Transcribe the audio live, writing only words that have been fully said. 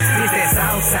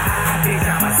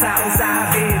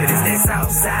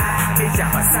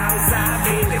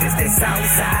that south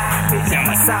side, bitch. I'm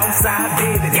a south side,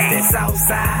 baby. That's that south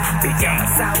side, bitch. I'm a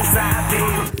south side,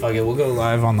 baby. Okay, we'll go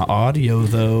live on the audio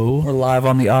though. We're live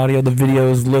on the audio. The video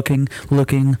is looking.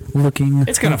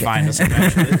 It's gonna find us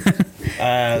eventually.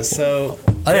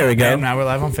 There we go. Now we're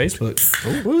live on Facebook.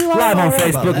 Live on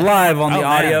Facebook, live on the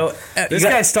audio. This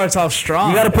guy starts off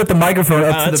strong. You got to put the microphone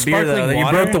up to it's the beer, though. sparkling You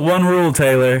water? broke the one rule,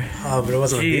 Taylor. Oh, but it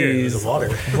wasn't a beer. It was a water.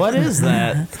 What is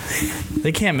that?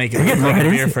 They can't make it look like a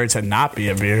beer for it to not be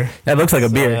a beer. That looks like a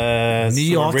beer. New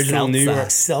York original seltzer. New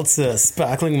York seltzer,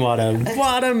 sparkling water,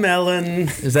 watermelon.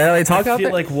 Is that how they talk I out feel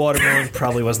there? like watermelon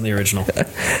probably wasn't the original.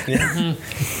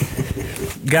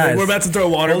 Guys, We're about to throw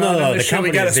watermelon no, in the the show.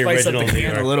 We company got to is the spice up the original New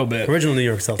can a York. little bit. Original New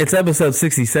York seltzer. it's episode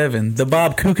 67, the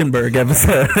Bob Kuchenberg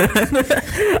episode.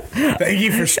 Thank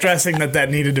you for stressing that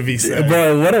needed to be said.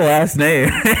 Bro, what a last name.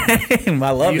 I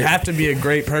love You it. have to be a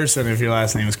great person if your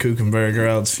last name is Kuchenberg, or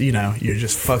else, you're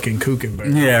just fucking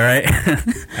Kuchenberg. Yeah, right?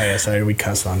 Oh, yeah, sorry, we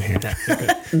cuss on here.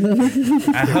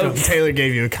 I hope Taylor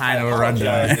gave you a kind of a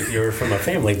rundown. If you're from a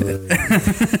family brewery.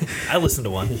 I listened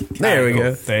to one. There we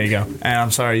go. There you go. And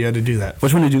I'm sorry you had to do that.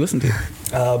 Which one did you listen to?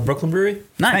 Brooklyn Brewery?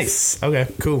 Nice. Okay,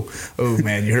 cool. Oh,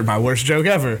 man, you heard my worst joke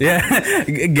ever. Yeah,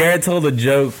 Garrett told a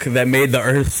joke that made the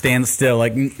earth stand still.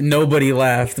 Like, nobody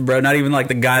laughed, bro. Not even like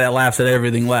the guy that laughs at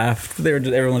everything laughed.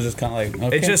 Everyone was just kind of like,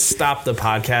 okay. It just stopped the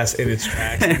podcast in its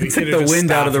tracks. It took the wind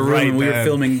out of the room and we were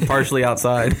filming partially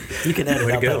outside. You can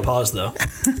edit out that pause, though.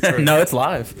 No, it's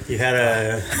live. You had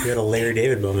a Larry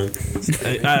David moment.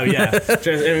 Oh, yeah.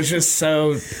 It was just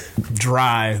so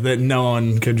dry that no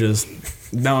one could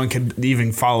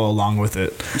even follow along with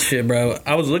it. Shit, bro.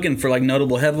 I was looking for like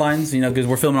notable headlines, because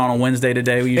we're filming on a Wednesday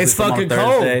today. We usually It's film fucking on a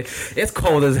Thursday. It's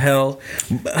cold as hell.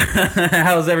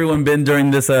 How's everyone been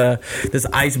during this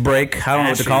ice break? I don't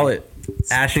know what to call it.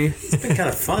 Ashy. It's been kind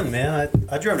of fun, man.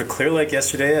 I drove to Clear Lake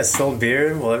yesterday. I sold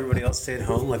beer while everybody else stayed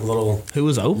home, like little Who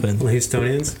was open?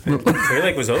 Houstonians. Clear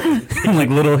Lake was open. Like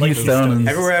little Houston.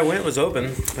 Everywhere I went was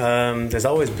open. There's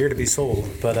always beer to be sold,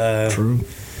 but True.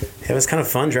 it was kind of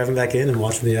fun driving back in and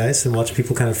watching the ice and watching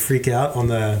people kind of freak out on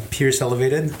the Pierce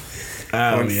Elevated.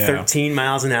 Oh, Going 13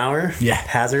 miles an hour. Yeah.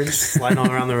 Hazards sliding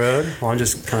all around the road while I'm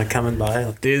just kind of coming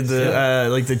by. Dude,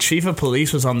 the chief of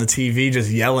police was on the TV just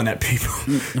yelling at people.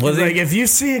 Was he? Like, if you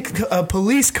see a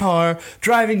police car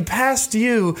driving past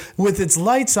you with its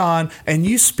lights on and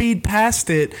you speed past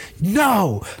it,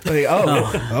 no. Like,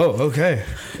 okay.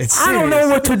 It's serious. I don't know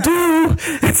what to do.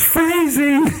 It's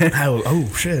freezing.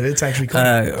 Oh shit, it's actually cool.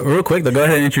 Real quick, though, go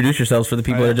ahead and introduce yourselves for the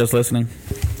people that are just listening.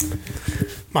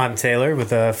 I'm Taylor with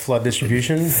Flood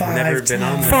Distribution. Never been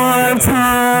on 5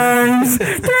 times.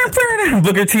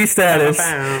 Booker T status.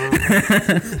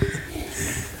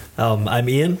 I'm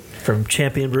Ian from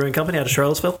Champion Brewing Company out of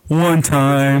Charlottesville. 1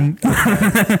 time. First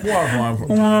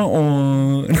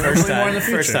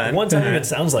time. One time it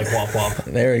sounds like womp womp.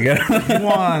 There we go.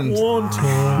 One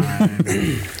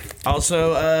time.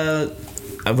 Also,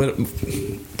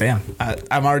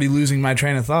 I'm already losing my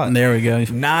train of thought. There we go.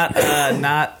 Not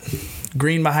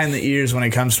green behind the ears when it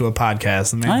comes to a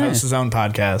podcast. The man hosts his own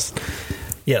podcast.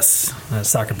 Yes, a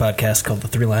soccer podcast called The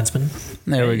Three Linesmen.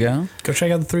 There we go. Go check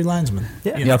out the Three Linesmen.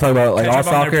 Yeah. Y'all talk about like all Catch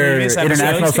up on their soccer, previous episodes.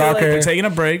 international soccer. We're taking a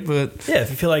break, but Yeah, if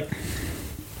you feel like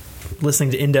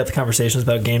listening to in-depth conversations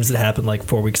about games that happened like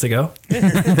 4 weeks ago,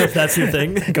 if that's your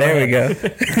thing, There we go.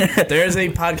 there's a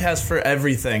podcast for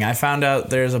everything. I found out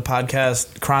there's a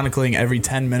podcast chronicling every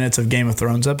 10 minutes of Game of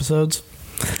Thrones episodes.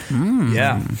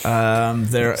 Yeah.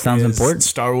 There Sounds is important.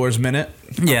 Star Wars Minute.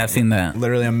 Yeah, I've seen that.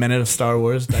 Literally a minute of Star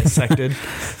Wars dissected.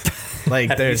 Like,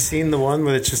 Have you there's... seen the one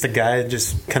where it's just a guy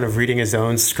just kind of reading his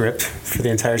own script for the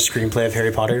entire screenplay of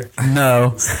Harry Potter?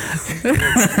 No.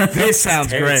 This sounds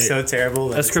great. It's so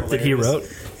terrible. a script that he wrote.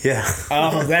 Yeah.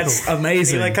 Oh, that's He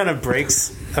amazing. like kind of breaks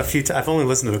a few times. I've only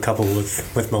listened to a couple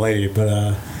with my lady,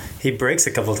 but he breaks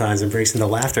a couple times and breaks into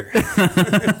laughter.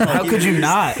 How could you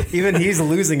not? Even he's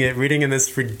losing it reading in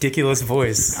this ridiculous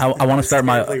voice. I want to start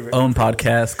my Terribly written. own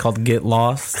podcast called Get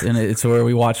Lost, and it's where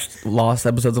we watch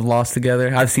episodes of Lost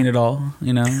together. I've seen it all,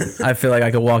 I feel like I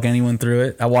could walk anyone through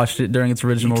it. I watched it during its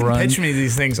original You can run. pitch me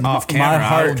these things off My camera.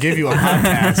 heart- I will give you a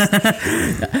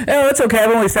podcast. Oh, it's okay.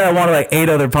 I've only said I wanted like 8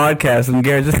 other podcasts, and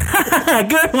Garrett just,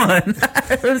 good one.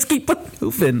 Let's keep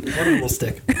moving. One will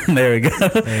stick. There we go.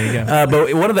 There you go.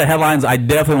 But one of the headlines I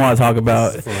definitely want to talk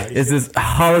about is this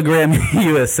hologram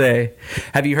USA.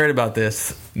 Have you heard about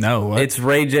this? No, what? It's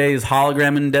Ray J's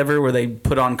hologram endeavor where they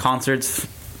put on concerts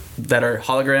that are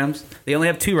holograms. They only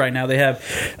have 2 right now. They have,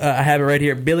 I have it right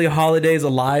here, Billie Holiday's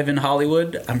Alive in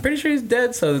Hollywood. I'm pretty sure he's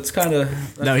dead, so it's kind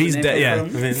of... No, he's dead. Yeah,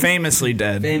 famously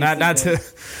dead. Famously not dead. to...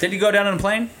 Did he go down on a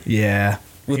plane? Yeah.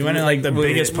 He went in like the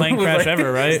biggest plane with, crash like,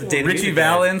 ever, right? Day the Richie Music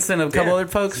Valens and a couple Yeah. other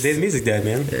folks. Day the Music Dad,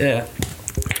 man. Yeah,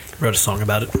 Wrote a song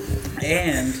about it.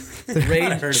 and Ray,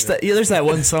 There's that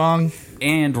one song.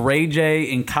 and Ray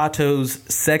J and Kato's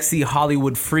Sexy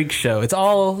Hollywood Freak Show. It's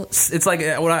like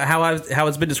how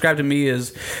it's been described to me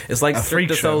is it's like A Cirque freak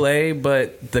du show. Soleil,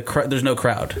 but there's no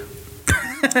crowd.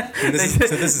 So this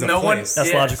is a No one- place. That's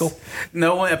Yes. logical.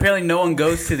 Apparently no one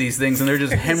goes to these things, and they're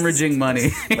just hemorrhaging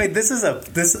money. Wait,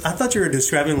 I thought you were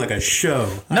describing like a show.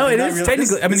 No, I it did not is realize-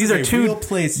 technically. I mean, this these is are a two real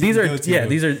place. These you are can go to. yeah.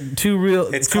 These are two real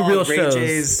It's two called real Ray shows.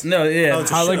 J's- No, yeah, Oh,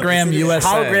 it's a show. Hologram It's a- USA.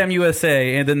 Hologram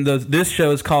USA, and then this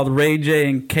show is called Ray J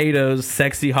and Kato's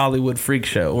Sexy Hollywood Freak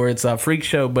Show, where it's a freak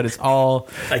show, but it's all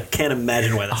I can't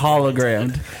imagine why that's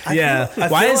hologrammed. Yeah. I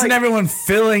Why feel isn't like- everyone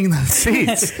filling the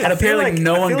seats? And apparently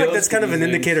no one I feel goes like that's to kind of these an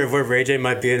things. indicator of where Ray J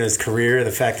might be in his career.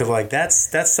 The fact of like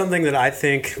that's something that I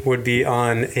think would be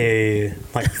on a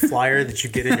like flyer that you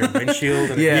get in your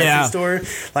windshield in a Yeah. grocery store.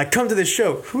 Like, come to this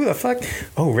show. Who the fuck?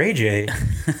 Oh, Ray J.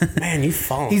 Man, you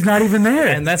follow. He's not even there,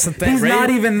 And that's the thing. He's not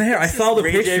even there. I saw the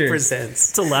Ray J picture. presents.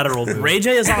 It's a lateral move. Ray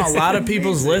J is on a lot of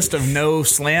people's list of no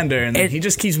slander, and he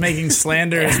just keeps making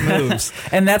slanderous moves.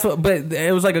 And that's what, but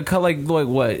it was like a cut, like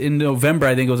what in November,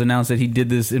 I think it was announced that he did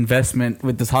this investment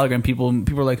with this hologram. People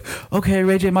were like, okay,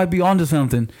 Ray J might be onto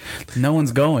something. No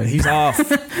one's going. He's off.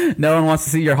 No one wants to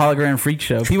see your hologram freak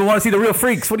show. People want to see the real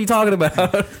freaks. What are you talking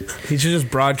about? He should just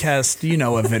broadcast. You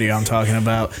know what video I'm talking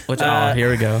about. Here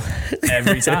we go.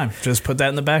 Every time, just put that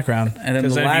in the background. And then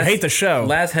 'Cause the if you hate the show.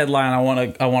 Last headline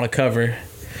I want to cover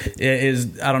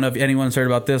is, I don't know if anyone's heard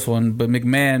about this one, but Vince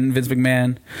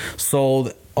McMahon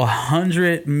sold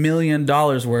 $100 million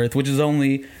worth, which is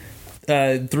only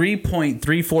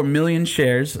 3.34 million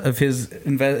shares of his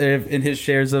in his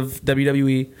shares of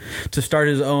WWE, to start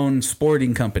his own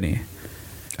sporting company.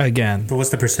 Again, But what's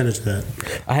the percentage of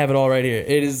that? I have it all right here.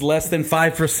 It is less than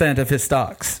 5% of his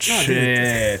stocks.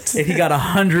 shit. And he got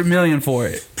 $100 million for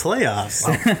it. Playoffs.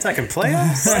 Talking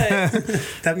playoffs.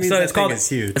 That means So that it's called thing is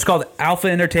huge. It's called Alpha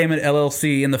Entertainment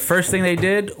LLC, and the first thing they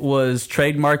did was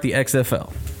trademark the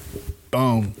XFL.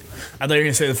 Boom. I thought you were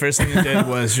gonna say the first thing they did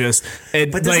was just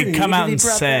But does it like need come to out be and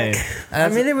brought say. back? I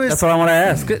mean, it was. That's what I want to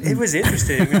ask. It was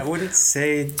interesting. I wouldn't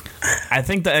say. I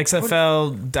think the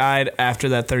XFL died after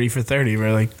that 30 for 30.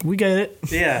 We're like, we get it.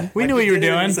 Yeah, We knew what you were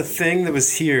doing. It was a thing that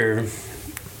was here,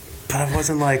 but I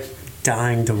wasn't like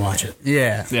dying to watch it.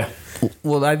 Yeah. Yeah.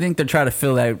 Well, I think they're trying to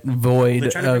fill that void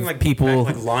They're trying to of bring like people.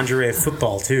 back, like lingerie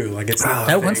football too. Like it's not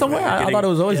That a went thing. somewhere. Like, I thought it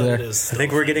was always Yeah, there. it is. I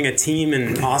think we're getting a team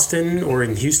in Austin or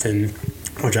in Houston,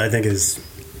 which I think is.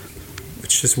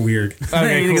 It's just weird.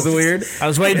 Okay, You think cool. it's weird? I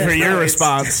was waiting for your No,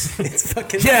 response. It's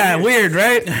fucking Yeah, weird,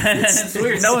 right? It's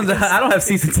weird. No one's. I don't have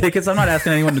season tickets. I'm not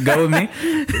asking anyone to go with me.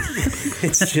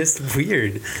 It's just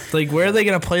weird. Like, where are they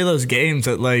gonna play those games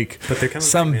at? Like But they're coming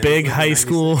some back, man. big It's like high 96.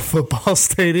 school football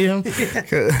stadium.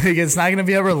 It's not gonna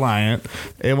be at Reliant.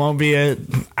 It won't be at,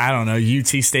 I don't know,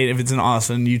 UT State if it's in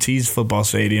Austin. UT's football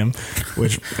stadium.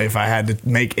 Which, if I had to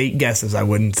make 8 guesses, I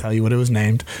wouldn't tell you what it was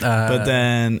named. But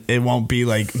then it won't be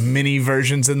like mini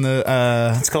versions in the.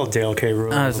 It's called Dale K.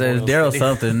 Rule. So it's Daryl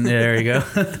something. Yeah, there you go.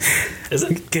 Is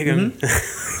it? Gig 'em.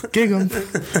 Gig 'em.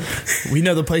 We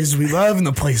know the places we love and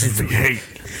the places we hate.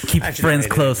 Keep Actually, friends I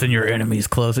did. close and your enemies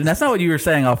close. And that's not what you were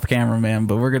saying off camera, man.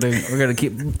 But we're gonna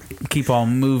keep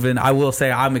on moving. I will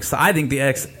say I'm excited. I think the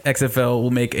XFL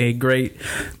will make a great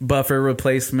buffer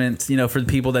replacement. You know, for the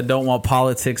people that don't want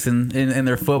politics in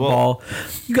their football.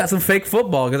 You got some fake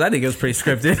football, because I think it was pretty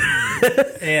scripted.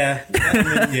 Yeah.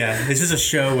 Yeah. It's just a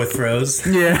show with throws.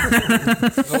 Yeah,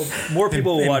 More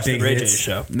people will and watch the big Ray J hits.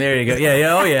 show. there you go.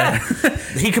 Yeah. Oh yeah.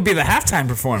 He could be the halftime He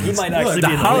performance. might actually the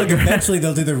be in the hologram- league. Eventually,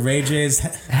 they'll do the Ray J's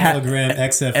hologram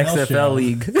XFL, show. XFL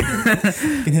league.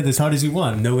 You can hit as hard as you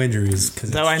want, no injuries.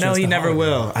 Though I know he never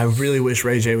will. I really wish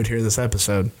Ray J would hear this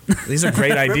episode. These are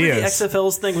great Remember ideas. the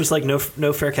XFL's thing was like no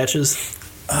fair catches.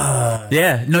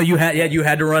 Yeah. No, you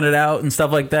had to run it out and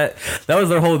stuff like that. That was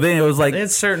their whole thing. It was like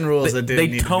It's certain rules that didn't they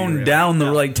need to be toned real. down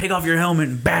the like take off your helmet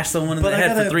and bash someone in But the I head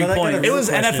gotta- for 3 but I gotta points. It was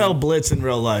Real question. NFL blitz in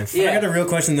real life. I got a real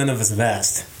question none of us have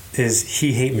asked. Is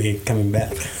he hate me coming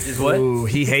back? Is what? Ooh,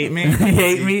 he hate me. He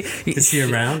hate me. Is he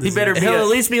around? He Is better be. He'll at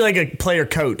least be like a player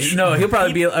coach. No, he'll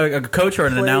probably be a coach or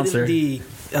an Played announcer. in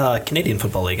the Canadian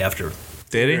Football League after.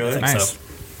 Did he? Really? Nice. So.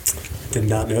 Did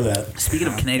not know that. Speaking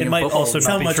of Canadian It might football, also That's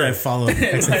how not be much true. I follow.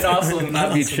 it might also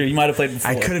not be true. You might have played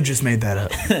before. I could have just made that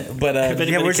up. but If Yeah,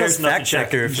 anybody where's cares his enough to fact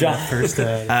check. checker from that first?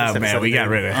 Oh man, we got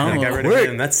rid of him. I got rid of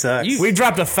him. That sucks. We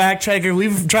dropped a fact checker.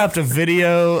 We've dropped a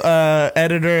video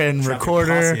editor and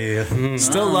recorder. Posse.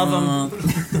 Still love him.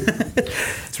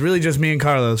 It's really just me and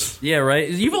Carlos. Yeah, right.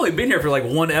 You've only been here for like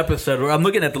one episode. I'm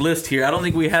looking at the list here. I don't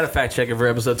think we had a fact checker for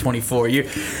episode 24. It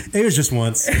was just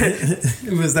once.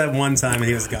 It was that one time and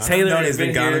he was gone. Taylor He's has been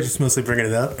been gone. here. I'm just mostly bringing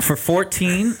it up. For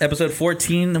episode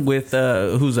 14 with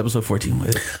who's episode 14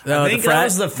 with? I think that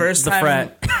was the first the time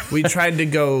frat. we tried to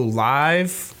go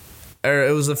live. Or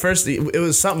it was the first. It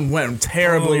was something went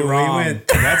terribly wrong. Who is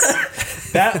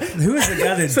the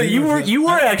guy that? So you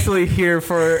were actually here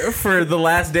for the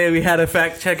last day we had a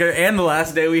fact checker and the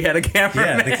last day we had a camera.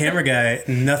 Yeah, the camera guy.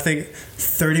 Nothing.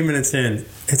 30 minutes in,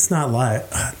 it's not live.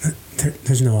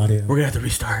 There's no audio. We're gonna have to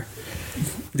restart.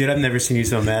 Dude, I've never seen you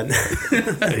so mad.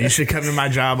 You should come to my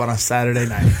job on a Saturday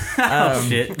night. Oh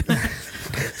shit.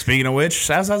 Speaking of which,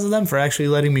 shouts out to them for actually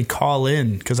letting me call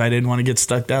in because I didn't want to get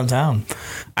stuck downtown.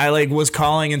 I was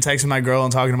calling and texting my girl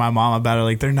and talking to my mom about it.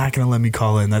 Like, they're not going to let me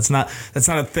call in. That's not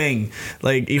a thing.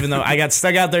 Like, even though I got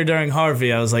stuck out there during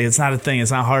Harvey, I was like, it's not a thing.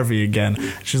 It's not Harvey again.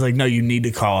 She's like, no, you need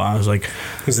to call. I was like,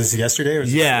 Was this yesterday? Or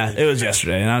was yeah, it was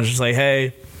yesterday. And I was just like,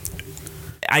 hey,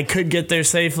 I could get there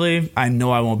safely. I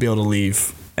know I won't be able to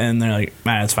leave. And they're like,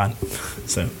 man, it's fine.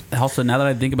 So Also, now that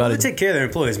I think about They it, take care of their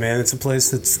employees, man. It's a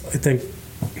place that's, I think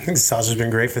the saucer's been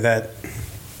great for that.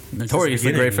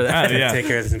 notoriously great for that. Yeah. Take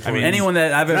care of his employees. Anyone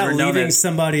that I've Not ever known leaving that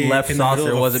somebody left in the middle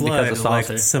Saucer of a wasn't because of flood,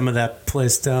 Saucer. Like some of that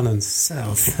place down in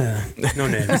South. No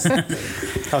names.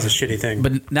 That was a shitty thing.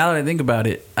 But now that I think about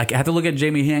it, I have to look at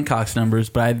Jamie Hancock's numbers,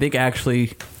 but I think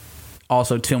actually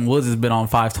also Tim Woods has been on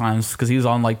 5 times because he was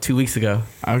on like 2 weeks ago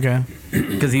okay.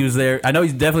 because he was there. I know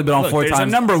he's definitely been on 4 There's a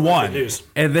times. number one.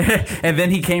 And then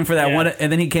he came for that Yeah. one,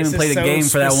 and then he came This and played is a so game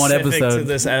for that one specific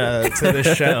episode. to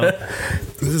this show.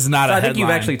 This is not So a I think you've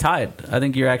headline. actually tied. I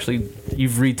think you've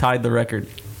retied the record.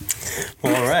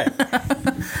 Well, all right.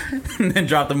 And then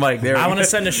drop the mic. There. I want to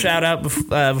send a shout out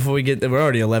before we get. We're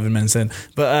already 11 minutes in,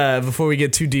 but before we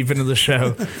get too deep into the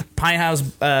show, Pine House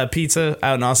Pizza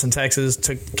out in Austin, Texas,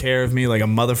 took care of me like a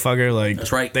motherfucker. Like,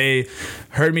 That's right. They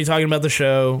heard me talking about the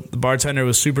show. The bartender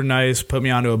was super nice, put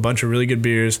me onto a bunch of really good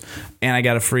beers, and I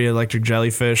got a free electric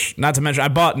jellyfish. Not to mention, I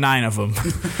bought 9 of them.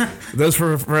 Those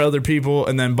were for other people,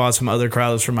 and then bought some other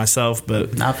crowders for myself.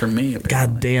 But Not for me.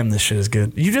 God damn, this shit is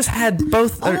good. You just had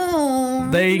both.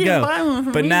 There you didn't buy one go.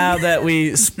 for But me. now that were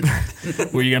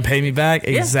you gonna pay me back?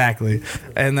 Exactly.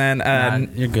 And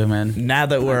then You're good, man. now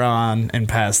that we're on and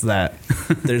past that,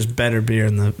 there's better beer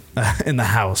in the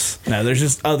house. No, there's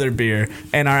just other beer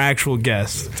and our actual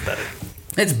guest.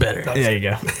 It's better. There you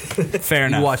go. Fair You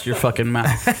enough. watch your fucking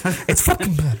mouth. It's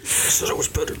fucking better. It was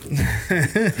better.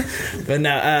 But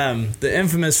now, the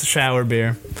infamous shower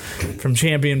beer from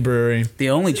Champion Brewery. The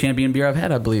only champion beer I've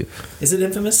had, I believe. Is it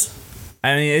infamous?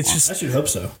 I mean, it's I just should hope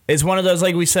so. it's one of those,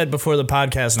 like we said before the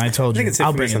podcast, and I told I you think it's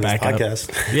I'll bring infamous it on back this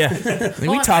up. podcast. Yeah, we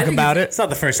Well, I talk think about it. It's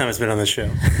not the first time it's been on this show.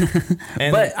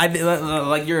 And But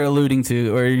like you're alluding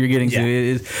to, or you're getting Yeah. to,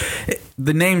 is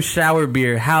the name shower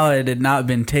beer. How it had not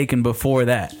been taken before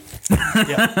that.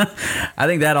 I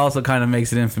think that also kind of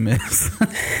makes it infamous.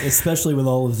 Especially with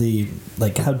all of the,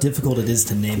 like, how difficult it is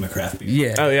to name a craft beer.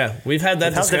 Yeah. oh yeah, we've had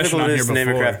that How discussion difficult on it here is to before.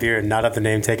 name a craft beer and not have the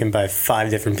name taken by 5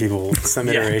 different people, some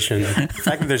iteration. The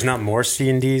fact that there's not more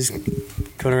C&Ds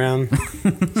going around.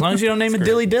 As long as you don't name it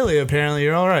Dilly Dilly, apparently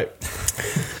you're all right.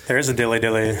 There is a Dilly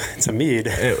Dilly. It's a mead.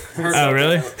 Oh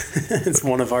really? It's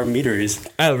one of our meaderies.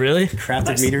 Oh really?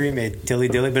 Crafted meadery made Dilly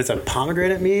Dilly, but it's a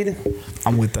pomegranate mead.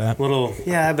 I'm with that. Little,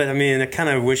 yeah, but I mean, I kind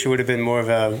of wish it would have been more of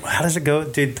a. How does it go,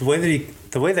 dude? The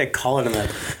way they call it in that.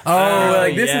 Oh,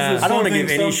 like this yeah. is. I don't wanna give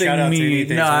any shout out to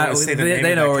anything, so I wanna say the name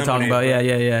they of know that what we're talking about.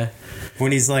 company, Yeah.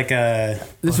 When he's like, This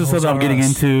is Hoes something I'm R getting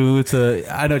Us. into.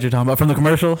 I know what you're talking about from the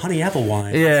commercial. honey apple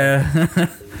wine. Yeah.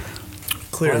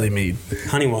 Clearly mead.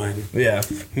 Honey wine. Yeah.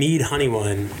 Mead honey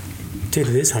wine. Dude,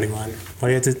 it is honey wine. Why do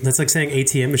you have to? That's like saying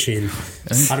ATM machine.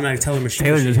 Automatic teller machine.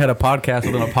 Taylor just had a podcast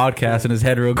within a podcast in his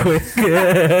head real quick.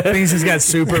 Things just got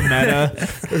super meta.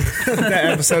 That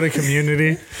episode of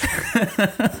Community.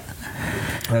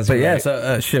 That's But yeah, right.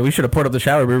 so shit, we should have poured up the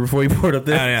shower beer before we poured up Oh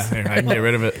this. yeah, here, I can get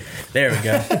rid of it. There we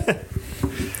go.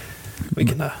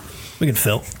 We can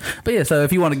fill. But yeah, so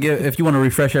if you want to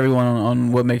refresh everyone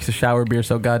on what makes a shower beer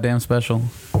so goddamn special.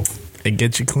 It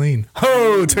gets you clean.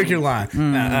 Oh, took your line.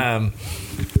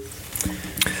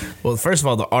 Well, first of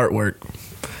all, the artwork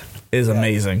is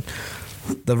amazing.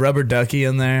 The rubber ducky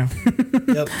in there.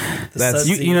 Yep. That's-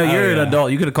 You're an yeah.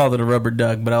 adult. You could have called it a rubber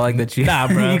duck, but I like that you Nah,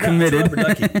 bro. you committed.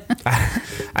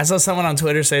 I saw someone on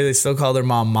Twitter say they still call their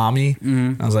mom mommy.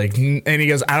 I was like, and he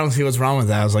goes, I don't see what's wrong with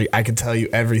that. I was like, I can tell you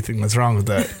everything that's wrong with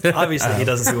that. Obviously, he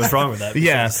doesn't see what's wrong with that.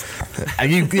 Yes.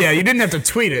 You didn't have to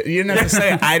tweet it. You didn't have to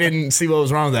say, I didn't see what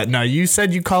was wrong with that. No, you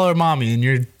said you call her mommy and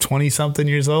you're 20-something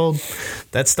years old.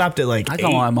 That stopped at like I 8.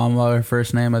 call my mom by her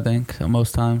first name, I think,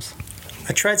 most times.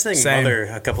 I tried saying Same. mother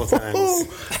a couple of times.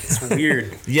 It's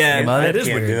weird. Yeah, Mother? I It is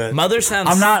can't do it. mother sounds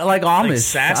I'm not like Amish. like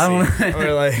sassy. I don't-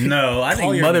 Or like, no, I Call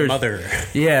think your mother. mother.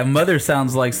 Yeah, mother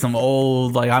sounds like some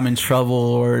old, like I'm in trouble,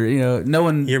 or no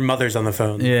one. Your mother's on the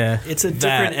phone. Yeah, It's a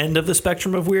different That- end of the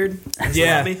spectrum of weird.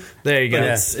 yeah, Mommy. there you go. But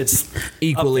Yeah. it's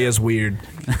Equally as weird.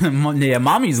 yeah,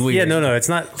 mommy's weird. Yeah, no, it's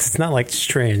not like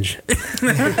strange.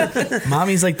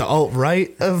 Mommy's like the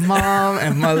alt-right of mom,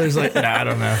 and mother's like, I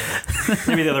don't know.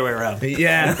 maybe the other way around.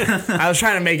 Yeah, I was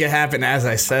trying to make it happen as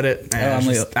I said it. And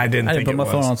I didn't I think didn't put it my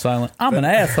was. phone on silent. I'm an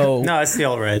asshole. No, it's the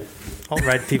alt-right.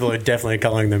 Alt-right people are definitely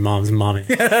calling their moms mommy.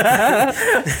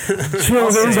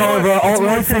 Children's all about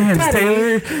alt-right fans,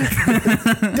 Taylor.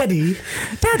 Daddy.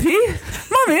 Daddy,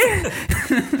 mommy,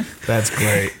 That's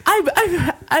great.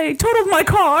 I totaled my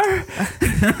car.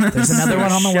 There's another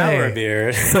one on the Shower way.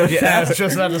 beer. Yeah, I was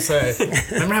just about to say.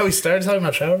 Remember how we started talking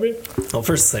about shower beer? Well,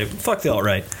 first say, fuck the alt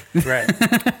right. Right.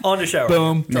 On to shower.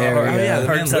 Boom. There we Oh, go. yeah, the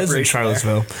Hard man lives in separation there.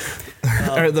 Charlottesville.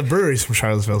 Or the brewery's from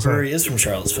Charlottesville. Sorry. Brewery is from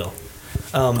Charlottesville.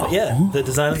 Yeah, the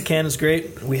design of the can is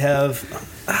great. We have.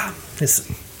 It's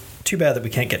too bad that we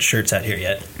can't get shirts out here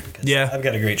yet. 'Cause Yeah. I've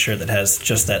got a great shirt that has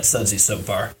just that sudsy soap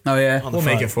bar. Oh yeah. On the We'll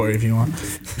make front. it for you if you want.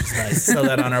 It's nice. Sell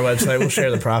that on our website. We'll share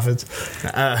the profits.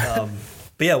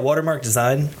 But yeah, Watermark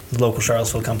Design, the local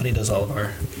Charlottesville company, does all of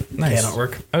our Nice. can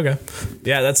artwork. Okay.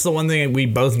 Yeah, that's the one thing we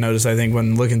both noticed, I think,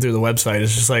 when looking through the website.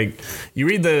 It's just like, you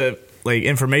read the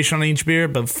information on each beer,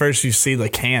 but first you see the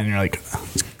can, and you're like, oh,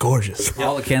 it's gorgeous.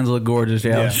 All the cans look gorgeous.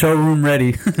 Yeah. Yeah. Showroom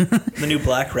ready. The new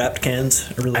black wrapped cans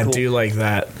are really I cool. do like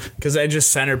that. Because it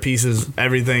just centerpieces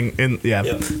everything. Yeah.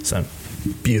 Yep. So,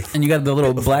 beautiful. And you got the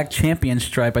little black champion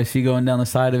stripe I see going down the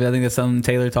side of it. I think that's something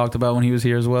Taylor talked about when he was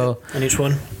here as well. On each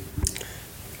one.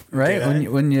 Right? Did I?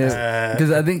 When you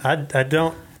because I think I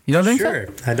don't. you don't think Sure.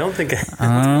 I don't think.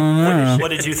 I don't know. What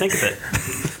did you think of it?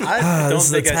 I don't This is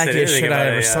the think I said tackiest anything shit I about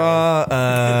ever saw.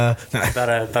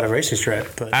 about a racing stripe,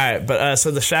 but All right, but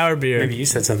so the shower beer, maybe you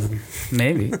said something.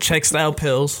 Maybe. Czech style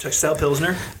pills. Czech style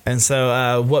Pilsner. And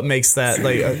so, what makes that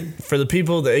for the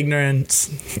people, the ignorance?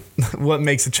 What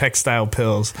makes a Czech style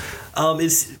pills?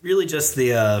 It's really just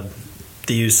the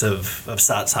use of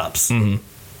Satz hops.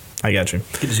 I got you.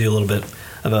 Gives you a little bit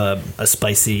of a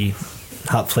spicy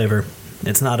hop flavor.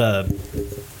 It's not a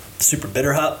super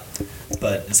bitter hop,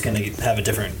 but it's going to have a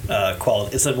different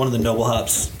quality. It's like one of the noble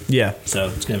hops, Yeah. so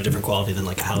it's going to have a different quality than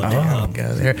like a jalapeno hop.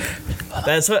 There.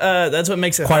 That's what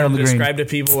makes it Quiet hard on to the green. describe to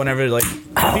people whenever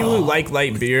people who like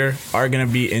light beer are gonna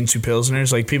be into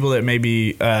pilsners, like people that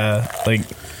maybe like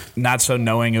not so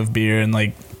knowing of beer and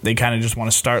like they kind of just want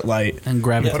to start light And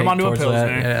gravitate put them onto a towards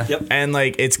pilsner. that. Yeah. Yep. And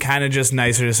like it's kind of just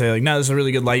nicer to say like, no, this is a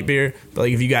really good light beer. But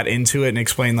like if you got into it and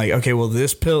explain like, okay, well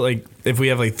this pill, like if we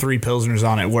have like 3 pilsners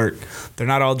on at work, they're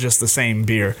not all just the same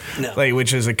beer. No. Like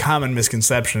which is a common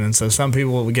misconception. And so some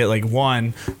people will get like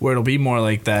one where it'll be more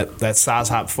like that Saaz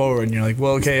hop forward, and you're like,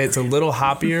 well, okay, it's a little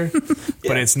hoppier,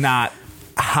 but it's not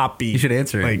hoppy. You should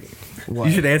answer it. Like what?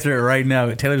 You should answer it right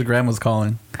now. Taylor's grandma's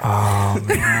calling. Oh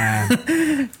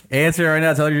man. Answer it right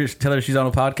now. Tell her she's on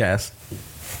a podcast.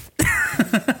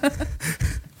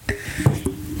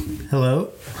 Hello.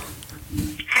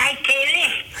 Hi, Taylor.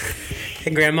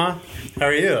 Hey, Grandma. How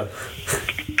are you?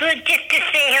 Good just to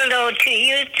say hello to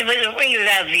you. We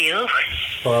love you.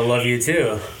 Well, I love you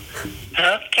too.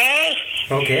 Okay.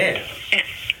 Okay.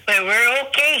 Well, we're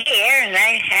okay here, and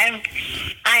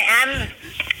I am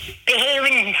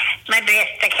behaving my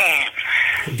best I can.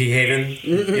 Behaving.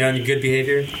 You're on good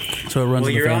behavior. So it runs Well, in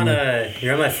the you're family.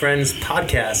 you're on my friend's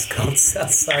podcast called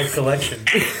Southside Collection.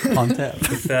 On tap.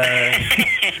 With,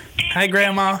 Hi,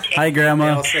 Grandma. Hi,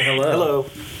 Grandma. I'll say hello. Hello.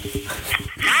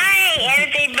 Hi,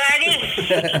 everybody.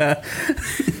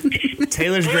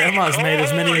 Taylor's grandma's made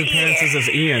as many appearances as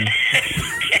Ian.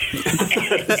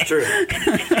 That's true.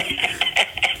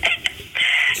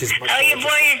 How you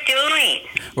boys doing?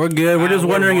 We're good. We're just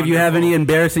wondering if you have any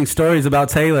embarrassing stories about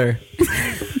Taylor.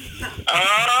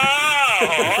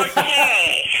 Oh,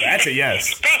 okay. That's a yes.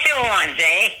 Special ones,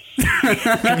 eh?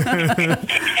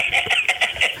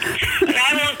 But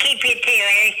I won't keep you,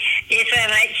 Taylor. Just want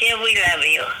to let you we love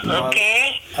you,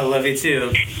 okay? I love you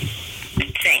too.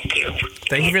 Thank you.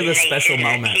 Thank you for this It's nice special to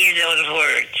moment. hear those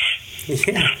words.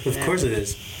 Yeah, of course it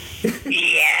is. Yeah,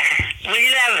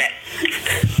 we love it.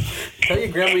 Tell your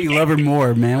grandma you love her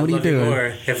more, man. What are you Love you doing?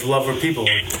 more. If love were people,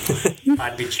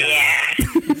 I'd be chilling. Yeah.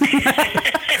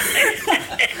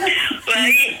 Well,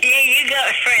 you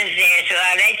got friends there, so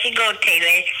I'll let you go,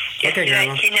 Taylor. Just Okay, to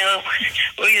Grandma. let you know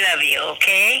we love you,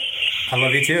 okay? I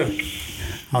love you too.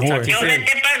 I'll talk to you Don't let soon.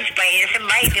 the bugs bite. It's a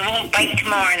bite. It won't bite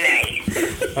tomorrow night.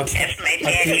 Okay. That's my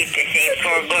dad used to say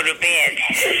before I go to bed.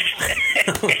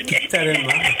 Keep that in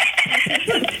mind.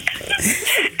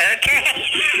 Okay?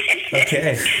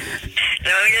 Okay.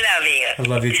 So we love you. I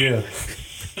love you too.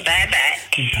 Bye-bye.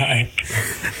 Bye.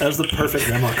 That was the perfect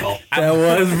grandma call. That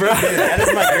was, bro. That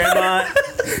is my grandma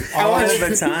all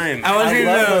the time. I want you to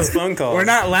love know, those phone calls. we're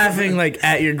not laughing like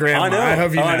at your grandma. I know. I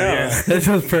hope you know. I know. Yeah. That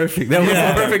was perfect. That was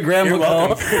the perfect grandma You're call.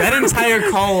 welcome. That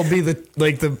entire call will be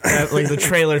the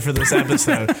trailer for this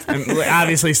episode. And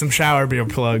obviously some shower beer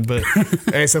plug, but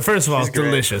okay. So first of all, great.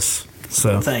 delicious.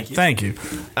 So Thank you. Thank you.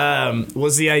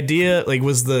 Was the idea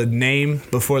was the name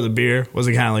before the beer? Was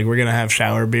it kind of like we're gonna have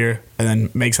shower beer and then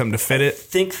make something to fit I it?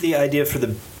 think the idea for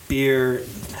the beer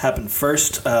happened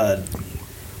first.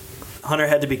 Hunter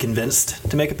had to be convinced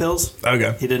to make a Pils.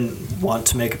 Okay. He didn't want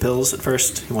to make a Pils at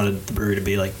first. He wanted the brewery to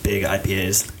be like big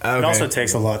IPAs. Okay. It also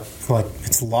takes a lot, like,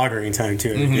 it's lagering time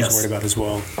too. He's Yes. worried about as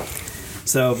well.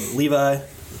 So Levi,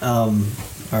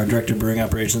 our director of brewing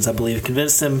operations, I believe,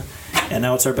 convinced him, and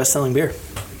now it's our best-selling beer.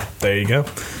 There you go.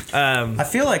 I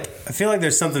feel like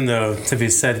there's something though to be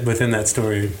said within that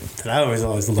story that I always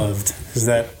loved is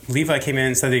that Levi came in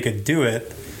and said he could do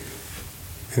it,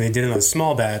 and they did it on a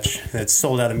small batch that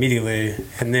sold out immediately,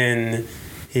 and then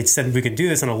he said we could do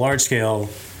this on a large scale.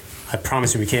 I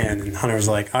promise you we can. And Hunter was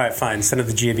like, all right, fine, send it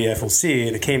to the GABF, we'll see.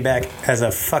 And it came back as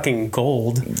a fucking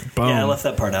gold. Boom. Yeah, I left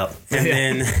that part out. And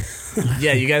then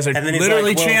Yeah, you guys are and then he's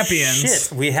literally like, well, champions.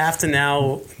 Shit, we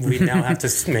now have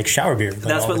to make shower beer. Like,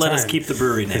 That's all what the let us time. keep the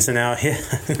brewery name. And so now, yeah,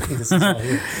 this is all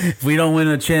here. If we don't win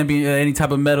a champion, any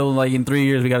type of medal, like in 3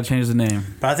 years, we got to change the name.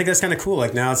 But I think that's kind of cool.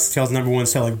 Like now it's Tail's #1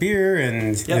 selling beer,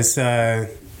 and this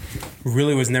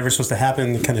really was never supposed to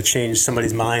happen. It kind of changed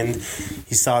somebody's mind.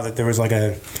 He saw that there was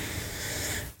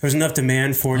enough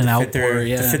demand for it An to fit outpour,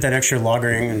 to fit that extra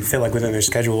lagering and fit like within their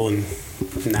schedule, and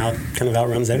now it kind of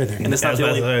outruns everything. And it's not the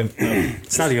only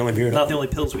It's not the only beer. not the only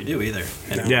Pils we do either.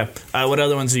 You know? Yeah. What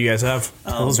other ones do you guys have?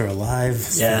 Pills are alive.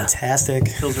 It's yeah. fantastic.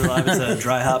 Pils are live. It's a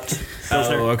dry hopped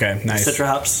Pilsner. Oh, okay, nice. Citra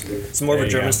hops. It's more of There a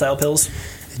you go. German style Pils.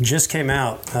 It just came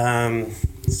out.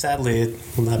 Sadly, it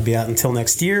will not be out until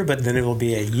next year, but then it will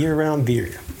be a year-round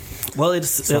beer. Well, it's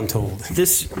So I'm told.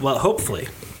 hopefully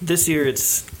this year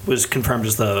was confirmed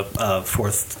as the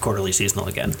fourth quarterly seasonal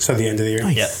again. So the end of the year.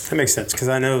 Yeah. That makes sense because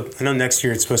I know next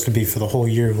year it's supposed to be for the whole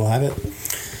year. We'll have it.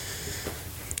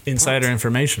 Insider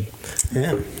information.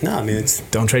 Yeah. No, I mean it's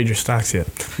Don't trade your stocks yet.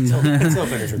 open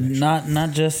information.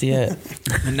 Not just yet.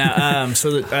 Now,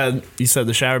 you said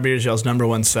the shower beer is y'all's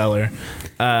 #1 seller.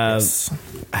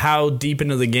 How deep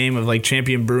into the game of like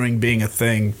Champion Brewing being a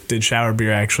thing did shower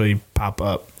beer actually pop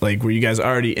up? Like, were you guys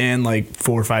already in like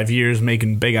 4 or 5 years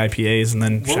making big IPAs and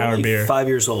then We're shower only beer? 5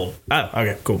 years old Oh,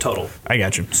 okay, cool. total. I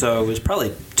got you. So it was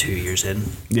probably 2 years in.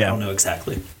 Yeah. I don't know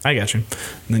exactly. I got you.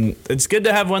 And then it's good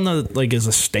to have one that like is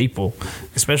a staple,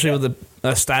 especially with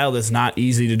a style that's not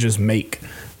easy to just make.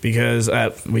 Because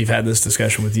we've had this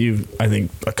discussion with you, I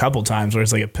think, a couple times, where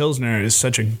it's like a Pilsner is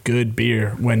such a good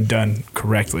beer when done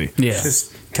correctly. Yeah. It's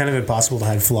just kind of impossible to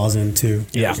hide flaws in too.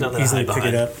 Yeah. There's nothing to Easily hide pick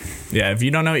it behind. up. Yeah, if you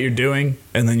don't know what you're doing,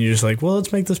 and then you're just like, well,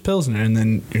 let's make this Pilsner, and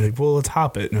then you're like, well, let's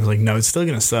hop it. And it's like, no, it's still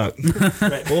going to suck.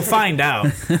 We'll find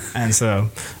out. And so,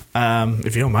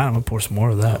 if you don't mind, I'm going to pour some more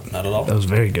of that. Not at all. That was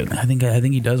very good. I think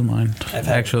he does mind. I've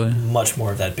had Actually, much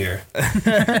more of that beer.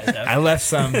 I left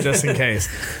some just in case.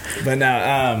 But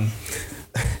now,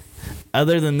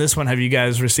 other than this one, have you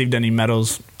guys received any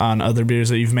medals on other beers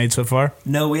that you've made so far?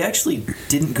 No, we actually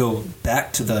didn't go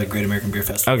back to the Great American Beer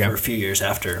Festival Okay. for a few years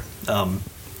after.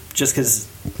 Just because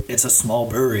it's a small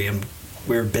brewery and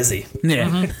we're busy.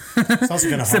 yeah. It's also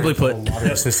kind of hard Simply with the put. whole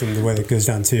lottery system the way that goes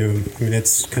down too. I mean,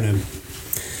 it's kind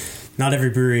of not every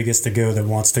brewery gets to go that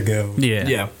wants to go.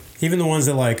 Yeah. Even the ones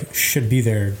that like should be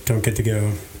there don't get to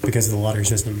go because of the lottery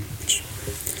system. Which,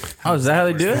 Oh, is that how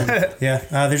they do it?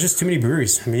 yeah, there's just too many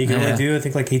breweries. I mean, you can Yeah. only do I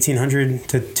think like 1,800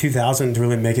 to 2,000 to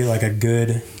really make it like a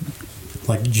good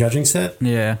like judging set,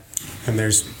 Yeah. and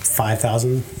there's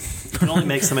 5,000. You can only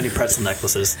make so many pretzel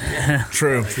necklaces.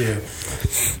 True. Yeah.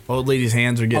 Old lady's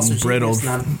hands are getting Also, brittle. it's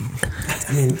not,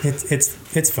 I mean,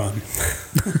 it's fun.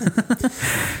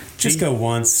 Just go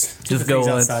once. Do Just the things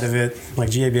go once. outside of it. Like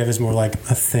GABF is more like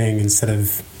a thing instead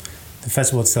of the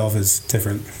festival itself is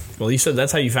different. Well, you said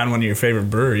that's how you found one of your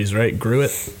favorite breweries, right? Gruit?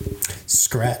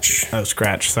 Scratch. Oh,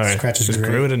 Scratch. Sorry. Scratch is Is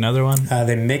great. Gruit another one?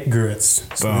 They make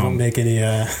Gruits, so they Boom. don't make any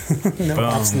no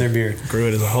hops in their beer.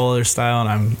 Gruit is a whole other style, and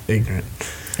I'm ignorant.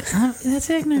 That's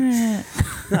ignorant.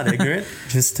 Not ignorant,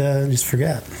 just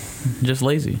forgot. Just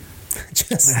lazy.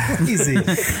 Just lazy.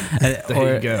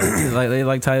 There you go.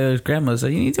 Like Tyler's grandma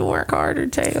said, you need to work harder,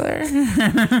 Taylor.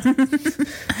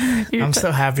 I'm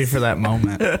so happy for that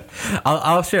moment.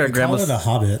 I'll share a Call grandma's. her the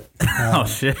Hobbit. Oh,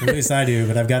 shit. At least I do,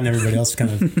 but I've gotten everybody else to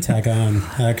kind of tag on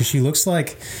because she looks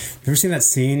like. You ever seen that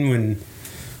scene when?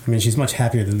 I mean, she's much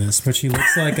happier than this, but she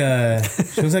looks like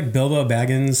Bilbo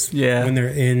Baggins. Yeah. When they're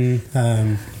in,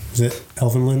 is it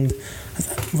Elvenland?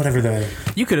 Whatever the.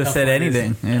 You could have said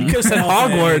anything. You could have said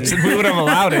Hogwarts, and we would have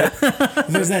allowed it.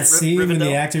 There's that scene when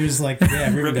the actors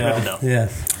Rivendell. Yeah.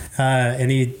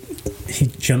 And he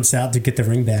jumps out to get the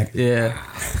ring back. Yeah.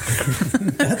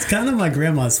 That's kind of my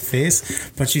grandma's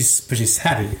face, but she's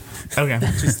happy. Okay.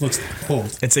 She just looks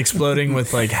old. It's exploding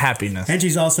with like happiness. And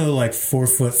she's also like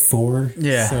 4'4".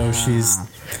 Yeah. So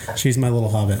she's my little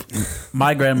hobbit.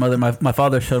 My grandmother, my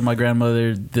father showed my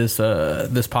grandmother this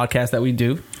podcast that we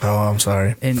do. Oh, I'm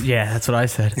sorry. And yeah, that's what I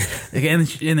said. And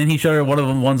then he showed her one of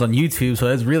the ones on YouTube, so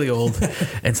that's really old.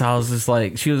 And so I was just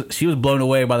like, she was blown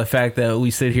away by the fact that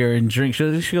we sit here and drink. She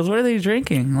goes, "What are they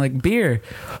drinking? Like beer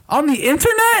on the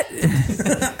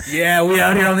internet?" Yeah, we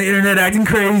out here on the internet acting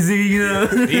crazy, you know.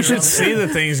 You should see the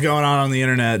things going on the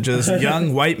internet. Just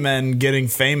young white men getting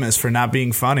famous for not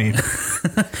being funny.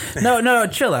 No,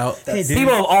 chill out. Hey, dude.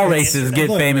 People of all races get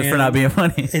Look, famous for man. not being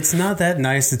funny. It's not that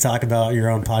nice to talk about your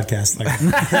own podcast like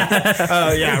that.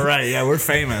 Oh yeah, right. Yeah, we're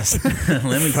famous.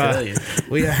 Let me tell you.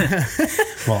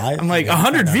 Well, I'm like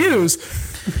 100 views.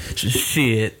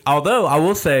 Shit. Although I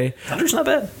will say, 100's not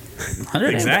bad. 100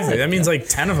 ain't Exactly. bad. That means like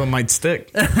 10 of them might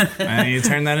stick, and you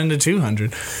turn that into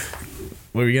 200.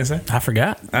 What were you gonna say? I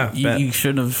forgot. Oh, you, bet. you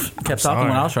shouldn't have kept talking sorry.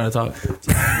 when I was trying to talk.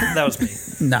 That was me.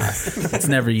 Nah, it's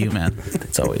never you, man.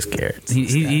 It's always Garrett.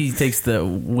 He takes the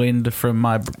wind from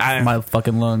my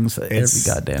fucking lungs every It's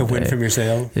goddamn the wind day. from your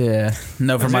sail. Yeah,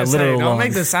 no, from my literal Don't lungs.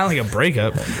 make this sound like a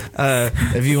breakup.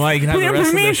 If you want, you can have the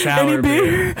rest of the shower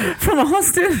beer. from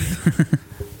Austin.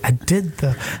 I did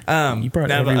the. You brought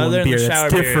now, but everyone other than beer the that's shower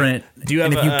different. Beer, do you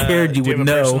have And if you cared, you do would have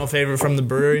a know. personal favorite from the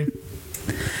brewery?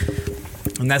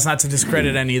 And that's not to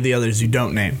discredit any of the others you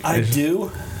don't name. I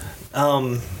do,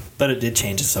 but it did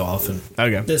change so often.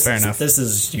 Okay, fair enough. This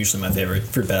is usually my favorite,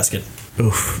 Fruit Basket.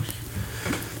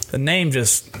 Oof. The name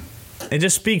just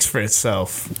speaks for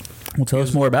itself. Well, tell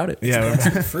us more about it. Yeah.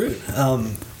 Fruit.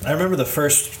 I remember the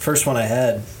first one I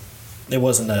had. It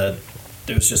wasn't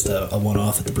it was just a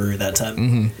one-off at the brewery that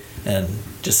time, and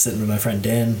just sitting with my friend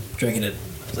Dan drinking it.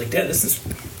 I was like, "Dad, this is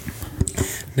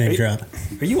Name drop.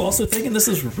 Are you also thinking this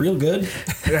is real good?"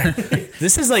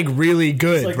 This is like really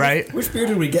good, Like, right? Which beer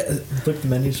did we get? Look at the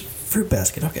menus. Fruit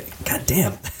Basket. Okay. God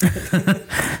damn.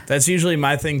 That's usually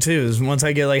my thing too. Is once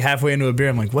I get like halfway into a beer,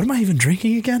 I'm like, "What am I even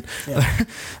drinking again?" Yeah.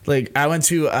 Like I went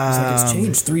to It's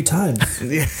changed 3 times.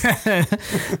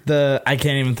 I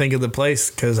can't even think of the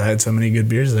place because I had so many good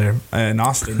beers there in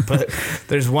Austin. But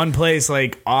there's one place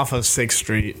like off of 6th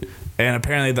Street, and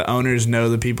apparently the owners know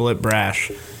the people at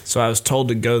Brash. So I was told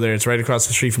to go there. It's right across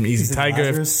the street from Easy Is it Tiger.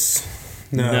 Lazarus?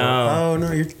 No. No. Oh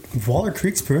no, you're Waller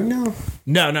Creek's brewing now.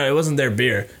 No, it wasn't their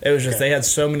beer. It was just they had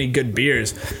so many good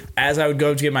beers. As I would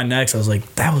go to get my next, I was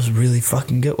like, that was really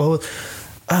fucking good. What was?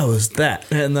 Oh, it was that?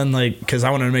 And then like, because I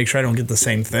wanted to make sure I don't get the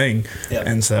same thing. Yep.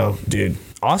 And so, dude,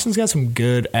 Austin's got some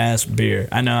good ass beer.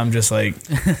 I know I'm just like,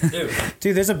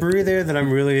 Dude, there's a brewery there that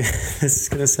I'm really. This is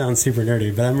gonna sound super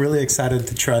nerdy, but I'm really excited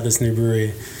to try this new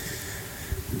brewery.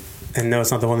 And no,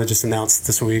 it's not the one that just announced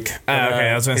this week. okay,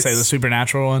 I was gonna say the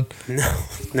Supernatural one.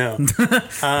 No.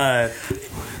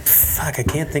 Fuck, I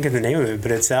can't think of the name of it,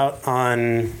 but it's out on.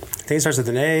 I think it starts with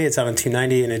an A. It's out on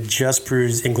 290, and it just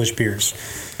brews English beers.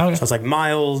 Okay. So it's like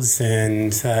milds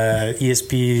and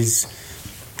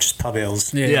ESBs, just pub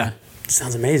ales. Yeah.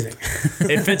 Sounds amazing.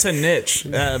 It fits a niche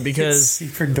It's because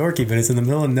super dorky, but it's in the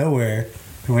middle of nowhere.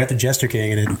 And we're at the Jester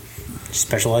King, and it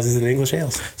specializes in English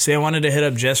ales. see, I wanted to hit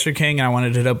up Jester King and I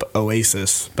wanted to hit up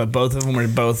Oasis, but both of them were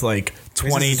both like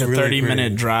 20 is to really 30 great.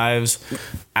 minute drives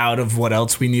out of what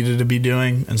else we needed to be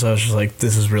doing. And so I was just like,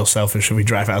 this is real selfish. Should we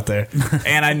drive out there?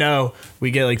 And I know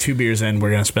we get like 2 beers in,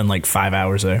 we're going to spend like 5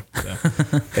 hours there. So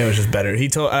it was just better. He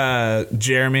told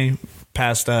Jeremy,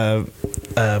 past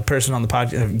person on the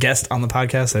podcast, guest on the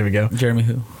podcast. There we go. Jeremy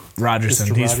who? Rogerson.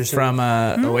 Mr. He's Rogerson?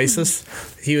 from Oasis.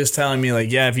 He was telling me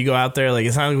like, yeah, if you go out there, like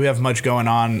it's not like we have much going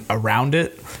on around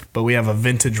it, but we have a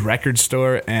vintage record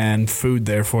store and food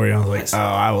there for you. I was like, oh,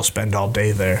 I will spend all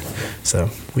day there. So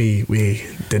we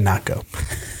did not go.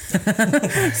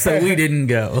 So we didn't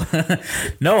go.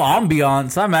 No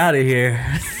ambiance. I'm out of here.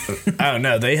 Oh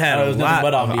no, they had Oh, it a was lot nothing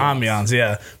but of ambiance. ambiance.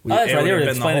 Yeah, Oh, that's it right. They would were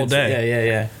have been the whole explaining. day.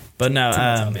 Yeah. But no,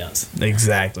 ambiance.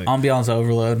 exactly. Ambiance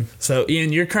overload. So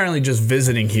Ian, you're currently just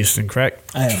visiting Houston, correct?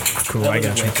 I am. Cool, That I was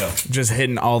got in you. Waco. Just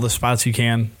hitting all the spots you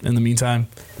can in the meantime.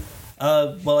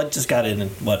 Well, I just got in,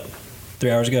 3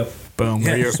 hours ago? Boom.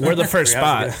 We're the first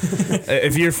spot.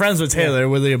 If you're friends with Taylor,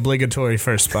 we're the obligatory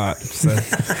first spot. So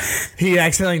he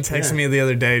accidentally texted me the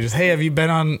other day, just, hey, have you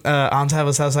been on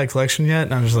Tava Southside Collection yet?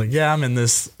 And I was just like, yeah, I'm in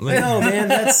this. No,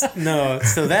 man,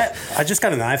 So I just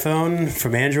got an iPhone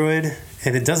from Android,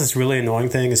 and it does this really annoying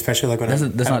thing, especially like when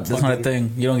That's not a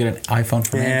thing. You don't get an iPhone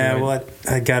from Yeah, Android.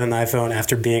 well, I got an iPhone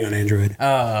after being on Android.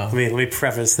 Oh. Let me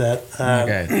preface that.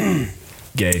 Okay.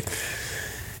 Gay.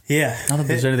 Yeah, I don't think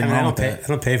there's anything wrong with that. I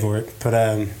don't pay for it, but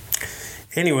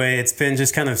anyway, it's been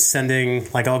just kind of sending.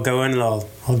 Like, I'll go in and I'll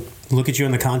look at you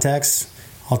in the contacts.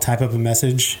 I'll type up a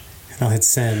message and I'll hit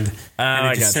send, and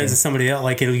it just sends to somebody else.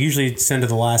 Like, it'll usually send to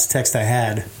the last text I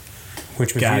had,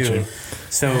 which was you.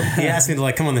 So he asked me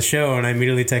to come on the show, and I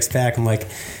immediately text back. I'm like,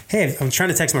 hey, I'm trying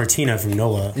to text Martina from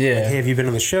NOLA. Yeah. Like, hey, have you been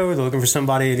on the show? They're looking for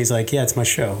somebody, and he's like, yeah, it's my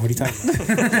show. What are you talking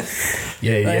about?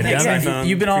 Yeah.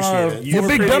 You've been on Appreciate it. four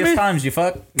big previous dummy. times, you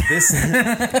fuck.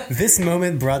 This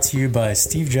moment brought to you by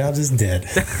Steve Jobs is dead.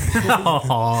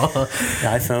 The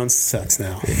iPhone sucks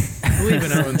now. Who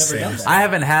even owns Samsung? I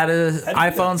haven't had an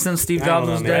iPhone since Steve Jobs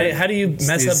was dead. Right? How do you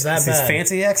mess up that These bad?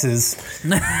 fancy X's.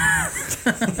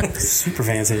 Super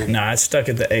fancy. No, I stuck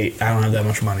at the 8. I don't have that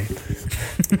much money.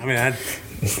 I mean, I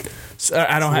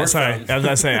don't have. Sorry, I was about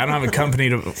to say I don't have a company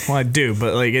to. Well, I do,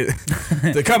 but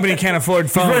the company can't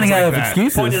afford phones. Running out of that.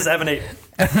 excuses. Point is, I have an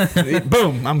 8.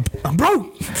 Boom! I'm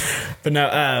broke. But no,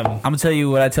 I'm gonna tell you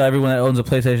what I tell everyone that owns a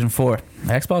PlayStation 4.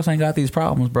 Xbox ain't got these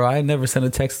problems, bro. I never sent a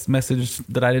text message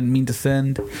that I didn't mean to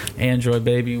send. Android,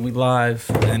 baby, we live.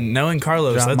 and knowing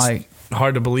Carlos, John that's Mike.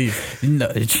 hard to believe.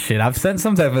 No, shit. I've sent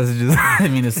some text messages I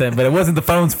didn't mean to send, but it wasn't the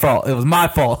phone's fault. It was my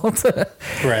fault.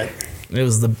 right. It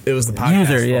was the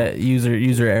podcast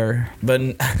User error.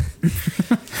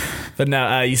 But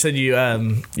now you said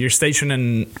you're stationed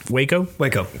in Waco.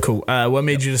 Waco. Cool. What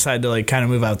made you decide to kind of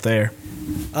move out there?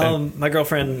 My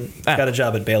girlfriend got a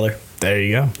job at Baylor. There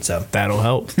you go. So that'll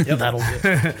help. Yep. That'll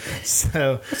do.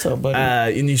 So What's up,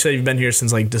 buddy? and you said you've been here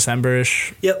since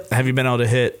December-ish. Yep. Have you been able to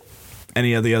hit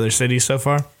any of the other cities so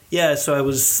far? Yeah, so I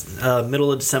was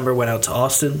middle of December, went out to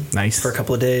Austin Nice. for a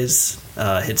couple of days,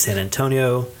 hit San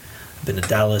Antonio, been to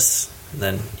Dallas, and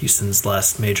then Houston's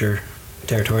last major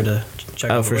territory to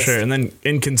check out. Oh, the for list. sure. And then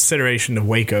in consideration of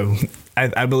Waco,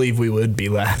 I believe we would be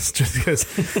last just because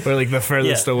we're the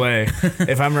furthest Yeah. away.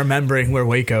 If I'm remembering where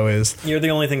Waco is. You're the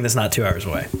only thing that's not 2 hours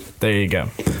away. There you go.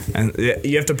 And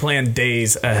you have to plan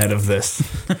days ahead of this.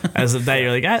 As of that,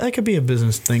 you're that could be a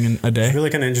business thing in a It's day. really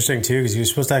kind of interesting, too, because you were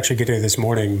supposed to actually get here this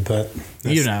morning, but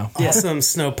this awesome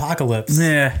snowpocalypse.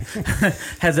 Yeah.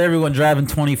 Has everyone driving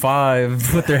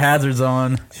 25 with their hazards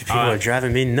on. People are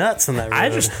driving me nuts on that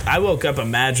road. I woke up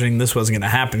imagining this wasn't going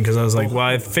to happen because I was well,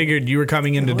 I figured you were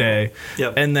coming in today.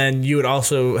 Yep. And then you would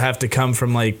also have to come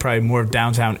from probably more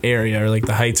downtown area or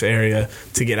the Heights area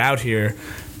to get out here.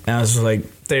 And I was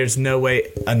just there's no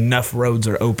way enough roads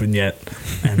are open yet.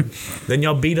 And then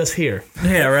y'all beat us here.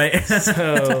 Yeah, right.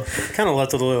 So Kind of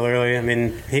left it a little early. I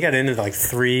mean, he got in at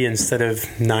 3 instead of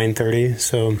 9:30,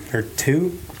 so or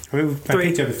 2. I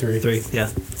picked you up at 3. 3, yeah.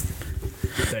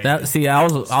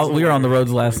 We were on the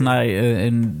roads last night,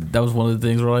 and that was one of the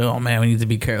things we're oh man, we need to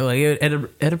be careful. It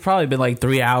had probably been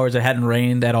 3 hours. It hadn't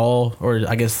rained at all, or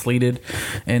I guess sleeted,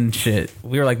 and shit.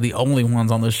 We were the only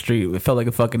ones on the street. It felt like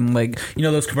a fucking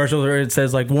those commercials where it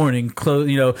says warning, close,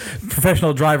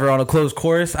 professional driver on a closed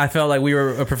course. I felt like we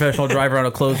were a professional driver on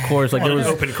a closed course. There was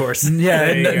an open course.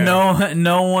 Yeah,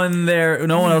 no one there,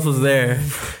 no one else was there,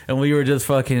 and we were just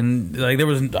fucking there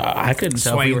was. I couldn't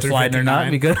tell if we were sliding or not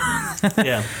because.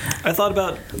 Yeah, I thought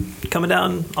about coming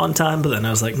down on time, but then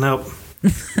I was like, nope.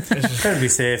 Trying to be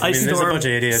safe. Ice there's a storm, bunch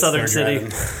of idiots. Southern that are City.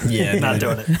 driving. yeah, Not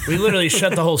doing it. we literally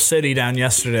shut the whole city down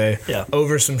yesterday Yeah.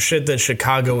 over some shit that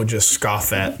Chicago would just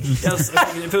scoff at. Yes,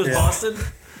 if it was Boston,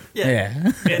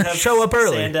 Yeah. they'd have Show up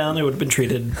early. Sand down, it would have been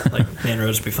treated like main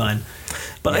roads would be fine.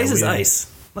 But ice is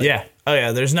ice. Yeah. Oh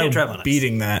yeah. There's no can't drive on ice.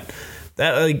 beating that.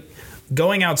 That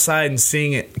going outside and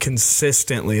seeing it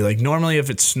consistently. Normally, if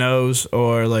it snows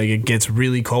or it gets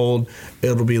really cold,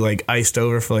 it'll be iced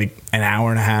over for an hour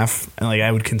and a half. And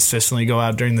I would consistently go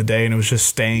out during the day, and it was just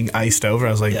staying iced over.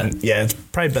 I was yeah, it's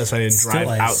probably best I didn't drive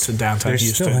out to downtown There's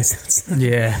Houston. still ice.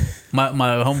 Yeah. My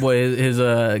homeboy, his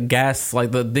gas,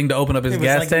 like the thing to open up his was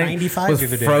gas like tank 95 was the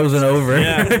other day. frozen over.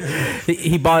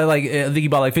 he bought like I think he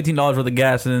bought like $15 worth of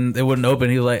gas and it wouldn't open.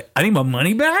 He was like, I need my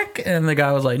money back. And the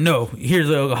guy was like, no, here's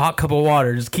a hot cup of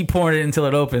water. Just keep pouring it until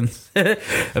it opens.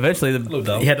 Eventually,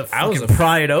 he had to fucking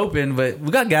pry it open. But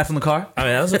we got gas in the car. I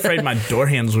mean, I was afraid my door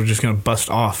handles were just going to bust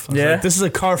off. I was Yeah. like, this is a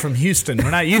car from Houston.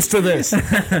 We're not used to this.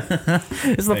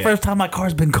 This is the first time my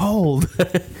car's been cold.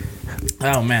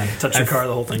 Oh, man. Touch your car,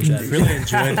 the whole thing shattered. Really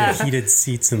enjoyed the heated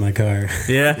seats in my car.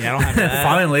 Yeah, Yeah, I don't have that.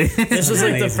 finally. This was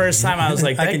like the first time I was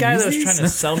like, that can guy use that was these? trying to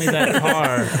sell me that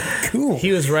car. Cool.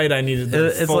 He was right. I needed the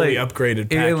It's fully like- upgraded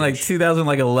package. In like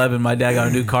 2011, my dad got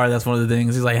a new car. That's one of the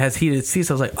things. He's like, has heated seats.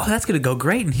 I was like, oh, that's gonna go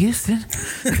great in Houston.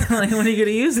 Like, when are you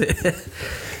gonna use it?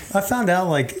 I found out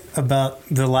like about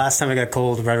the last time I got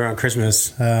cold right around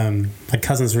Christmas. My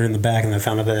cousins were in the back, and I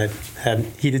found out that I had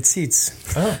heated seats.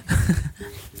 Oh.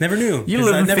 Never knew. You 'cause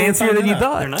I living never fancier found than you out.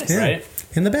 thought. They're nice. Yeah. Right?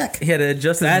 In the back. He had to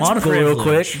adjust his That's monocle real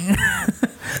quick.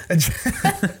 privilege.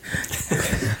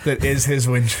 That is his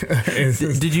win.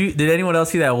 Did anyone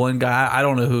else see that one guy? I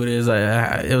don't know who it is.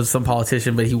 It was some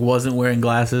politician, but he wasn't wearing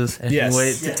glasses. And Yes. he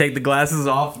waited to take the glasses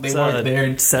off. They weren't there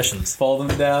and Sessions. fold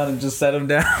them down and just set them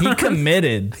down. He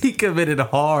committed. He committed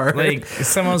hard. Like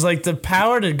someone was like the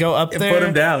power to go up And there, put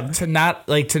 'em down. to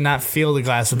not feel the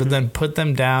glasses, but then put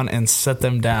them down and set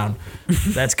them down.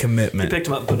 That's He commitment. picked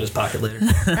him up and put it in his pocket later.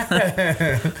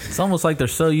 It's almost like they're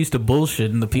so used to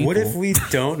bullshitting the people. What if we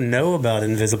don't know about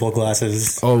invisible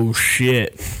glasses? Oh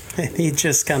shit! He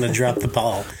just kind of dropped the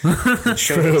ball.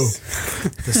 True.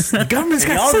 The government's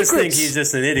And got y'all just think secrets. he's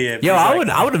just an idiot. Yo, He's I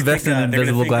like, would invest in God, they're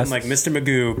gonna invisible think I'm glasses. like Mr.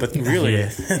 Magoo, but really, Yeah.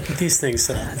 these things.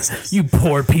 You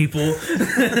poor people.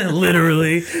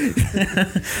 Literally.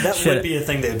 That Shit. would be a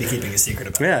thing they would be keeping a secret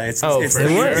about. Yeah, it's Oh, it's for the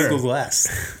sure. Google Glass.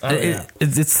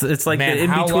 It's like Man, the in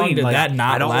how between. long did like, that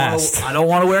not I don't last? I don't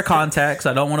want to wear contacts.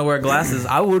 I don't want to wear glasses.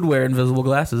 I would wear invisible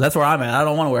glasses. That's where I'm at. I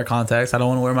don't want to wear contacts. I don't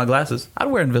want to wear my glasses. I'd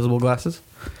wear invisible glasses.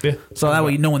 Yeah. So that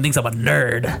way no one thinks I'm a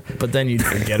nerd. But then you'd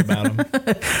forget about him.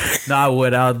 No, I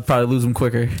would. I would probably lose them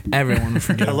quicker. Everyone would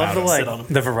forget I love about the him. Sit on 'em.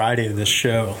 the variety of this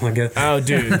show. Like, Oh,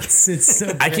 dude. it's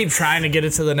so I keep trying to get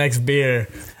it to the next beer.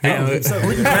 And,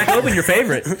 Crack open your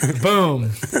favorite.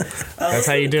 boom. That's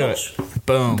how you do it.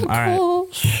 Boom. All right.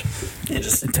 Yeah,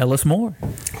 just Tell us more.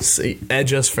 See,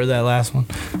 edge us for that last one.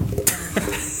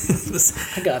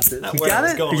 I got it. You got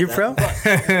it? Are you pro?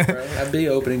 I'd be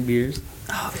opening beers.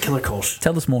 Oh, the killer Kolsch.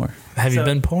 Tell us more. Have you So-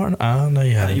 been porn? Oh, no,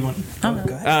 you haven't. You want? Oh,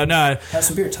 go ahead. Oh, no. Have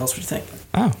some beer. Tell us what you think.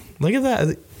 Oh, look at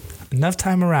that. Enough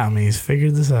time around me. He's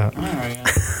figured this out.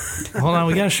 Hold on,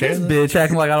 we got to share this. Bitch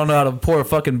acting like I don't know how to pour a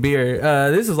fucking beer.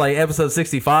 This is like episode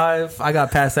 65. I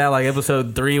got past that like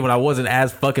episode 3 when I wasn't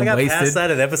as fucking I got wasted. past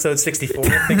that at episode 64.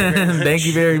 Thank you very much. Thank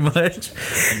you very much.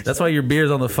 That's why your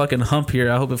beer's on the fucking hump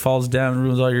here. I hope it falls down and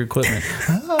ruins all your equipment.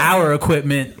 Our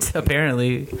equipment,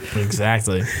 apparently.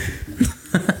 Exactly.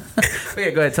 But yeah,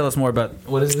 go ahead. Tell us more about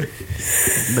what is it?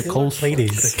 The Kolsch.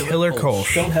 Ladies. Killer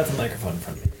Kolsch. Don't have the microphone in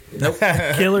front of me. Nope.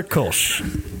 Killer Kolsch.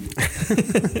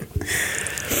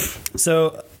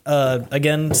 So,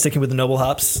 again, sticking with the noble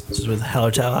hops, this is with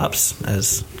Hallertau hops,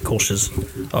 as Kolsch's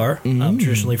are,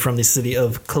 traditionally from the city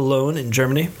of Cologne in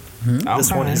Germany.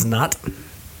 This one is not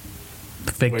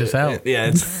Faked us out. Yeah,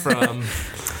 it's from.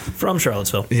 from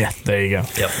Charlottesville. Yeah, there you go.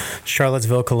 Yep.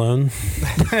 Charlottesville, Cologne.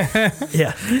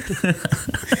 Yeah.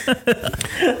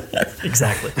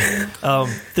 Exactly.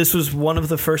 This was one of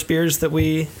the first beers that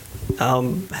we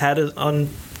had on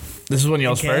This is when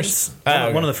y'all's cans.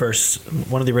 first? One of the first,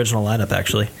 one of the original lineup,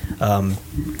 actually.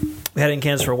 We had it in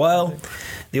cans for a while.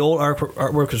 The old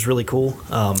artwork was really cool,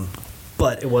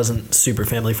 but it wasn't super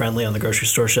family friendly on the grocery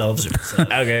store shelves. It was,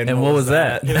 Okay. And what was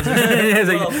that? It's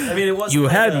like, well, I mean, it wasn't you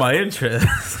like had a- my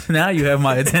interest. Now you have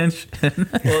my attention.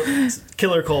 Well,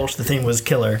 Killer Kolsch, the thing was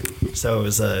killer, so it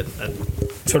was a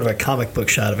sort of a comic book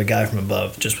shot of a guy from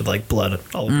above, just with like blood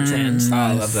all over his hands. Oh,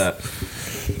 I love that.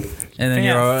 And then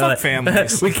Yeah, you're all fuck like,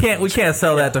 families. we can't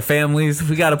sell that to families.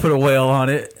 We got to put a whale on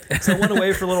it. So it went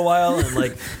away for a little while, and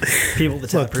like people at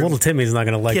the Look, tap room little Timmy's not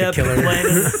going to like a kept killer.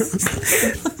 complaining.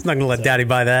 He's not going to let Daddy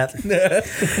buy that.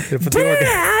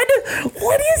 Dad,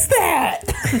 what is that?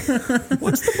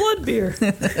 What's the blood beer?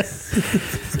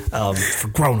 For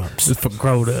grown-ups. It's for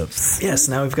grown-ups. Yes,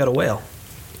 now we've got a whale.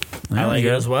 I like it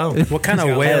as well. What kind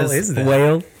of whale is that?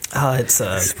 Whale,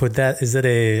 It's Put that. Is it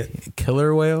a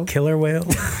killer whale. killer whale?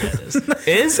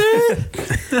 Is it?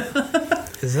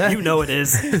 Is that You know it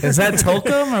is. is that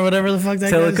Tolkien or whatever the fuck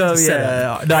that guy is? Telecom,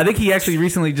 yeah. No, I think he actually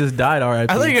recently just died.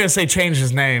 R.I.P. I thought you were gonna say change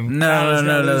his name.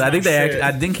 No. I think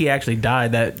I think he actually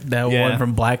died. That one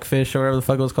from Blackfish or whatever the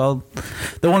fuck it was called.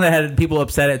 The one that had people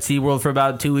upset at SeaWorld for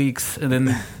about 2 weeks, and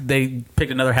then they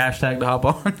picked another hashtag to hop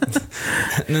on.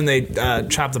 And then they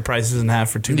chopped the prices in half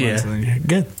for 2 months, and then you're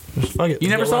good. Just fuck it. You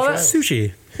never saw that?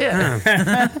 Sushi.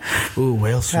 Yeah. Ooh,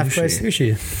 whale Half price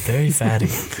sushi. sushi. Very fatty.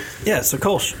 Yeah, so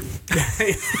Kolsch.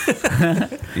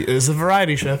 It's a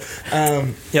variety show.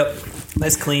 Yep.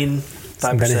 Nice, clean,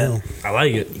 5%. I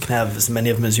like it. You can have as many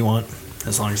of them as you want,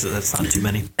 as long as that's not too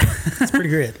many. It's pretty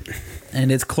great.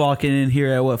 And it's clocking in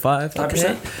here at what,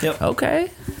 5%? Yep.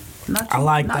 Okay. Not too, I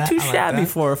like not that. too I like shabby that.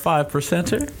 for a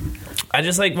 5%er. I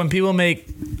just like when people make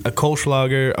a Kolsch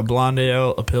lager, a blonde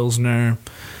ale, a pilsner,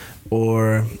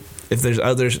 or if there's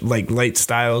others like light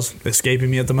styles escaping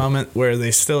me at the moment where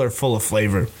they still are full of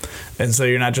flavor, and so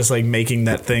you're not just like making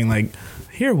that thing like,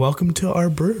 here, welcome to our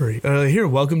brewery, here,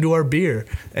 welcome to our beer,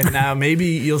 and now maybe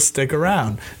you'll stick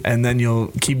around and then you'll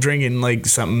keep drinking like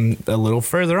something a little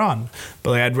further on.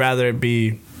 But like, I'd rather it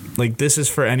be like, this is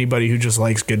for anybody who just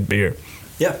likes good beer.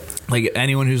 Yeah. Like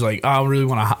anyone who's like, oh, I really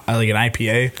want like an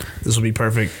IPA, this will be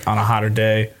perfect on a hotter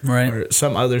day, Right. Or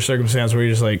some other circumstance where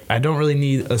you're just like, I don't really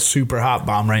need a super hot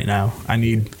bomb right now. I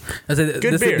need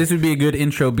good beer. This would be a good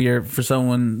intro beer for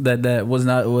someone that was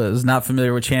not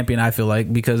familiar with Champion. I feel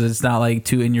like, because it's not like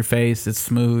too in your face. It's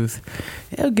smooth.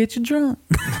 It'll get you drunk.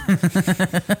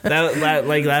 that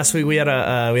like last week we had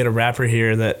a rapper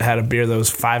here that had a beer that was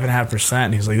 5.5%.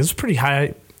 And he was like, this is pretty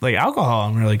high. Like alcohol,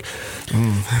 and we're like,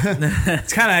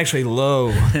 it's kind of actually low.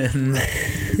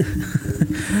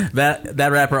 That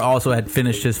rapper also had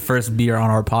finished his first beer on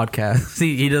our podcast.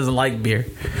 He doesn't like beer.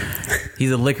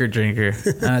 He's a liquor drinker.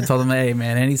 And I told him, hey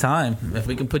man, anytime if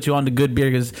we can put you on to good beer,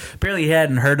 because apparently he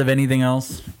hadn't heard of anything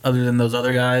else other than those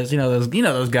other guys. Those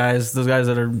guys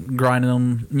that are grinding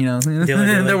them.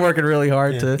 Dilly. They're working really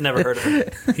hard to. Never heard of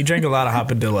it. He drank a lot of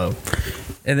Hopadillo.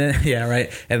 And then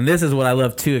right. And this is what I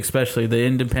love too, especially the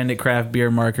independent craft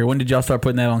beer marker. When did y'all start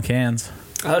putting that on cans?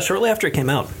 Shortly after it came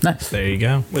out, Nice. There you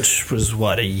go. which was,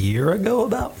 what, a year ago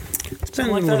about? It's been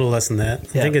a little less than that.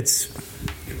 Yeah. I think it's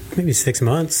maybe 6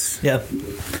 months. Yeah. I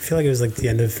feel like it was like the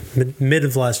end of mid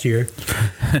of last year.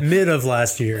 Mid of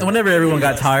last year. And whenever everyone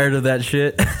got tired of that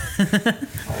shit.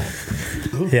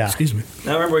 Yeah. Excuse me.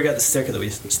 I remember we got the sticker that we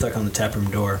stuck on the taproom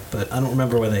door, but I don't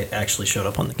remember where they actually showed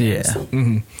up on the cans.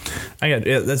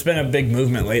 That's been a big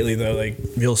movement lately, though. Like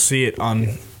you'll see it on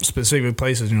specific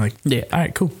places, and you're like, Yeah. all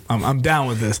right, cool. I'm down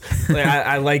with this. Like,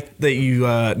 I like that you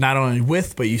not only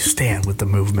but you stand with the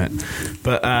movement.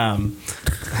 But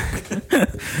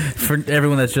For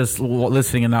everyone that's just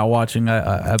listening and not watching,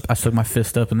 I stuck my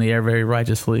fist up in the air very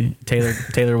righteously. Taylor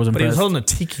was impressed. but he was holding a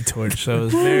tiki torch, so it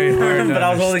was very hard. but I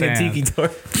was holding a understand. tiki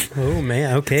torch. Oh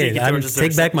man. Okay. Tiki I'm torches are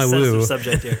take back my woo. sensitive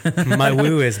subject here. My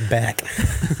woo is back.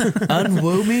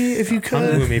 Unwoo me if you could.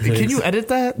 Unwoo me, please. Can you edit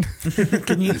that?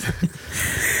 Can you?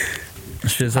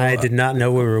 I did not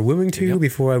know we were wooing to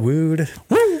before I wooed.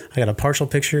 I got a partial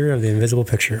picture of the invisible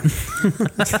picture.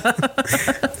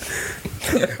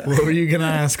 What were you gonna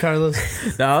ask, Carlos?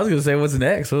 No, I was gonna say, what's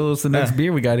next? What's the next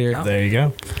beer we got here? There you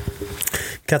go.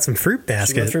 Got some fruit Should we go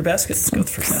basket. through basket? Let's go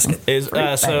through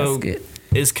basket.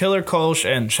 Is Killer Kolsch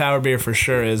and Shower Beer for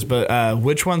sure is, but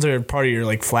which ones are part of your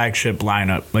like flagship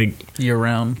lineup? Like Year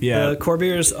round. yeah, The core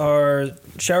beers are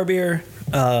Shower Beer,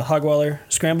 Hogwaller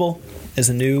Scramble is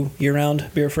a new year-round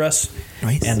beer for us,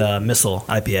 Nice. and Missile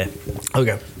IPA,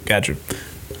 okay, gotcha.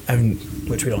 I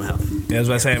which we don't have. was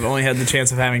about to say I've only had the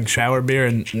chance of having Shower Beer,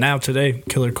 and now today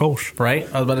Killer Kolsch. Right?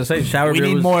 I was about to say, shower We beer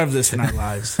need was- more of this in our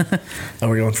lives. Oh,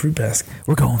 we're going fruit basket.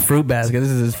 We're going fruit basket. This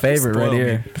is his favorite right Spoil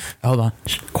here. Hold on.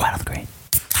 Shh, quiet on the green.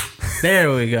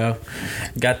 There we go.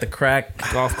 Got the crack.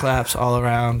 Golf claps all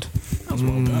around. That was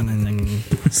well done, I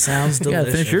think. Sounds You gotta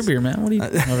delicious. finish your beer, man. What are you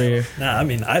over here? Nah, I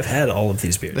mean, I've had all of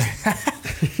these beers.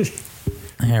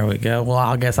 Here we go. Well,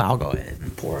 I guess I'll go ahead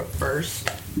and pour it first.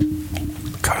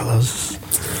 Carlos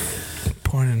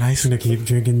pouring a nice. I'm gonna keep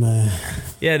drinking my.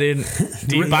 Yeah, dude.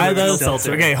 Do you buy those?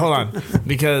 Seltzer. Okay, hold on.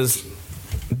 Because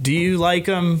do you like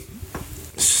them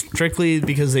strictly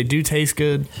because they do taste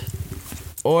good,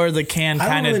 or the can I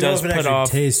don't kind of really know does if it put actually off?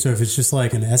 tastes or if it's just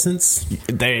like an essence.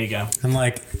 There you go. I'm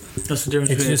like What's the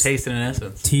difference It's between just- a taste and an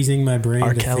essence? teasing my brain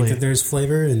R. to Kelly. think that there's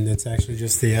flavor, and it's actually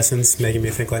just the essence making me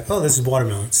think like, oh, this is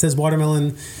watermelon. It says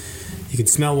watermelon. You can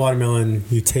smell watermelon.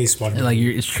 You taste watermelon. Like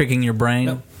it's tricking your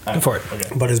brain. Go for it.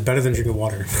 But it's better than drinking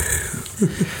water.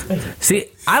 See,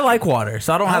 I like water,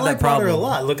 so I don't have I like that problem. water a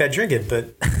lot. Look, I drink it,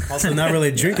 but also not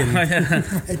really drinking.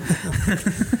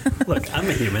 Look, I'm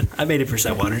a human. I'm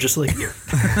 80% water, just like you.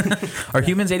 Are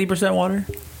humans 80% water?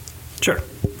 Sure.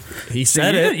 He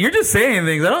said you're, it. You're just saying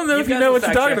things. I don't know if you know what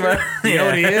you're talking about. You know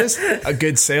what he is? A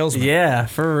good salesman. Yeah,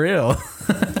 for real.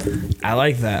 I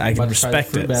like that. I can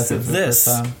respect it. This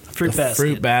fruit basket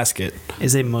Fruit basket.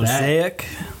 is a mosaic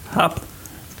hop.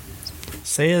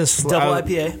 Say it as Double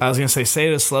IPA. I was gonna say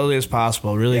it as slowly as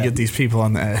possible. Really Yeah. get these people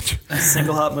on the edge.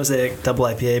 Single hop mosaic double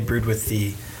IPA brewed with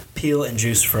the peel and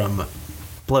juice from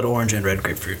blood orange and red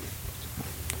grapefruit.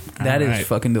 That is Alright.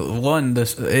 fucking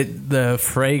the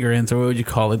fragrance, or what would you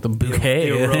call it? The bouquet,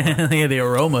 the aroma. yeah, the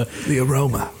aroma. The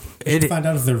aroma. Find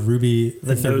out if they're ruby,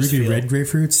 nose feel. red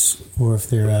grapefruits, or if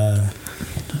they're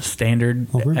Standard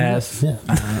ruby red? ass. Yeah.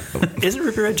 Isn't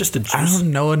ruby red just a juice? I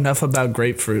don't know enough about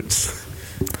grapefruits.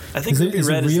 I think Is it, ruby is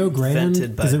red it Rio is Grande?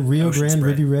 invented by Is it Rio Ocean Grande Spray.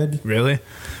 Ruby Red? Really?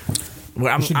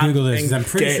 Well, should Google this, 'cause I'm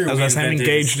pretty sure I was we I'm invented-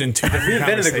 engaged in two We different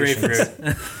invented the conversations.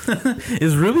 grapefruit.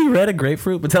 Is ruby red a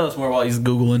grapefruit? But tell us more while he's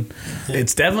googling.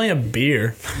 It's definitely a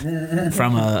beer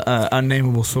from a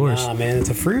unnameable source. Ah, man, it's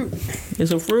a fruit.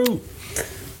 It's a fruit.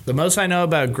 The most I know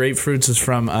about grapefruits is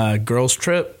from Girls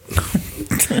Trip.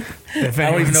 If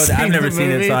I don't even know that. I've never seen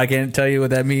it, movie. so I can't tell you what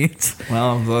that means.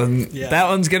 Well, then Yeah. that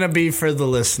one's gonna be for the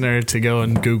listener to go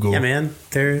and Google. Yeah, man.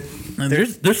 There's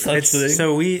such It's, things.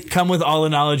 so we. Come with all the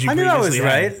knowledge you I knew I was previously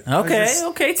right. had. Okay,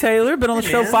 okay, Taylor. Been on the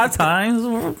show man. 5 times.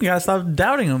 You gotta stop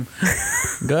doubting him.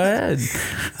 Go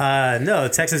ahead. No,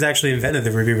 Texas actually invented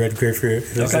the ruby red grapefruit.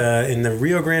 It was in the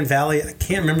Rio Grande Valley. I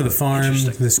can't remember the farm,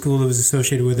 the school that was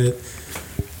associated with it.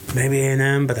 Maybe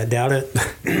A&M, but I doubt it.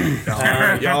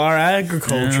 Y'all are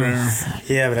agriculture.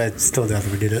 Yeah, but I still doubt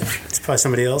that we did it. It's probably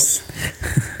somebody else.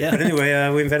 Yeah. But anyway,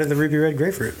 we invented the ruby red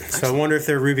grapefruit. So I wonder if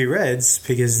they're ruby reds,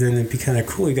 because then it'd be kind of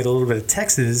cool. You get a little bit of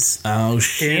Texas Oh in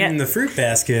shit! the fruit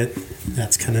basket.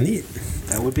 That's kind of neat.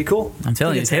 That would be cool. I'm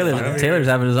telling you, Taylor's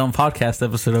having his own podcast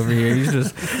episode over here. He's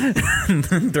just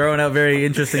throwing out very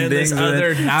interesting In things this and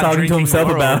other then not talking to drinking himself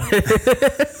world. about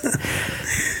it.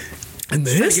 In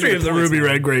the history of the ruby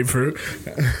red grapefruit,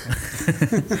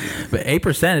 But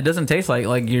 8%, it doesn't taste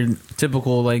like your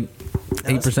typical like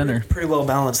 8%er. Pretty well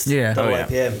balanced. Yeah. Double Oh, yeah.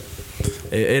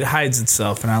 IPA. it hides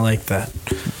itself, and I like that.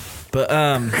 But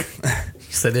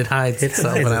He said it hides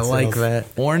itself, hides and I like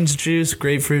itself. that. orange juice,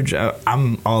 grapefruit juice,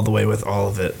 I'm all the way with all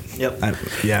of it. Yep.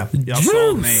 Yeah, y'all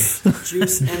sold me.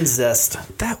 Juice and zest.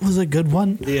 That was a good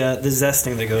one. The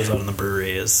zesting that goes on in the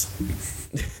brewery is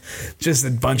Just a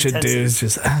bunch of Intensive. dudes.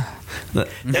 Just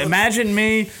imagine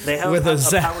me they have with a a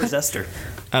zest. power zester.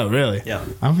 Oh, really? Yeah.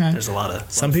 Okay. There's a lot of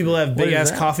Some people have big is ass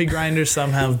that? coffee grinders.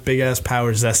 Some have big ass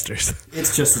power zesters,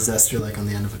 It's just a zester like on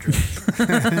the end of a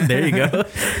drink. There you go.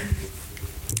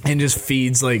 and just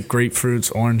feeds like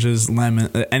grapefruits, oranges, lemon,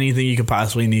 anything you could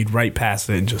possibly need right past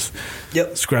it, and just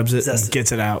Yep. scrubs it, Zest and it.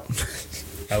 gets it out.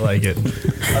 I like it.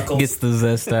 Gets the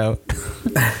zest out.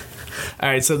 All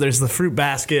right, so there's the fruit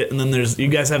basket, and then there's you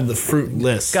guys have the fruit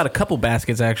list. Got a couple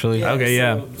baskets actually. Okay,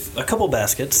 yeah. A couple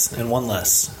baskets and one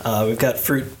less. We've got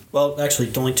fruit. Well,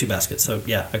 actually, only 2 baskets. So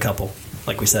yeah, a couple.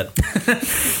 Like we said.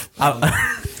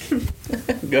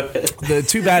 Go ahead. The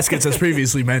 2 baskets, as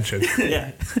previously mentioned.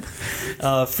 Yeah.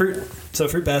 Fruit. So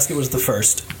fruit basket was the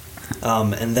first,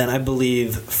 and then I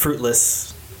believe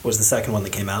fruitless was the second one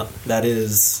that came out. That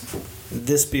is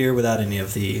this beer without any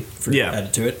of the fruit Yeah.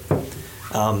 added to it.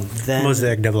 Then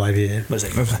Mosaic double IPA.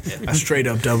 Mosaic. A straight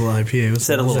up double IPA. What's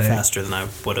Said a little mosaic? faster than I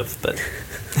would have, but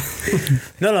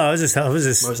No, I was just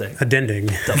Mosaic. addending.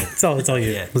 That's all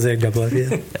you. Yeah. Mosaic double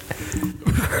IPA.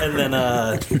 and then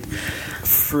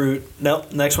fruit. No,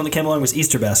 next one that came along was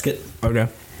Easter basket, Okay.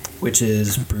 which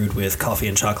is brewed with coffee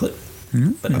and chocolate.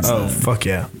 But it's Oh fuck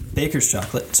yeah! baker's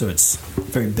chocolate, so it's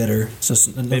very bitter. So it's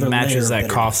another matches layer of that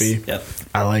bitterness. coffee. Yep.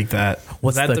 I like that.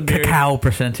 What's Was that the, beer? cacao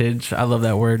percentage? I love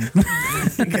that word.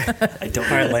 I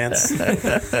don't. All right, Lance.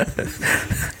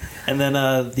 And then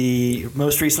the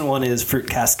most recent one is fruit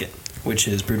casket, which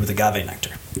is brewed with agave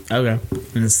nectar. Okay,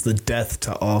 and it's the death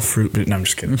to all fruit. No, I'm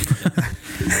just kidding.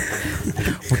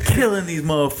 We're killing these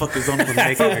motherfuckers on the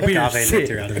Make agave Shit.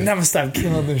 nectar out of I'm it. never stop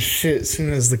killing this shit as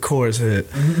soon as the chorus hit.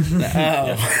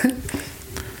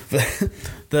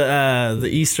 The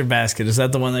Easter basket, is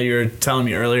that the one that you were telling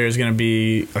me earlier is going to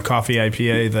be a coffee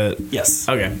IPA that Yes.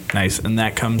 okay, nice, and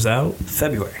that comes out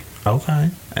February. okay,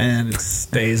 and it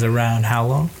stays around how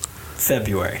long?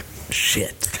 February.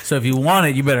 Shit. So if you want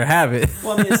it, you better have it.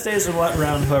 Well, I mean, it stays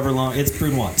around however long. It's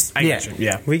brewed once. I get you.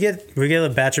 Yeah. We get a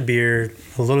batch of beer,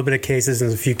 a little bit of cases,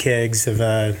 and a few kegs of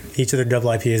each of their double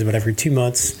IPAs about every 2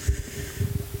 months.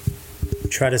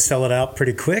 Try to sell it out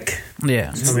pretty quick.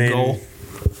 Yeah. That's I the mean, goal.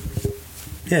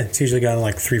 Yeah, it's usually gone in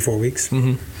like 3-4 weeks.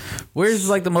 Where's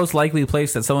like the most likely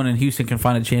place that someone in Houston can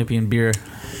find a champion beer?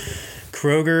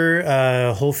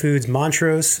 Kroger, Whole Foods,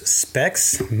 Montrose,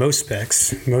 most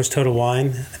Total Wine.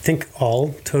 I think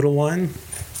all Total Wine.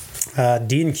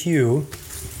 D&Q.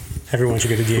 Everyone should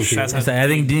go to D&Q. I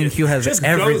think D&Q has Just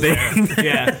everything. Go there.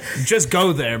 Yeah, just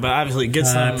go there. But obviously, get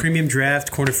some. Premium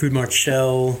Draft, Corner Food Mart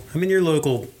Shell. I'm in your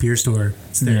local beer store.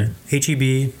 It's there.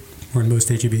 HEB. We're in most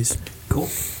HEBs. Cool.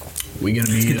 We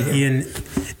gonna meet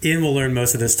Ian will learn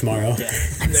most of this tomorrow.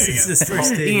 There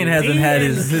you go. Ian hasn't had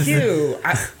his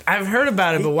I've heard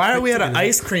about it, but why are we at an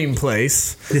ice cream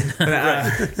place?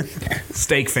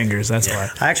 Steak fingers. That's why.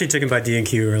 I actually took him by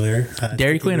D&Q earlier.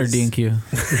 Dairy Queen or D&Q?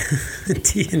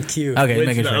 D&Q. Okay,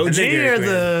 making The sure. OG or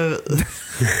the?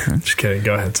 Just kidding.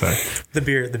 Go ahead. Sorry. The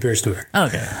beer store.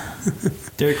 Okay.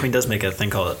 Dairy Queen does make a thing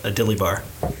called a dilly bar.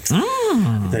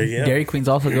 There you go. Dairy Queen's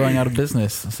also going out of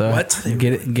business. So What?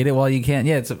 Get it while you can.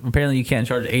 Yeah, it's apparently you can't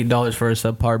charge $8 for a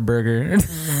subpar burger.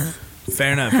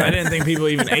 Fair enough. I didn't think people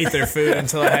even ate their food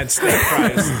until I had steak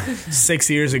fries 6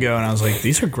 years ago, and I was like,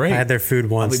 "These are great." I had their food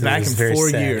I'll once. be and back it was in very 4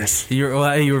 sad. years. You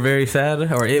were very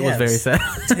sad, or it was very sad.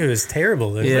 It was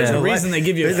terrible. There's Yeah. no The way. reason they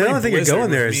give you a the free only thing you're Blizzard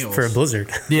going there with is meals. for a blizzard.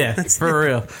 Yeah, for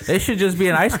real. They should just be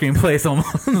an ice cream place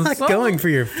almost. I'm not going for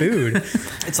your food.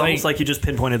 It's almost like you just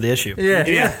pinpointed the issue. Yeah.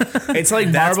 Yeah, it's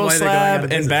like That's Marble why they're going out Slab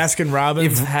of and business. Baskin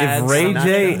Robbins. If Ray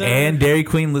J and Dairy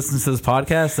Queen listens to this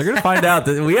podcast, they're gonna find out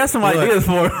that we have some ideas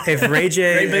for 'em. If Ray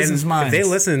J Great business and minds. if they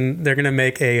listen, they're gonna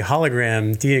make a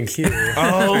hologram D&Q.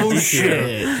 Oh DQ.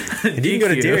 shit! And you can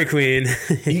go to Dairy Queen.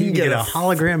 You can get get a a-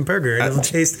 hologram burger. It'll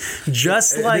taste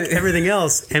just like everything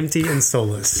else, empty and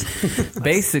soulless.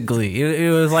 Basically,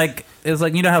 it was like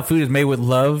you know how food is made with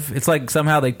love. It's like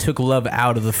somehow they took love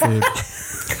out of the food.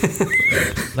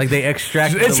 Like they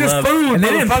extracted It's the just love, food, and they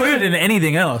didn't put motherfucker. it in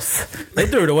anything else. They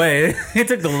threw it away. They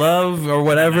took the love or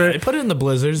whatever. They put it in the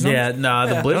blizzards. Yeah, nah,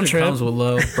 the don't blizzard trip. comes with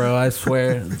love, bro. I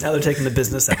swear. Now they're taking the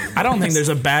business out. I don't think there's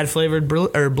a bad flavored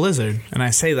blizzard, and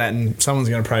I say that, and someone's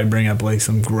gonna probably bring up like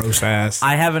some gross ass.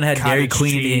 I haven't had Dairy Cottage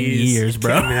Queen cheese. in years,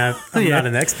 bro. I mean, I'm Yeah. not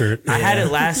an expert. I had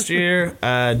it last year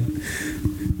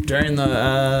during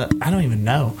the I don't even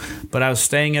know, but I was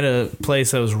staying at a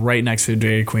place that was right next to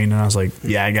Dairy Queen, and I was like,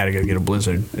 yeah, I gotta go get a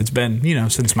blizzard. It's been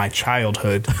since my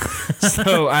childhood,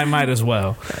 so I might as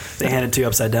well. They hand it to you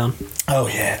upside down. Oh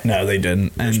yeah, no, they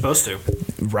didn't. You're And supposed to.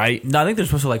 right, No, I think they're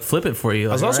supposed to like flip it for you.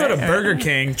 I was also at a Burger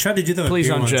King. tried to do that. with Please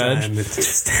beer don't one judge. time. It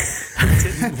just it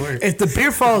didn't work. If the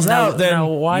beer falls out, then now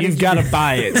why you've did you got to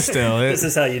buy it still. This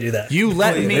is how you do that. You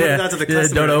let me. Yeah. Not to the Yeah,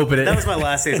 customer. don't open it. That was my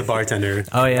last day as a bartender.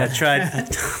 Oh, yeah. I tried.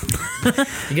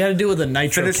 You got to do it with a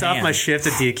nitro Finished can. off my shift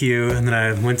at DQ, and then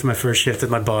I went to my first shift at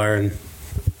my bar, and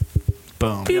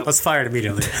Boom. I was fired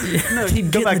immediately. No, he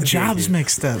Go get back the to jobs DQ.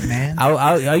 mixed up, man.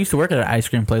 I used to work at an ice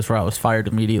cream place where I was fired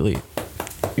immediately.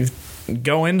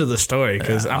 Go into the story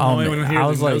because I'm the only one here I that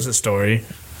was knows like- the story.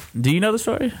 Do you know the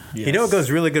story? You know what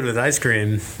goes really good with ice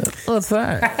cream What's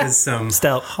that? is some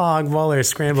Stout. hog waller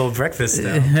scrambled breakfast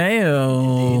stout. Hey,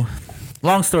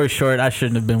 long story short, I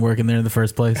shouldn't have been working there in the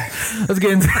first place. Let's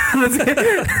get into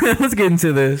let's get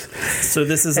into this. So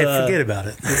this is Hey, forget about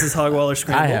it. this is Hogwaller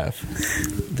Scramble. I have.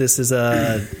 This is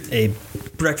a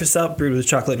breakfast stout brewed with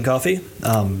chocolate and coffee.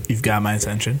 You've got my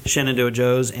attention. Shenandoah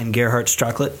Joe's and Gerhardt's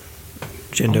chocolate.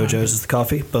 Shenandoah Joe's is the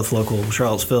coffee, both local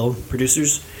Charlottesville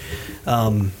producers.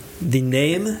 The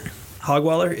name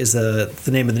Hogwaller is the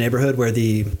name of the neighborhood where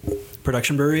the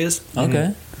production brewery is.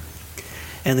 Okay.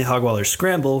 And the Hogwaller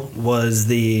Scramble was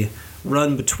the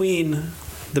run between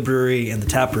the brewery and the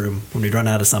tap room when we'd run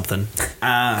out of something.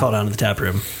 Called out of the tap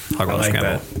room. Hogwaller like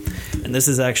Scramble. And this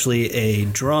is actually a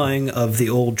drawing of the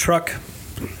old truck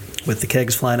with the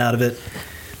kegs flying out of it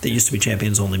that used to be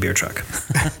Champion's only beer truck.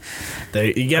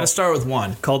 You got to start with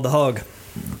one. Called the Hog.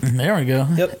 There we go.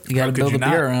 Yep. You got to How could build you a beer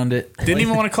not? around it. Didn't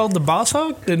even want to call it the Boss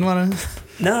Hog. Didn't want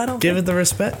to No, I don't give it the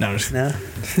respect. No. Just, No.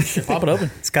 Pop it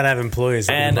open. It's got to have employees.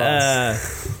 like and the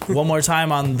boss. one more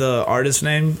time on the artist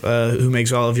name, who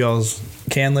makes all of y'all's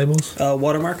can labels.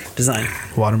 Watermark Design.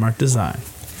 Watermark Design.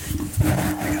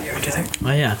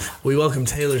 Oh yeah, we welcome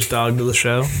Taylor's dog to the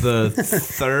show. The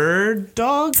third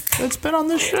dog that's been on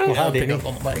this show.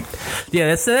 Yeah,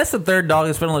 that's the third dog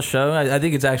that's been on the show. I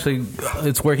think it's actually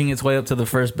working its way up to the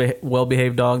first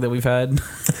well-behaved dog that we've had.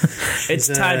 It's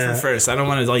tied for first. I don't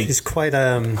want to He's quite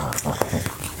Yeah,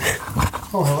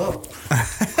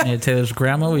 Taylor's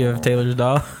grandma. We have Taylor's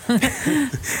dog.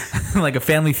 Like a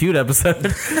Family Feud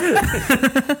episode.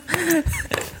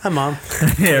 Hi, Mom.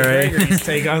 Yeah, right. Gregory's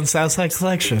take on Southside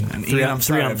Collection. And Ian, I'm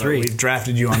sorry, but we've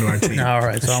drafted you onto our team. All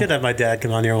right. So I should have my dad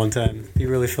come on here one time. Be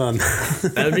really fun.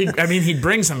 That'd be, I mean, he'd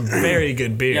bring some very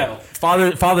good beer. yeah,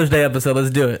 Father's Day episode.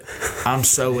 Let's do it. I'm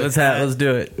so with Let's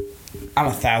do it. I'm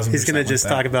 1,000%. He's going to just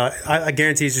talk about, I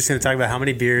guarantee he's just going to talk about how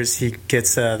many beers he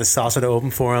gets the saucer to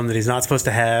open for him that he's not supposed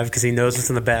to have because he knows what's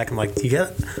in the back. I'm like,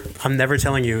 I'm never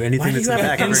telling you anything that's in the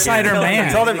back. Insider man.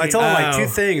 I told him like two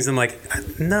things. I'm like,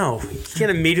 no, you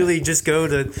can't immediately just go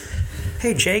to,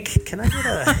 hey, Jake, can I get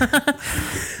a...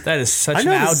 That is such I an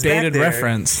know this is back outdated there.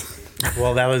 reference.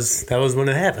 Well, that was when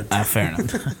it happened. Fair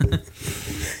enough.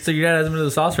 So your dad hasn't been to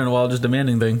the saucer in a while, just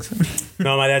demanding things.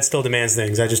 No, my dad still demands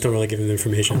things. I just don't really give him the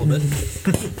information. A little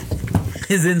bit.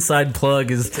 His inside plug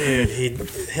is. Dude,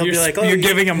 he'll be like, You're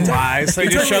giving him lies. So he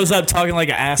just shows up talking like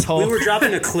an asshole. we were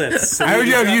dropping Eclipse. So I heard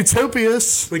you have dropped-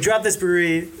 Utopias. We dropped this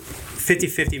brewery.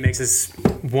 50/50 makes this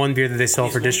one beer that they sell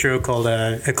for distro called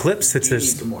Eclipse.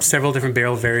 It's several different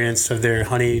barrel variants of their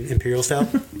honey imperial stout.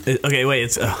 Okay, wait.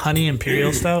 It's a honey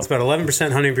imperial stout. It's about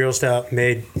 11% honey imperial stout,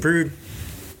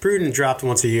 brewed and dropped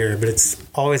once a year, but it's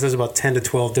always does about 10 to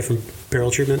 12 different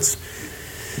barrel treatments.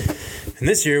 And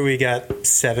this year we got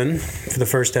 7 for the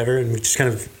first ever, and we just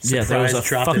kind of surprised There was a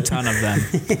dropped fuck it. ton of them.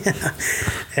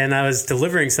 And I was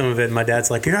delivering some of it, and my dad's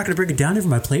like, "You're not going to bring it down here for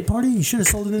my plate party? You should have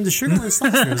sold it into Sugarland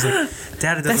Slicer." I was like,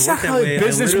 "Dad, it doesn't That's work not that how way.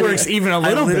 business works even a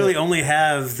little I literally bit." only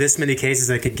have this many cases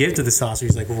I could give to the saucer."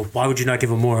 He's like, "Well, why would you not give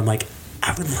him more?" I'm like,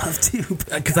 "I would love to."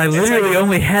 Because I literally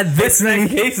only had this many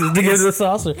cases to give to the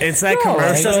saucer. It's that He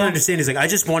commercial. doesn't understand. He's like, "I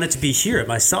just want it to be here at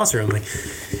my saucer." I'm like,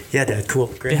 "Yeah, Dad, cool,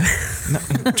 great."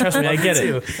 Trust me, I get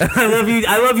it. I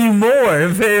love you more.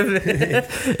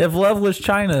 If love was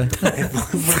China.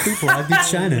 People, I beat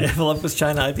China. If love was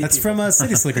China, I'd be. That's from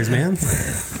City Slickers, man.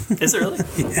 Is it really?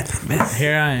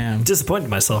 Here I am. Disappointed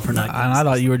myself for not. And I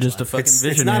thought you were just a fucking It's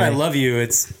visionary. not I love you.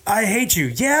 It's I hate you.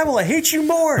 Yeah, well, I hate you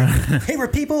more. Hey,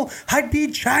 people, I'd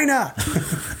beat China.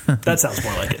 That sounds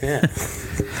more like it.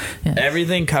 Yeah.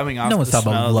 Everything coming off No the one's talking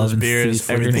smell about of love this and beer is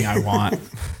city everything slickers. I want.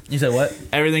 You said what?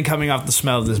 Everything coming off the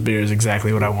smell of this beer is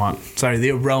exactly what I want. Sorry,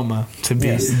 the aroma to be,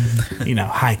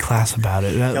 high class about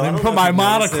it. I Let don't me know put if my you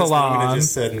noticed this, monocle but I'm gonna on.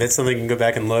 just admit something and go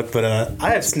back and look, but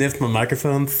I have sniffed my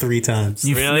microphone 3 times.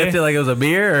 You Really? sniffed it like it was a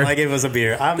beer? Or? Like it was a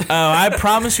beer. I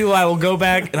promise you I will go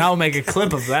back and I'll make a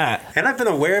clip of that. And I've been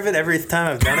aware of it every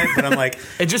time I've done it, but I'm like,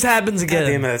 It just happens God damn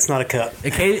again. it, it's not a cup.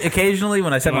 Occasionally,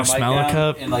 when I set my Wanna mic smell a down,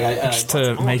 cup? and like I, Just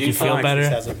to make you feel Fine, better.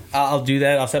 just has a- I'll do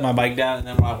that. I'll set my mic down, and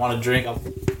then when I want to drink, I'll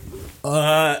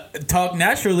talk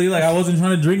naturally, like I wasn't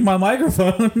trying to drink my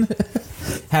microphone.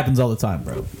 Happens all the time,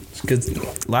 bro. It's good.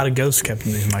 A lot of ghosts kept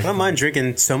in these I don't microphones. mind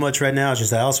drinking so much right now. It's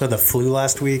just I also had the flu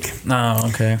last week. Oh,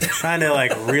 okay. Trying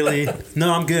to really.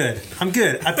 No, I'm good. I'm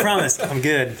good. I promise. I'm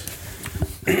good.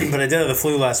 But I did have the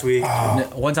flu last week.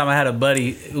 One time I had a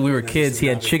buddy, we were kids, he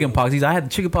had chicken pox. He's I had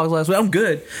chicken pox last week. I'm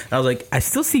good. And I was like, I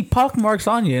still see pox marks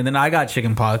on you. And then I got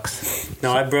chicken pox.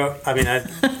 No, I'm good.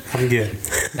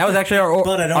 That was actually our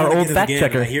But I don't our want to old get it fact again.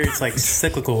 checker. I hear it's like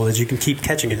cyclical that you can keep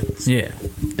catching it. Yeah.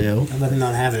 Ew. I let him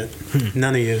not have it.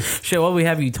 None of you. Shit, while we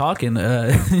have you talking,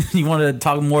 you want to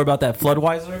talk more about that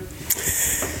Floodweiser?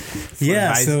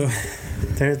 Yeah, so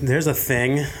there's a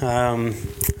thing.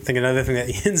 I think another thing that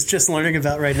Ian's just learning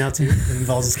about right now too that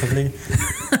involves his company.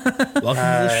 Welcome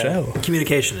to the show.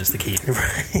 Communication is the key.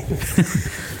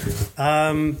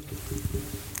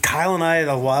 Kyle and I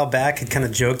a while back had kind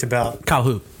of joked about Kyle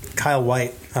who? Kyle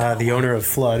White, the owner of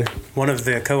Flood, one of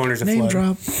the co-owners of Name Flood.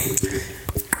 drop.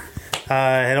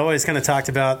 Had always kind of talked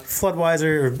about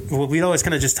Floodweiser, or we'd always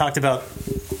kind of just talked about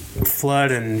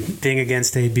Flood and being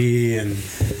against AB and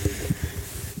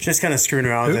just kind of screwing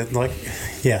around with it. Like,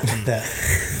 yeah,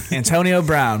 that. Antonio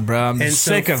Brown, bro. I'm And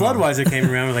sick so of him. Floodweiser came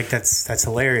around. We're like, that's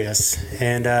hilarious.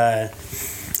 And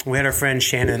we had our friend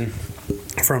Shannon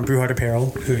from Brewheart Apparel,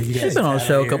 who you guys She's been on the had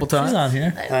show a here. couple times. He's on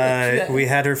here. We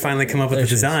had her finally come up with There the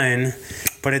she is. design,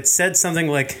 but it said something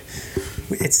like,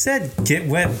 it said "get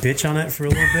wet, bitch" on it for a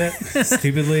little bit,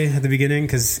 stupidly at the beginning,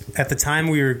 because at the time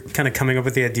we were kind of coming up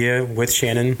with the idea with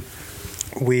Shannon,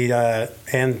 we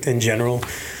and in general,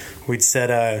 we'd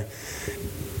said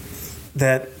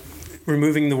that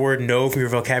removing the word "no" from your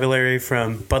vocabulary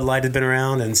from Bud Light had been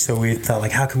around, and so we thought,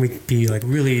 like, how can we be like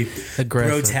really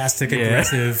Aggressive. brotastic, Yeah.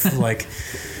 aggressive, like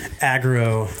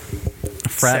aggro.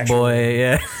 Frat sexual. boy,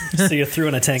 yeah. So you threw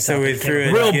in a tank top. So we and threw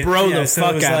it. Real bro the so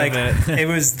fuck it was out like, of it. It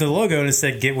was the logo and it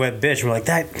said "Get Wet, Bitch." We're like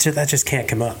that just can't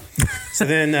come up. So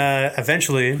then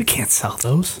eventually We can't sell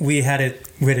those. we had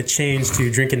it changed to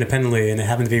Drink Independently, and it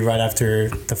happened to be right after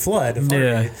the flood. Of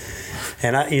Yeah. Harvey.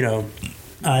 And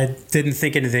I didn't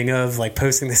think anything of like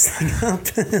posting this thing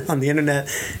up on the internet,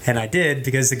 and I did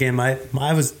because again, I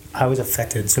was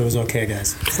affected, so it was okay,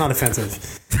 guys. It's not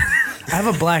offensive. I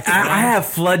have a black. I have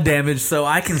flood damage, so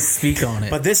I can speak on it.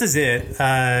 But this is it,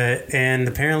 and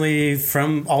apparently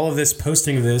from all of this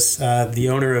posting of this, the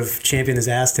owner of Champion has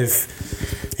asked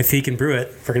if he can brew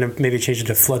it. We're gonna maybe change it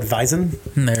to Flood Weizen.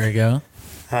 There we go.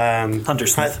 Hunter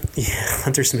Smith.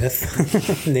 Hunter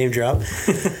Smith, name drop.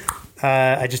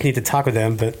 I just need to talk with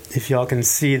them, but if y'all can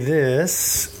see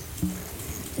this,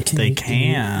 They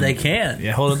can. They can.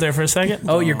 Yeah, hold it there for a second.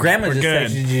 Oh, your grandma We're just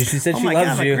good. texted you. She said oh she my loves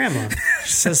god, my you. grandma.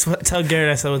 She says, tell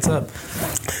Garrett I said what's up.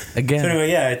 Again. So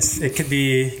anyway, yeah, it could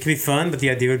be fun, but the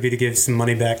idea would be to give some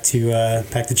money back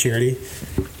to charity.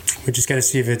 We just got to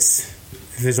see if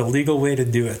there's a legal way to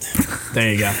do it.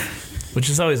 There you go. Which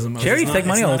is always the most. Charities take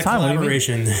money all the time. What do you mean?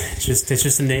 Collaboration. It's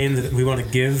just a name that we want to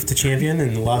give to Champion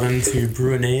and allow them to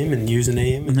brew a name and use a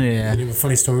name. And Yeah. we have a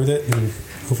funny story with it, and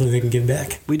hopefully they can give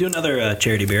back. We do another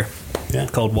charity beer Yeah.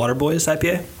 called Water Boys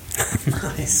IPA.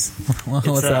 Nice.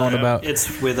 What's that one about?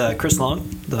 It's with Chris Long,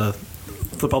 the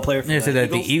football player. For Yeah, so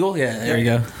that the Eagle? Yeah, there you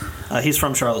go. He's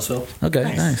from Charlottesville, Okay,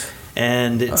 nice.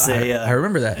 and it's I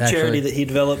remember that, a charity actually. that he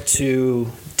developed to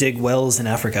dig wells in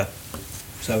Africa.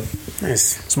 So Nice.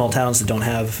 small towns that don't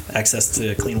have access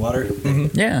to clean water,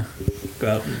 Yeah. go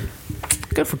out. And,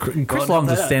 Good for Chris. Go Chris and Long's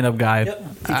help a that out. stand-up guy. Yep,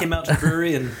 he came out to the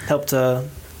brewery and helped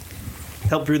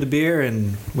brew the beer,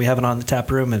 and we have it on the tap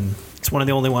room, and it's one of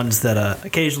the only ones that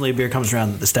occasionally a beer comes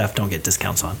around that the staff don't get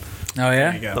discounts on, Oh,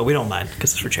 yeah? There you but go. we don't mind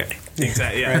because it's for charity.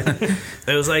 Exactly. Yeah.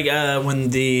 It was like when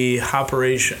the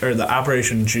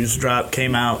Operation Juice Drop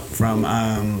came out from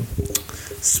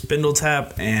Spindle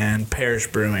Tap and Parish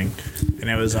Brewing, and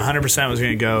it was 100% was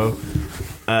going to go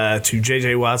to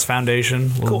JJ Watts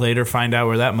Foundation. We'll later find out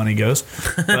where that money goes.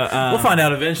 But, We'll find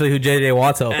out eventually who J.J.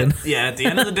 Watt's helping. at the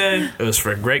end of the day, it was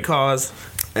for a great cause.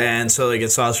 And so like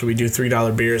at Saucer, we do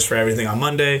 $3 beers for everything on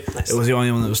Monday. Nice. It was the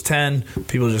only one that was 10.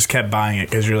 People just kept buying it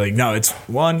because you're like, no, it's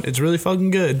really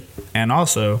fucking good, and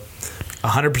also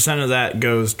 100% of that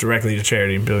goes directly to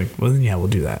charity. And be like, well, then yeah, we'll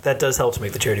do that. That does help to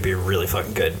make the charity beer really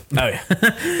fucking good. Oh yeah,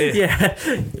 Yeah,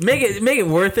 make it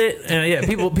worth it. And yeah,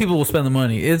 people will spend the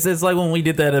money. It's like when we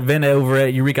did that event over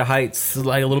at Eureka Heights,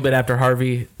 like a little bit after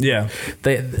Harvey. yeah.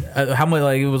 They how much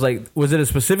like it was like was it a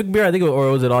specific beer? I think, or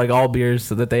was it like all beers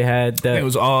that they had? That, It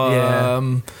was all.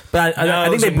 Yeah. But I no, it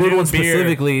think was they a brewed new one beer.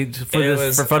 specifically for It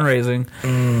this was- for fundraising.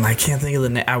 I can't think of the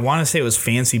name. I want to say it was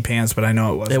Fancy Pants, but I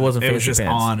know it wasn't. It wasn't It was Fancy just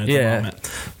Pants. on at the Yeah. moment.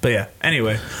 But yeah.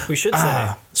 Anyway, We should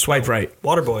say swipe right.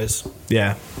 Water Boys.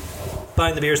 Yeah.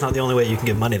 Buying the beer is not the only way you can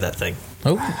give money to that thing.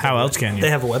 Oh, How else can you?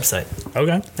 They have a website,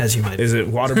 Okay. as you might. Is it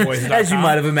waterboys.com? as you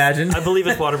might have imagined. I believe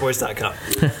it's waterboys.com.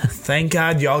 Thank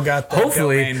God y'all got that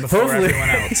Hopefully. domain before everyone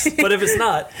else. But if it's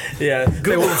not, Yeah,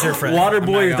 Google is your friend.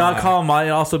 Waterboys.com might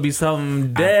also be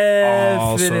something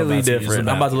also definitely about to use different.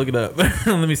 the I'm about to look it up.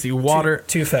 Let me see.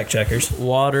 Two fact checkers.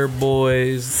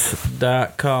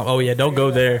 Waterboys.com. Oh yeah, don't go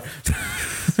there.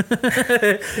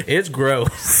 It's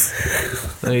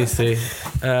gross. Let me see.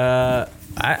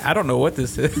 I don't know what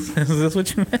this is. Is this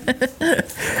what you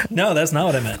meant? No, that's not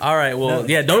what I meant. All right. Well,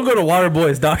 yeah. Don't go to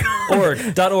waterboys.com.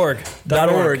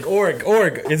 Org.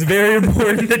 .org. It's very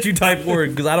important that you type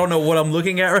org because I don't know what I'm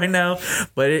looking at right now.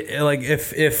 But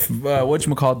if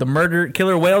whatchamacallit, the murder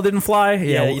killer whale didn't fly,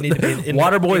 Yeah, you need to be in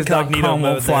waterboys.com incognito won't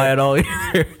mode fly there. at all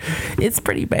either. It's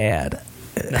pretty bad.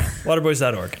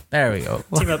 Waterboys.org. There we go.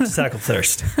 Team up to tackle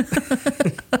thirst.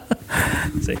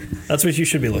 See, that's what you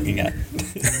should be looking at.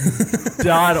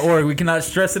 .org. We cannot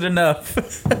stress it enough.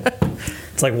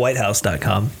 It's like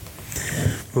whitehouse.com.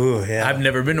 Ooh, yeah. I've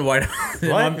never been to White House.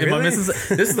 What? Am I Really? missing?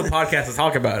 This is the podcast to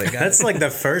talk about it, guys. That's like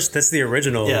that's the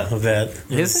original Yeah. of that.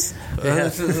 Is it?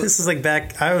 This is like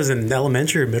back, I was in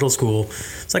elementary or middle school.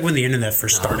 It's like when the internet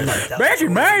first started. Back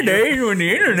in my day when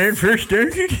the internet first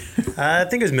started. I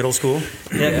think it was middle school.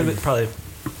 Yeah, probably.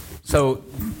 So,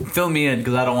 fill me in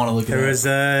because I don't want to look at It it.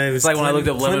 was like when I looked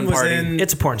up Lemon was Party. in,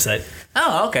 It's a porn site.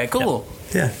 Oh, okay, cool.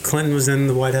 yeah, Clinton was in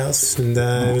the White House and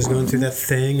was going through that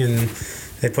thing, and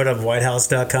they put up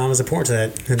whitehouse.com as a porn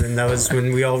site. And then that was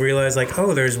when we all realized, like,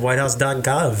 oh, there's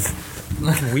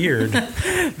whitehouse.gov. Weird.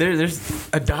 There's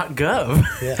a .gov.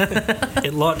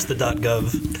 It launched the .gov.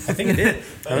 I think it did.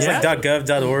 I was like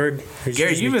 .gov.org.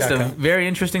 Gary, you missed a very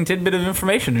interesting tidbit of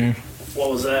information here. What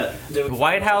was that?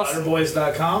 White House.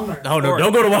 Waterboys.com? Oh no!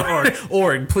 Don't go to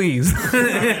org, please.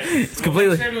 It's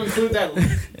completely. Sure to include that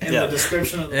link in the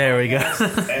description of the There we go.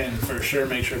 podcast, and for sure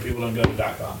make sure people don't go to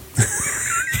 .com.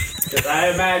 Because I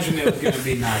imagine it was going to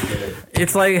be not good.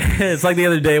 It's like the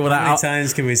other day when How many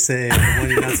times can we say the one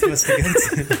you're not supposed to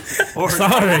go to?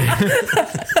 Sorry.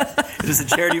 Is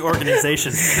is a charity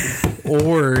organization.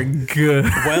 Org.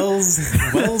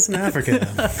 Wells in Africa.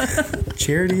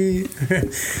 Charity.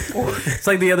 It's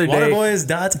like the other day.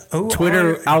 Waterboys.org.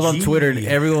 Twitter. I was on Twitter and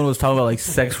everyone was talking about like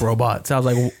sex robots. I was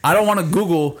like, I don't want to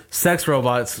Google sex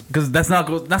robots because that's not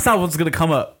what's gonna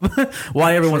come up.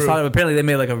 Why everyone's talking? Apparently, they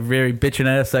made like a very bitchin'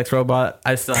 ass sex robot.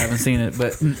 I still haven't seen it,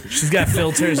 but She's got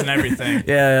filters and everything.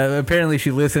 yeah, apparently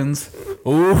she listens.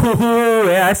 Ooh,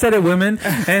 yeah, I said it, women.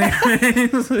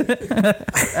 Anyways. All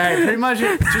right, pretty much.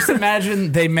 Just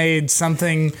imagine they made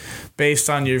something based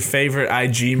on your favorite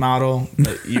IG model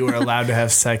that you were allowed to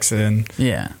have sex in.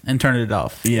 Yeah, and turn it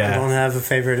off. I Yeah. don't have a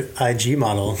favorite IG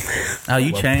model. Oh,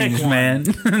 you changed, man.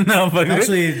 No, but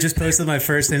Actually, just posted my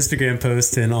first Instagram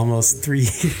post in almost 3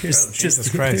 years. Jesus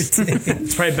Christ.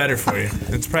 It's probably better for you.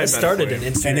 It's probably I started better an for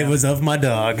you. Instagram. And it was of my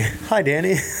dog. Hi,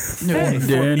 Danny.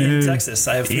 in Texas.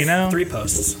 I have You know? 3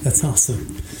 posts. That's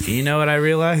awesome. You know what I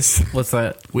realized? what's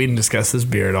that? We didn't discuss this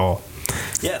beer at all.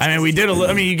 Yeah, I mean, we did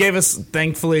you gave us,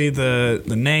 thankfully, the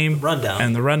name Rundown.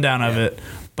 and the rundown of it.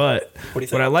 But What do you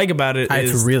think? what I like about it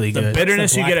It's is really the good.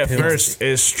 bitterness It's a you get black at pill. first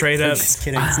is straight up. Just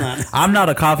kidding. It's not. I'm not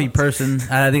a coffee person.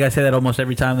 I think I say that almost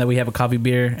every time that we have a coffee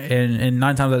beer, and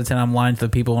 9 times out of 10, I'm lying to the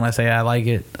people when I say I like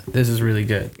it. This is really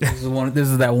good. This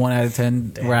is that 1 out of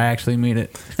 10 where I actually mean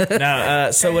it. No,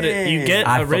 so what you get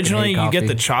I fucking originally, hate you get coffee.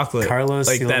 the chocolate, Carlos,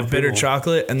 like seal that of bitter approval.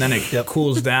 chocolate, and then it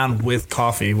cools down with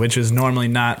coffee, which is normally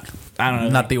not. I don't know.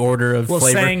 Not the order of Well,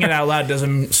 flavor. saying it out loud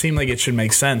doesn't seem like it should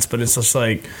make sense, but it's just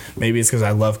like maybe it's because I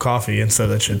love coffee, and so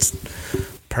that shit's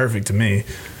perfect to me.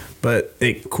 But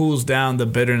it cools down the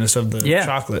bitterness of the Yeah.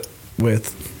 chocolate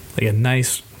with like a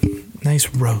nice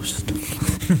roast.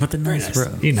 With a nice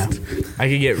roast. You know, I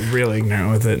could get real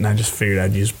ignorant with it, and I just figured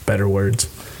I'd use better words.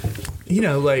 You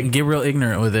know, like Get real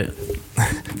ignorant with it.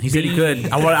 He said he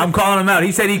could. I'm calling him out.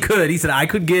 He said he could. He said I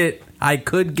could get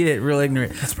real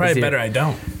ignorant. it's probably better I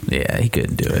don't. Yeah, he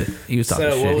couldn't do it. He was talking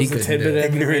So shit. what He was the couldn't do tidbit it.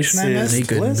 of information I Ignorance missed?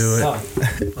 He couldn't do it.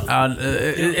 Oh,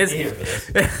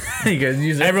 He couldn't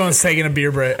use it. Everyone's taking a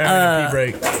beer break. A pee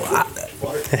break.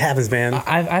 It happens, man.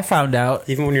 I found out.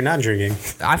 Even when you're not drinking.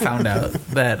 I found out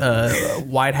that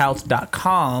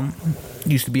whitehouse.com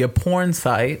used to be a porn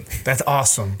site, That's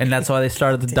awesome. and that's why they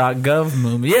started the .gov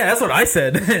movement. Yeah, that's what I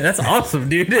said. That's awesome,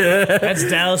 dude. That's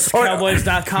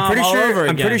DallasCowboys.com all over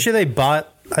I'm again. pretty sure they bought.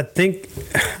 I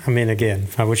mean, again,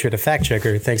 I wish we had a fact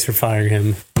checker. Thanks for firing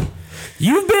him.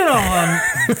 You've been on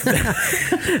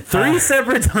 3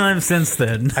 separate times since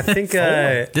then. I think.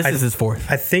 This is his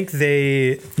 4th. I think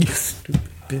they.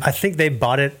 I think they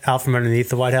bought it out from underneath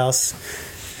the White House,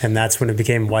 and that's when it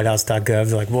became whitehouse.gov. They're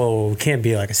like, whoa, we can't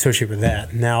be like associated with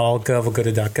that. Now all gov will go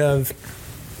to .gov.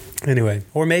 Anyway,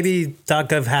 or maybe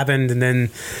 .gov happened and then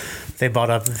they bought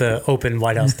up the open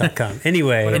whitehouse.com.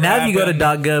 Anyway, And now if you go to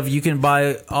 .gov, you can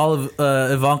buy all of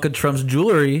Ivanka Trump's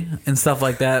jewelry and stuff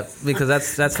like that because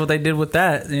that's what they did with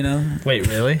that, you know. Wait,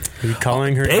 really? are you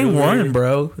calling her They jewelry? won,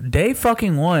 bro. They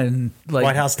fucking won. Like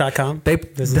Whitehouse.com? They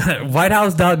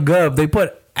whitehouse.gov. They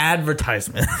put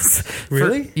advertisements.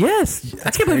 Really? Yes.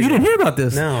 I can't believe you didn't hear about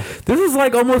this. No. This is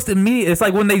like almost immediate. It's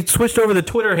like when they switched over the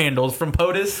Twitter handles from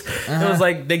POTUS. It was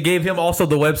like they gave him also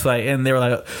the website, and they were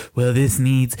like, "Well, this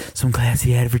needs some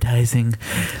classy advertising.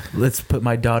 Let's put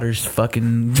my daughter's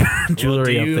fucking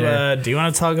jewelry up there." Do you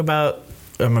want to talk about?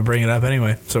 I'm gonna bring it up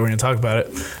anyway, so we're gonna talk about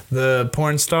it. The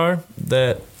porn star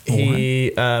that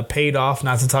he paid off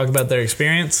not to talk about their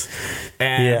experience,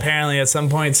 and apparently at some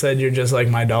point said, "You're just like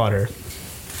my daughter."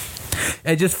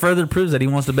 It just further proves that he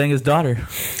wants to bang his daughter.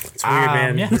 It's weird,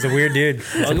 man. yeah. He's a weird dude.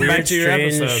 He's a Welcome weird, back to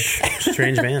your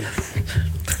strange man.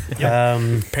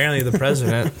 Apparently, the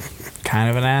president kind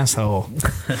of an asshole.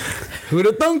 Who'd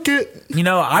have thunk it? You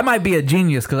know, I might be a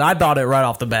genius because I thought it right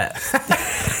off the bat.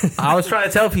 I was trying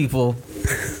to tell people,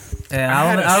 and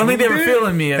I don't think they were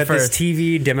feeling me at That this first.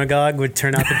 TV demagogue would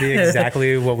turn out to be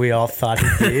exactly what we all thought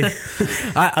he'd be.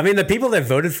 I mean, the people that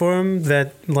voted for him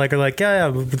that like are like, yeah,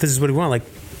 but this is what we want. Like,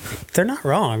 they're not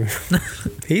wrong.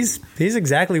 He's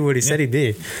exactly what he said he'd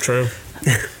be. True.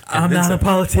 I'm not a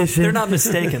politician. they're not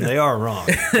mistaken. They are wrong.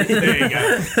 There you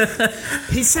go.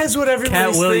 He says what Cat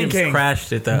everybody's Williams thinking.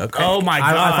 crashed it though. Oh my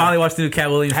I God. finally watched the new Cat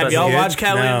Williams. Have special. y'all good? watched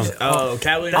Cat No. Williams? Oh,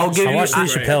 Cat Williams. I'll give I you- watched Lee It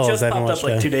Chappelle's. just I haven't popped up watched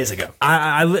like that. 2 days ago.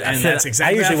 I And said that's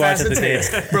exactly I usually how watch fast it the it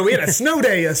takes. Bro, we had a snow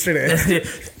day yesterday.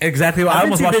 exactly what I I've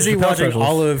been almost too watched. busy the Chappelle watching specials.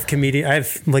 all of comedian. I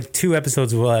have like 2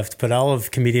 episodes left, but all of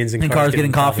comedians in in cars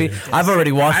getting coffee. I've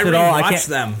already watched I it all. I rewatched can't.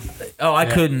 them. Oh, I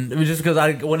couldn't. It was just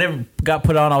because whenever it got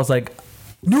put on, I was like,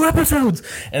 new episodes,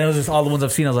 and it was just all the ones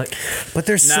I've seen. I was like, But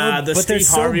they're the but they're Steve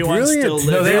so Harvey ones brilliant.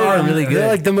 still no, they are really good. They're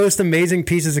like the most amazing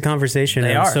pieces of conversation. They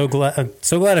and are. I'm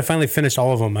so glad I finally finished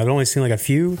all of them. I've only seen like a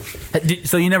few.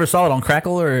 So you never saw it on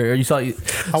Crackle, or you saw it?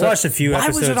 I watched a few Why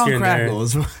episodes was it on here and there. Crackle?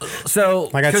 So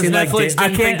Like, I've 'cause seen, like, Netflix, I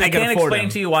didn't think can't they could afford explain them.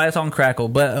 to you why it's on Crackle,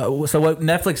 but so what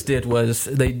Netflix did was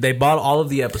they bought all of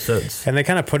the episodes. And they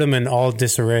kind of put them in all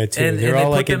disarray too. And They're they all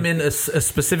put like them in a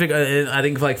specific, I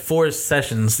think like 4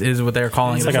 sessions is what they're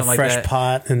calling it's it, or like a something fresh like that.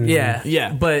 pot. And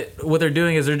Yeah. But what they're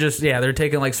doing is they're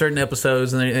taking like certain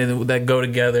episodes and that go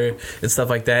together and stuff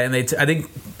like that.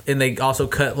 And they also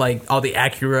cut like all the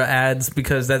Acura ads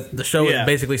because the show Yeah. is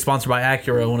basically sponsored by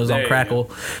Acura when it was There on you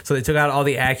Crackle. So they took out all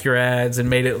the Acura ads and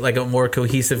made it like a more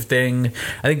cohesive thing.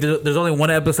 I think there's only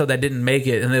one episode that didn't make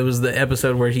it, and it was the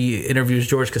episode where he interviews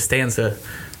George Costanza.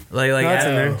 Like No, that's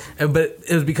in there. But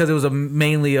it was because it was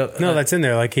mainly a No, that's in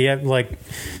there. Like he had like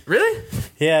really.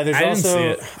 yeah. There's I didn't also see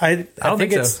it. I don't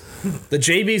think think it's. so. The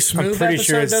JB I'm Smooth pretty episode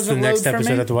sure it's the doesn't next load for episode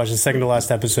I me. have to watch. The second to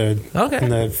last episode. Okay. And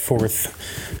the 4th.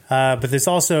 But there's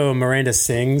also Miranda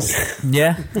Sings,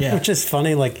 Yeah. Yeah. which is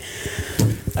funny. Like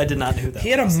I did not know who that He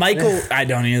had a was. Michael. I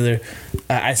don't either.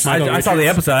 I saw I saw the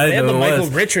episode. I They didn't had the know what it Michael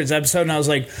was. Richards episode, and I was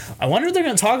like, I wonder if they're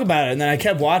going to talk about it. And then I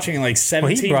kept watching, like well,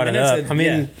 17 he brought it minutes. up. I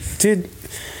mean, dude.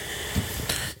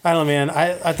 I don't know, man.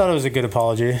 I thought it was a good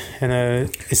apology, and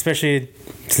especially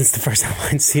since the first time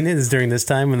I'd seen it is during this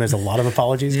time when there's a lot of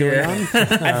apologies going on.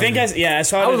 I think I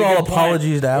saw it. I was at a all good point,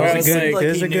 apologies to where I Alex. was Good- like, Like,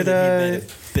 There's he a knew good, that he made a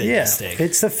big yeah, mistake.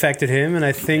 it's affected him, and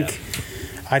I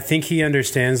think he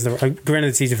understands the. Granted,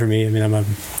 it's easy for me. I mean, I'm a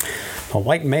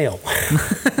white male.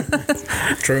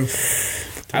 True.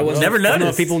 I was Never I don't know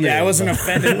noticed. if people knew. Yeah, I wasn't but-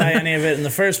 offended by any of it in the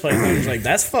first place. I was like,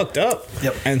 "That's fucked up."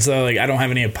 Yep. And so, like, I don't have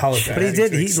any apology. But he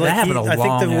did. He, like, happened a I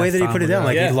think the long way ass that he time put it down, ago.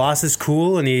 like Yeah. he lost his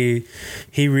cool, and he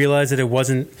realized that it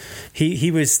wasn't.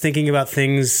 He was thinking about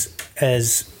things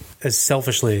as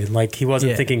selfishly, like he wasn't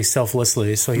Yeah. thinking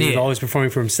selflessly. So he was Yeah. always performing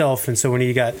for himself. And so when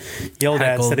he got yelled at,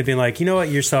 Tackled. instead of being like, you know what,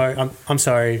 you're sorry, I'm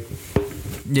sorry,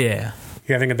 Yeah.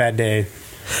 you're having a bad day.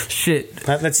 Shit.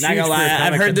 That's Not huge gonna for a lie, I've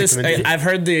comic heard to this. come into- I've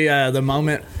heard the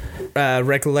moment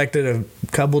recollected a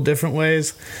couple different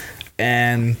ways,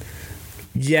 and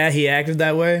yeah, he acted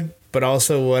that way. But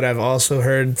also, what I've also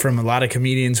heard from a lot of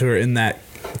comedians who are in that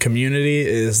community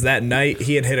is that night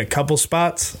he had hit a couple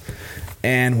spots,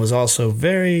 and was also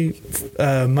very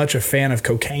much a fan of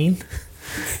cocaine.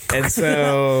 And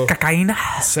so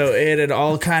it had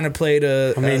all kind of played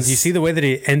a. I mean, do you see the way that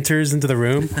he enters into the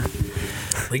room?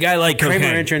 the guy like Kramer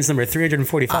cocaine? entrance number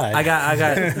 345. I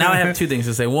got. Now I have 2 things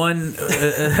to say. One,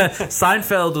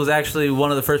 Seinfeld was actually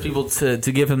one of the first people to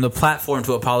give him the platform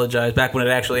to apologize. Back when it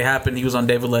actually happened, he was on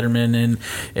David Letterman,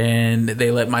 and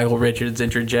they let Michael Richards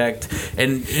interject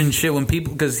and shit when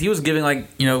people, because he was giving like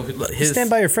his. Stand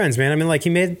by your friends, man. I mean, like he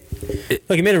made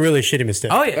a really shitty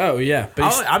mistake. Oh yeah. Oh yeah, but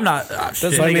he's- I'm not. doesn't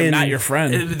shit. make I him mean, not your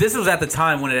friend. This was at the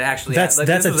time when it actually. That's like,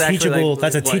 that's this a was actually, teachable like,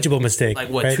 that's a what, teachable mistake. Like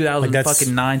what, right?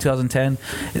 2009, 2010.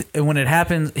 And when it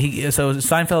happens, so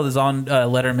Seinfeld is on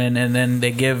Letterman, and then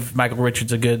they give Michael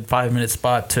Richards a good 5-minute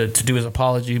spot to do his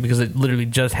apology because it literally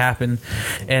just happened.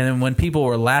 And then when people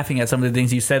were laughing at some of the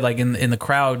things you said, like in the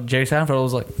crowd, Jerry Seinfeld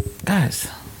was like, "Guys,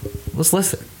 let's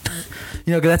listen."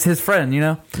 'Cause that's his friend.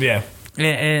 yeah.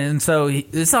 And so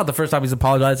it's not the first time he's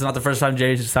apologized. It's not the first time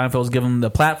Jerry Seinfeld has given him the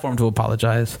platform to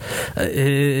apologize.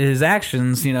 His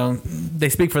actions, they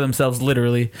speak for themselves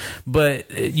literally. But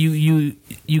you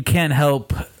can't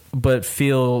help but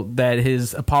feel that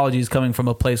his apology is coming from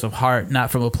a place of heart, not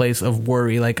from a place of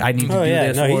worry. Like, I need to do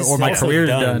this, he's or my also career's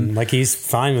done. Like he's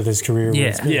fine with his career.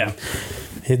 Yeah. Yeah.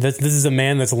 This is a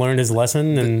man that's learned his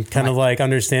lesson and kind of like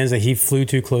understands that he flew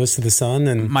too close to the sun.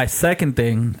 And My second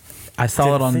thing, I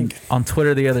saw it Didn't think. on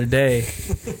Twitter the other day.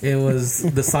 It was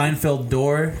the Seinfeld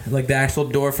door, like the actual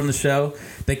door from the show.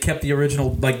 They kept the original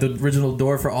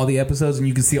door for all the episodes, and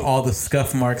you can see all the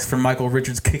scuff marks from Michael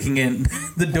Richards kicking in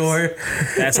the door.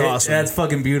 That's awesome. That's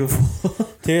fucking beautiful.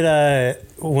 dude,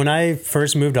 when I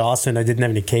first moved to Austin, I didn't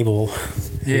have any cable.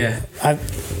 Yeah.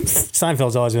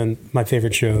 Seinfeld's always been my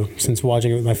favorite show since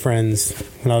watching it with my friends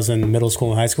when I was in middle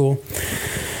school and high school.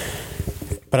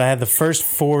 But I had the first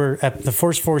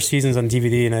four seasons on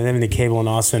DVD, and I didn't have any cable in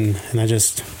Austin, and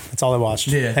that's all I watched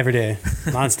every day,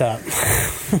 nonstop.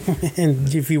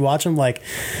 And if you watch them, like,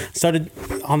 started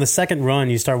on the second run,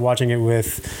 you start watching it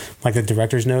with like the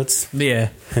director's notes. Yeah.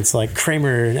 It's like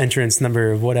Kramer entrance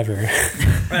number whatever.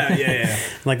 Yeah.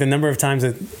 Like the number of times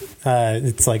that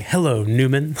it's like, hello,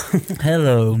 Newman.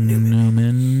 Hello,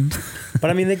 Newman. But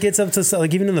I mean, it gets up to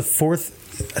like even in the fourth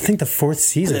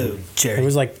season, Hello, Jerry. there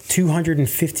was like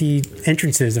 250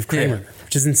 entrances of Kramer,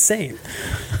 which is insane.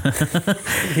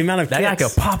 The amount of That guy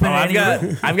kicks. could pop in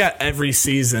I've got every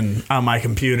season on my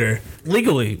computer.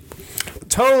 legally.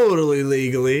 Totally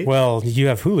legally. Well, you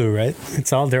have Hulu, right?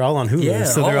 They're all on Hulu, Yeah,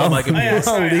 so all they're on all, my computer. Oh, yeah, all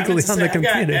sorry, I legally meant to on the say, I've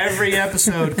got computer. every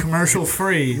episode commercial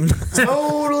free.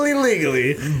 Totally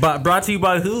legally. But brought to you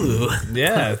by Hulu.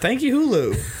 Yeah, thank you,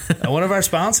 Hulu. One of our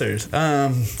sponsors.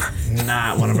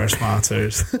 Not one of our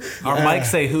sponsors. Our mics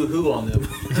say hoo on them.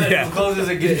 Yeah. As close as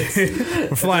it gets.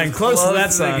 We're flying close to that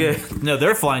as it sun. gets. No,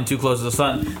 they're flying too close to the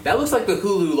sun. That looks like the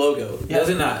Hulu logo, does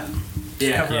it not?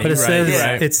 Yeah. But it Right, says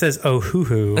right. it says oh hoo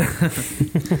hoo.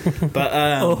 But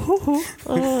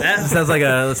That sounds like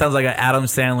an Adam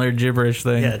Sandler gibberish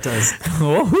thing. Yeah, it does.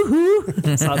 Oh, hoo, hoo.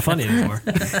 It's not funny anymore.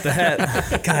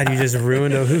 God, you just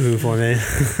ruined oh hoo hoo for me.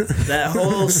 that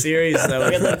whole series though.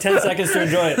 We got like 10 seconds to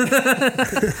enjoy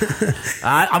it.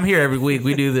 I'm here every week.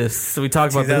 We do this. So we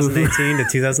talk about the hoo, hoo. 2018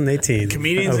 to 2018.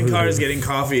 Comedians Oh, in hoo-hoo. Cars Getting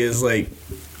Coffee is like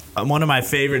one of my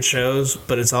favorite shows,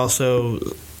 but it's also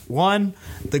one,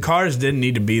 the cars didn't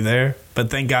need to be there, but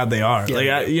thank God they are.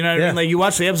 Like, you know what I mean? Like, you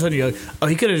watch the episode and you're like, oh,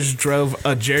 he could have just drove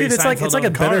a Jerry Dude, it's like Seinfeld a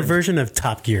on better car. version of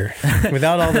Top Gear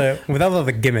without all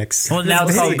the gimmicks. Well, now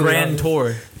it's called Basically, Grand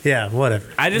Tour. Yeah, whatever.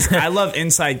 I love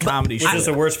inside comedy Which is shows.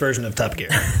 the worst version of Top Gear.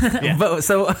 But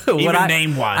so Even what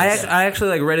name-wise. I actually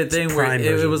like read a thing where prime it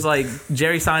version. was like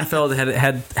Jerry Seinfeld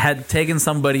had taken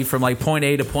somebody from like point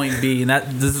A to point B, and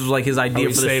this was like his Are idea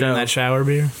we for the saving show. that shower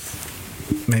beer?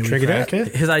 Maybe Drink it crack out.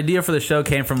 it? His idea for the show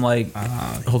came from like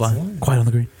hold on, quiet on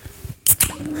the green.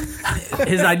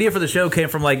 His idea for the show came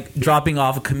from like dropping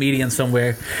off a comedian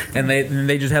somewhere, and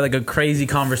they just had like a crazy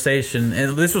conversation.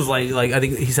 And this was like I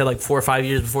think he said like 4 or 5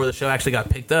 years before the show actually got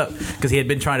picked up, because he had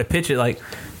been trying to pitch it like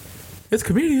it's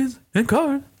comedians in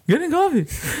cars getting coffee.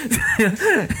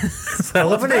 I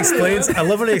love when he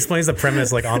explains the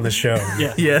premise like on the show.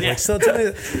 Yeah. Like, so tell me,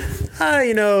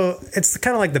 it's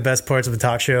kind of like the best parts of a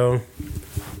talk show.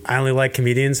 I only like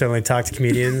comedians, so I only talk to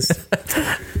comedians.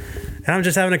 And I'm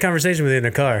just having a conversation with you in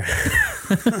a car.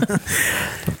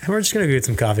 And we're just going to go get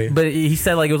some coffee. But he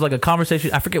said like it was like a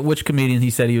conversation. I forget which comedian he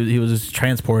said he was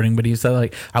transporting, but he said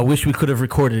like I wish we could have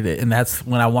recorded it, and that's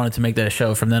when I wanted to make that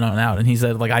show from then on out. And he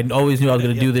said like I always knew I was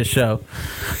going to do this show.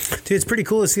 Dude, it's pretty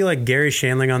cool to see like Gary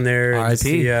Shandling on there. and R.I.P.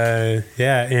 see,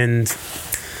 and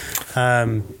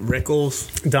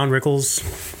Rickles. Don Rickles.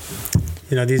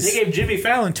 You know, these. They gave Jimmy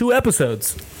Fallon 2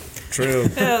 episodes. True.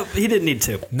 Yeah, he didn't need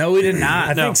to. No, we did not.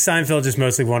 I think Seinfeld just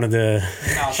mostly wanted to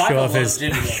show off his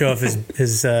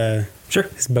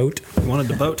boat. He wanted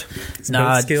the boat.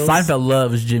 Nah, boat skills. Seinfeld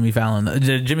loves Jimmy Fallon.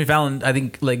 Jimmy Fallon, I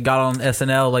think, like got on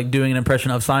SNL like doing an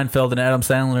impression of Seinfeld and Adam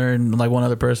Sandler and like one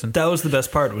other person. That was the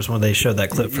best part, was when they showed that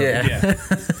clip from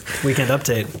Weekend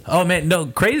Update. Oh man, no,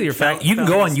 crazier fact. You can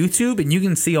go on YouTube and you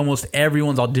can see almost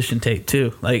everyone's audition tape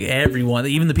too. Like everyone,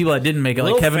 even the people that didn't make it,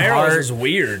 like Will Kevin Ferrell's Hart. is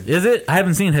weird. Is it? I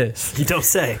haven't seen his. You don't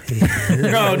say.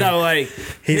 No, like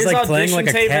He's his like playing audition like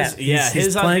a tape cat. is- yeah, he's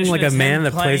his playing audition like a is man him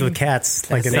that plays with playing-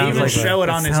 cats. Like That They sounds even like show it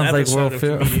on his sounds like episode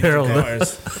Will of Ferrell. Comedians in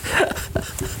Cars.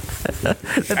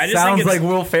 I just Sounds think like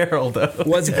Will Ferrell though.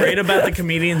 what's great about the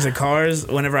Comedians in Cars,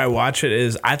 whenever I watch it,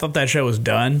 is I thought that show was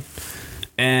done,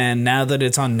 and now that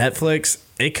it's on Netflix,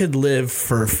 it could live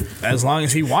for as long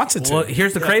as he wants it to. Well,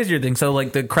 here's the crazier thing. So,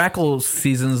 like, the Crackle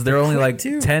seasons, they're only, like,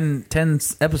 10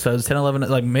 episodes, 10, 11,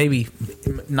 like, maybe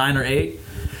 9 or 8.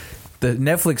 The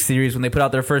Netflix series, when they put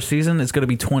out their first season, it's going to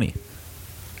be 20.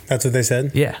 That's what they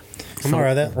said. Yeah. I'm all right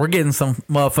with that. We're getting some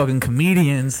motherfucking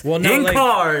comedians Well, no, in like-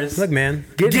 cars Look, man.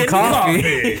 getting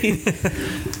coffee.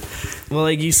 Well,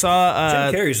 like you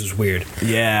saw, Jim Carrey's was weird.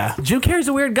 yeah. Jim Carrey's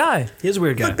a weird guy. He is a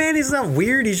weird guy. Look, man, he's not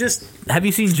weird. He's just Have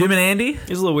you seen Jim and Andy?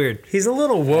 He's a little weird. he's a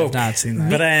little woke. I've not seen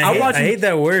that. But I'm I watching- hate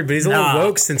that word. But he's a Nah. little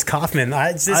woke since Kaufman.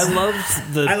 I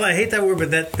loved the. I hate that word,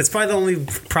 but that's probably the only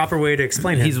proper way to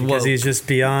explain him. He's because woke. he's just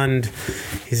beyond.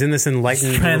 He's in this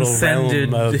enlightened little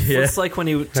Transcended. realm of. Yeah. It's like when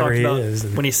he talked he about is.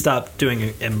 when he stopped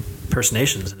doing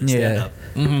impersonations in his Yeah.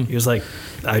 stand-up. He was like,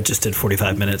 I just did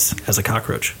 45 minutes as a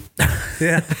cockroach.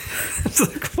 Yeah, It's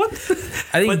like, what?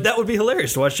 I think But that would be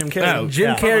hilarious to watch Jim Carrey. Oh, Jim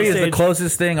Yeah. Carrey is the Stage.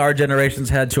 closest thing our generation's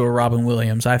had to a Robin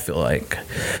Williams, I feel like.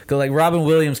 'Cause, like, Robin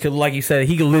Williams could, like you said,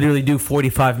 he could literally do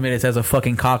 45 minutes as a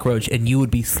fucking cockroach, and you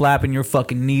would be slapping your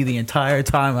fucking knee the entire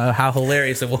time of how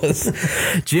hilarious it was.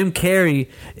 Jim Carrey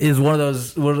is one of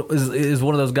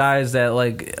those guys that,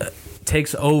 like,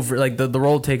 takes over, like, the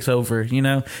role takes over, you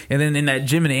know? And then in that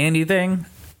Jim and Andy thing,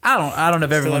 I don't know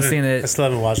if everyone's seen I it. still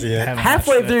haven't watched it yet. Haven't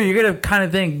Halfway watched it. through, you're gonna kind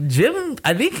of think Jim.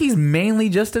 I think he's mainly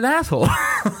just an asshole,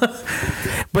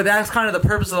 but that's kind of the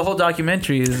purpose of the whole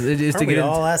documentary is to Aren't get we into.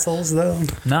 all assholes though?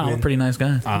 No, I'm a pretty nice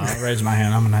guy. I'll raise my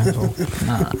hand. I'm an asshole.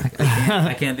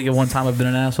 I can't think of one time I've been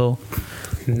an asshole.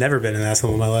 Never been an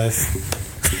asshole in my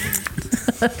life.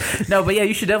 No, but yeah,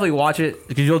 you should definitely watch it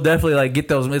because you'll definitely like get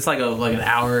those. It's like an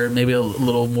hour, maybe a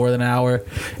little more than an hour,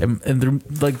 and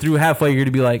through halfway you're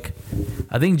gonna be like,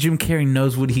 I think Jim Carrey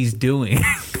knows what he's doing.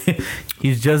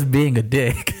 He's just being a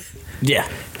dick. Yeah.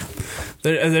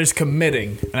 There's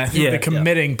committing, and I think the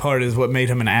committing part is what made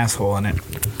him an asshole in it.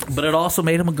 But it also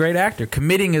made him a great actor.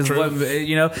 Committing is what,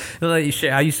 you know. Like,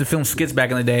 shit, I used to film skits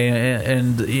back in the day,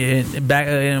 and back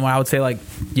and I would say like,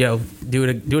 "Yo, do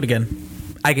it again."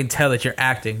 I can tell that you're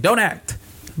acting. Don't act.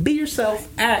 Be yourself.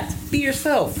 Act. Be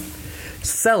yourself.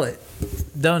 Sell it.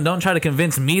 Don't try to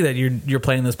convince me that you're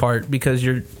playing this part because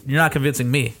you're not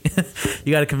convincing me.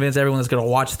 You got to convince everyone that's going to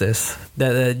watch this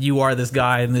that you are this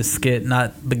guy in this skit,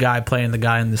 not the guy playing the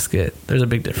guy in the skit. There's a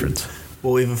big difference.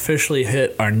 Well, we've officially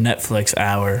hit our Netflix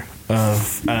hour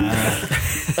of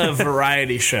a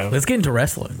variety show. Let's get into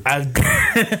wrestling.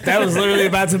 That was literally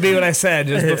about to be what I said.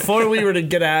 Just before we were to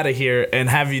get out of here and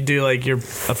have you do like your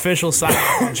official sign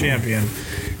off on champion.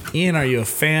 Ian, are you a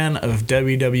fan of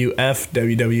WWF,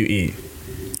 WWE?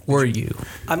 Were you?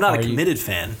 I'm not a committed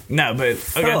fan. No, but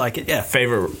okay. I like it. Yeah.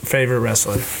 Favorite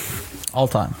wrestler, All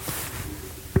time.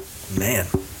 Man.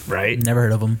 right? Never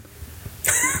heard of him.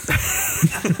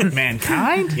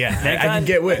 Mankind? Yeah, I can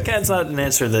get with. Mankind's not an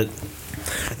answer that.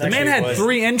 The man had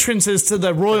 3 entrances to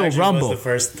the Royal Rumble. Was the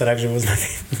first that actually was my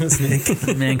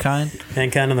favorite. Mankind.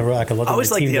 Mankind and The Rock. I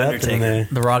always liked The Undertaker.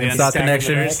 The Rock and Stock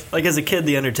Connection. Like as a kid,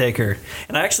 The Undertaker.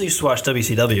 And I actually used to watch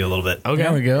WCW a little bit. Okay,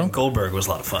 There we go. And Goldberg was a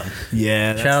lot of fun.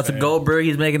 Yeah. Shout out to Goldberg.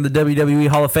 He's making the WWE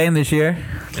Hall of Fame this year.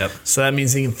 Yep. So that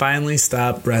means he can finally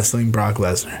stop wrestling Brock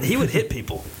Lesnar. He would hit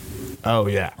people. Oh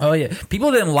yeah. Oh yeah, people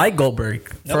didn't like Goldberg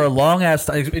for a long ass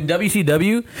time in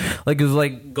WCW. Like it was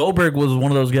like Goldberg was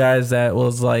one of those guys that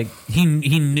was like he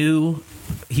knew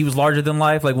he was larger than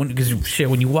life. Like because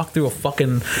when you walk through a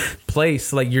fucking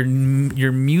place, like your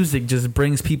music just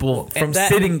brings people from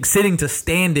sitting to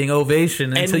standing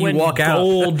ovation until you walk out.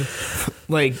 Gold,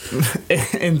 like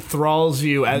enthralls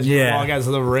you as you walk out of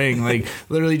the ring. Like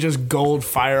literally just gold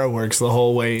fireworks the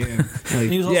whole way in.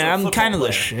 Like, I'm kind of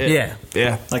the shit.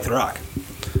 Yeah. Like The Rock.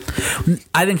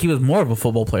 I think he was more of a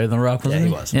football player than The Rock, wasn't he?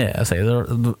 he was. Yeah, I say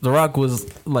The Rock was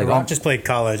like. The Rock just played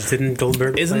college. Didn't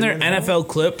Goldberg? Isn't there NFL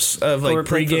clips of like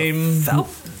pregame?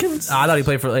 Falcons? I thought he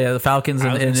played for the Falcons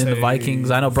and the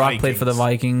Vikings. I know Brock played for the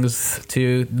Vikings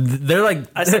too. They're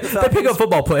like they pick up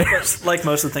football players. Like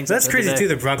most of the things. That's crazy too.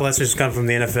 That Brock Lesnar's come from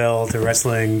the NFL to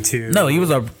wrestling to. No, he was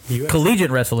a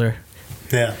collegiate wrestler.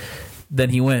 Yeah. Then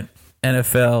he went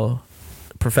NFL,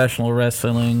 professional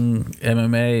wrestling,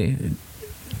 MMA.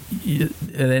 And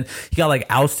then he got like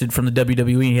ousted from the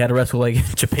WWE. He had to wrestle like in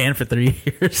Japan for 3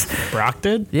 years. Brock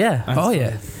did? Yeah. Oh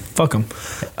yeah. Fuck him.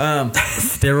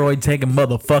 Steroid taking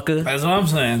motherfucker. That's what I'm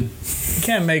saying. You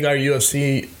can't make our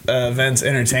UFC events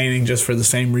entertaining just for the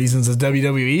same reasons as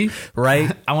WWE. Right.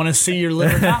 I want to see your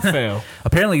liver not fail.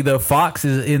 Apparently, though, Fox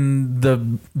is in the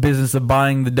business of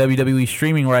buying the WWE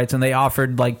streaming rights, and they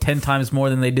offered like 10 times more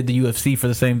than they did the UFC for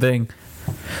the same thing.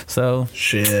 So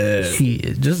shit.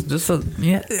 Just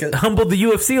humbled the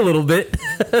UFC a little bit.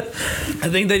 I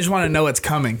think they just want to know what's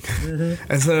coming,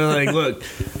 and so they're like, "Look,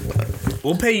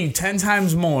 we'll pay you 10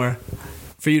 times more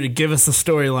for you to give us the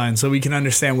storyline, so we can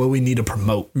understand what we need to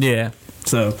promote." Yeah.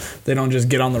 So they don't just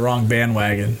get on the wrong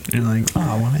bandwagon. You're like,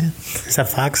 "Oh man, Is that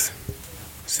Fox?"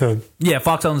 So yeah,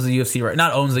 Fox owns the UFC, right?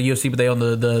 Not owns the UFC, but they own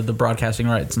the broadcasting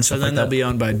rights and so stuff then like they'll that. be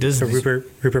owned by Disney."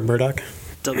 Rupert Murdoch.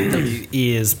 WWE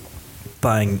is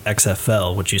buying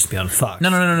XFL, which used to be on Fox. No.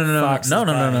 Fox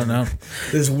No.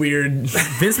 This weird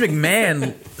Vince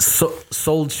McMahon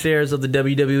sold shares of the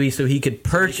WWE so he could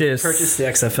purchase the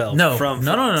XFL. No, from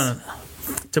no.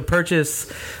 To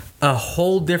purchase a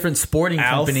whole different sporting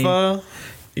company. Alpha.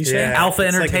 You say Alpha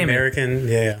it's Entertainment. Like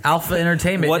American, Alpha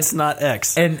Entertainment. What's not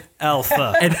X? and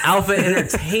Alpha. and Alpha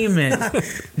Entertainment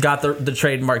got the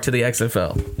trademark to the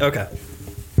XFL. Okay.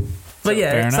 But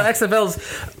fair so enough.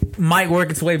 XFL's might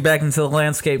work its way back into the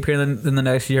landscape here in the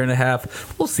next year and a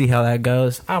half. We'll see how that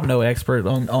goes. I'm no expert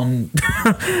on on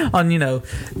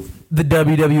the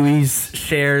WWE's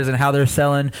shares and how they're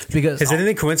selling. Because Is it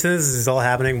any coincidence this is all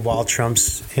happening while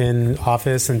Trump's in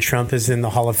office and Trump is in the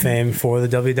Hall of Fame for the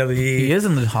WWE? he is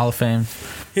in the Hall of Fame.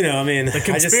 You know, I mean, I just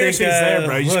think conspiracy's there,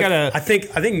 bro. You just gotta- I think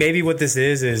maybe what this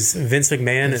is Vince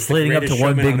McMahon is the leading up greatest to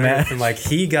one showman big on earth, match. and like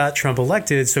he got Trump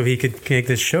elected so he could make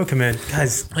this show come in.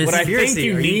 Guys, What I think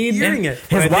you need need hearing it.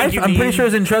 His I think wife, you I'm pretty need- sure,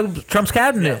 is in Trump's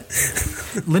cabinet.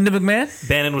 Linda McMahon.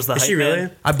 Bannon was the Is hype she really?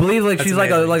 man. I believe like That's she's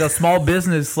like amazing. a small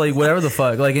business, like whatever the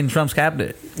fuck, like in Trump's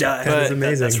cabinet. Yeah, That is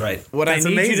amazing. That's right. What That's I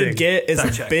need you to amazing. get is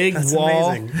Fact a check. big That's wall,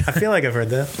 amazing. I feel like I've heard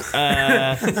that.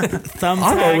 I'll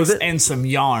go with thumbtacks, it. and some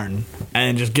yarn,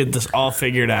 and just get this all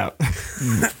figured out.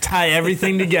 Tie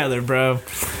everything together, bro.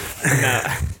 No.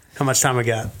 How much time we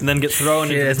got? And then get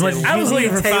thrown into as the much- table. I was looking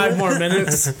for Table. 5 more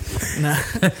minutes.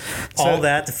 All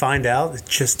that to find out it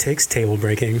just takes table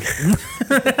breaking.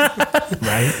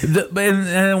 Right?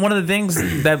 And one of the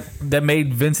things that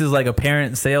made Vince's like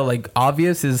apparent sale like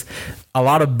obvious is a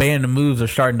lot of banned moves are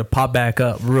starting to pop back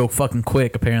up real fucking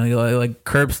quick. Apparently, like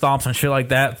curb stomps and shit like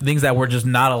that, things that were just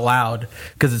not allowed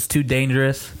because it's too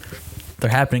dangerous. They're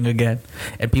happening again,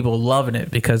 and people are loving it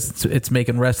because it's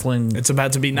making wrestling. It's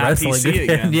about to be not wrestling PC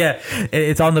again. Yeah,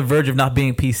 it's on the verge of not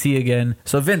being PC again.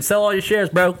 So Vince, sell all your shares,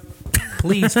 bro,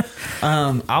 please.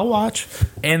 I'll watch.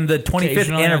 And the 25th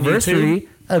Occasionally on anniversary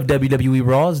of WWE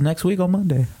Raw is next week on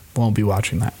Monday. Won't be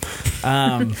watching that.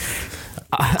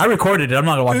 I recorded it. I'm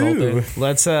not gonna watch the whole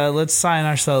thing. Let's sign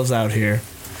ourselves out here.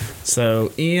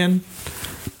 So, Ian,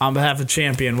 on behalf of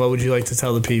Champion, what would you like to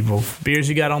tell the people? Beers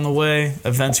you got on the way,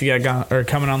 events you got or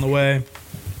coming on the way.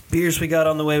 Beers we got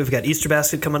on the way. We've got Easter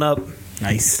Basket coming up.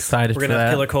 Nice. Excited We're for gonna have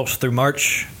that. Killer Kolsch through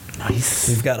March. Nice.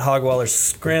 We've got Hogwaller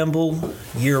Scramble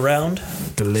year round.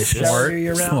 Delicious. Shower beer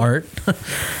year round. Smart.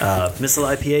 Missile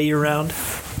IPA year round.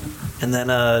 And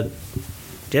then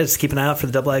just keep an eye out for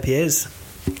the double IPAs.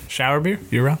 Shower beer,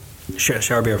 you're around.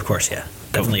 Shower beer, of course, yeah.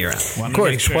 Definitely year round. Of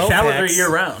course, 12 shower packs. year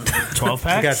round. 12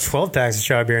 I got packs. 12 packs of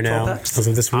shower beer now 12 packs. as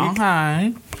of this week.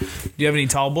 Okay. Do you have any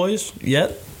tall boys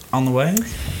yet on the way?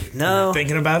 No.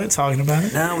 Thinking about it, talking about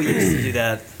it? No, we used to do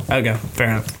that. Okay, fair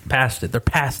enough. Past it. They're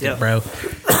past Yep. it, bro.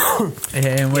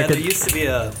 And Yeah, there used to be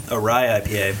a rye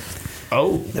IPA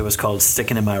Oh, that was called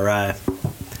Sticking in My Rye.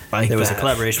 like It was a that.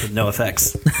 collaboration with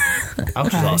NoFX, which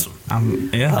Okay. was awesome.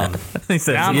 Yeah. he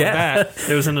says, Down with yeah. that.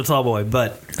 It was in the tall boy,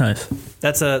 but Nice.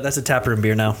 that's a taproom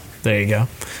beer now. There you go.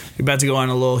 You're about to go on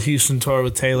a little Houston tour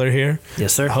with Taylor here.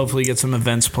 Yes, sir. Hopefully get some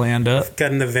events planned up.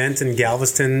 Got an event in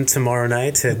Galveston tomorrow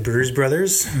night at Brewers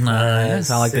Brothers. Nice.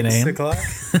 I like the 6 name. o'clock.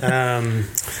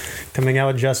 Coming out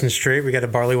with Justin Straight, we got a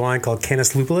barley wine called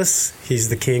Canis Lupulus. He's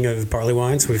the king of barley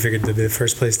wine, so we figured to be the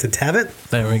first place to tab it.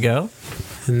 There we go.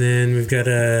 And then we've got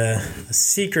a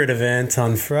secret event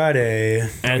on Friday.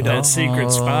 At that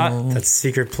secret spot. That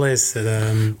secret place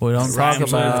that We don't talk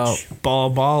Rhymes about. with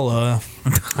Balla.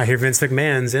 I hear Vince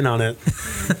McMahon's in on it.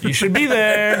 You should be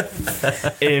there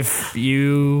if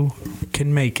you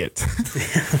can make it.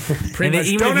 And much.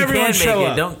 even Don't if you everyone can show make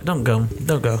up. it, don't go.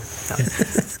 Don't go.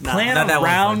 Plan not that one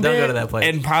around place. Don't it go to that place.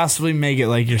 and possibly make it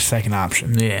like your second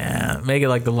option. Yeah, make it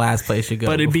like the last place you go.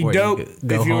 But it'd be before dope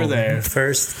go if you were home. there.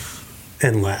 First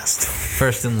and last.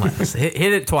 First and last.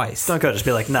 hit it twice. Don't go. Just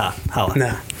be like, nah, holla.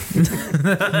 Nah.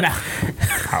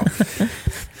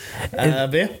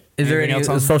 Yeah. Is there Anything any else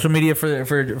on- social media for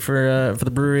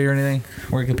the brewery or anything?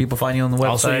 Where can people find you on the website?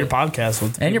 Also your podcast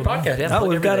with and your people. podcast. Yeah, Oh,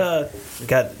 we've got I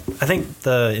think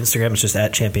the Instagram is just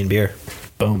at Champion Beer.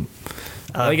 Boom.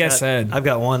 Like I said. I've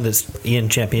got one that's Ian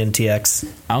Champion TX.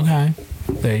 Okay.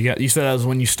 There you go. You said that was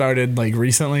when you started like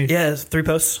recently? Yeah, it's 3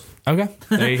 posts. Okay.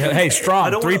 There you go. Hey, strong. I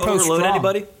don't 3 want to posts overload strong.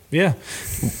 anybody. Yeah.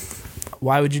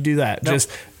 Why would you do that? No. Just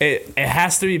it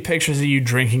has to be pictures of you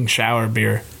drinking shower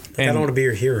beer. I don't want to be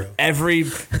your hero.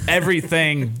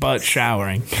 Everything but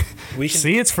showering. We can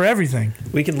See, it's for everything.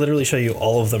 we can literally show you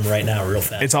all of them right now, real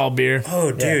fast. It's all beer.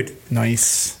 Oh, dude.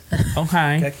 Nice.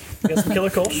 Okay. Okay. We got some Killer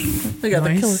Kolsch. We got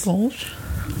Nice. the Killer Kolsch.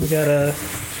 We got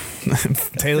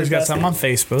Taylor's got something on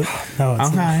Facebook. No,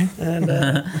 it's not.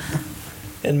 Okay.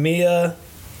 and me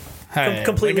Hey,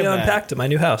 completely look at that. unpacked at my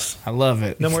new house. I love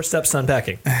it. No more steps to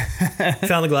unpacking.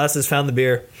 Found the glasses, found the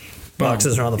beer.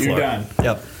 Boxes are on the You're floor. done.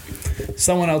 Yep.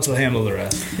 Someone else will handle the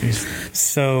rest.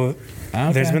 So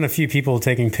Okay. there's been a few people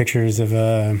taking pictures of.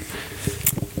 I'm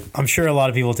sure a lot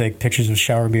of people take pictures of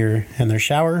shower beer in their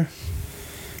shower.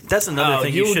 That's another Oh,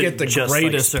 thing you will should get the just,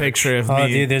 greatest search. picture of Oh,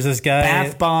 me dude, there's this guy.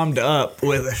 bath bombed up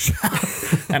with a shower.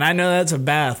 And I know that's a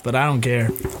bath, but I don't care.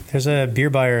 There's a beer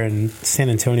buyer in San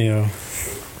Antonio.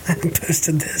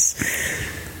 Posted this.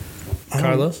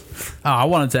 Carlos? Oh, I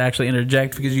wanted to actually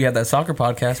interject because you had that soccer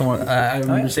podcast. I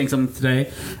remember saying something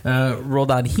today.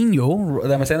 Ronaldinho.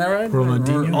 Am I saying that right?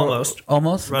 Ronaldinho? Almost.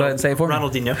 Almost. Go ahead and say it for me.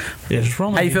 Ronaldinho. Yeah, just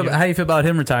How you feel? How you feel about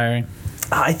him retiring?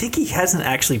 I think he hasn't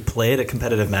actually played a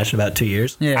competitive match in about 2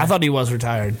 years. Yeah, I thought he was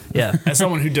retired. Yeah. As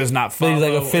someone who does not But follow, he's,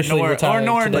 like, officially retired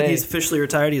nor today. He's officially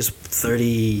retired. He's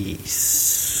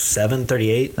 37,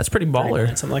 38. that's pretty baller.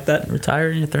 39, something like that. Retire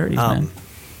in your 30s, man.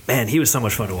 Man, he was so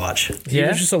much fun to watch. He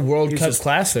was just a World Cup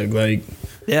classic. Like,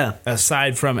 Yeah.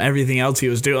 aside from everything else he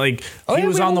was doing, like Oh, he yeah,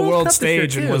 was we on the won world Cup this year,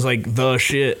 stage and too. was like the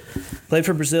shit. Played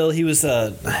for Brazil. He was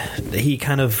he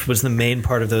kind of was the main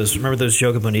part of those. Remember those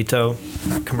Joga Bonito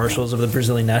commercials of the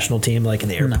Brazilian national team, like in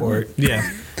the airport, Yeah,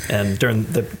 and during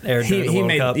the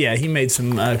World Cup. he made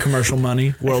some commercial money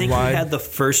I think worldwide. he had the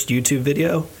first YouTube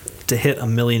video to hit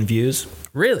 1 million views.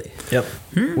 Really? Yep.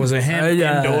 Was it him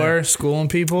indoor schooling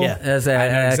people? Yeah. That's I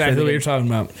know exactly what you're talking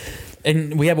about.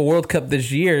 And we have a World Cup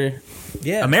this year.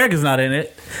 Yeah. America's not in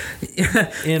it.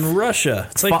 In Russia.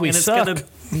 It's like we And suck.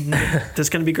 It's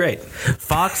gonna be great.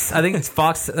 Fox, I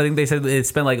think they said it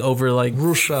spent like over like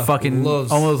Russia fucking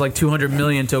loves- almost like $200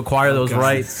 million to acquire those God.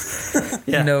 rights.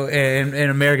 Yeah. You know, and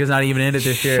America's not even in it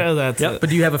this year. Show that. Yep. But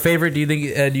do you have a favorite? Do you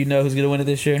think do you know who's going to win it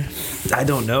this year? I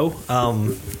don't know.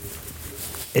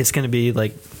 It's gonna be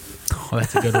like Oh,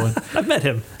 that's a good one. I've met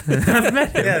him.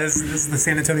 Yeah, this is the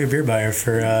San Antonio beer buyer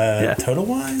for Total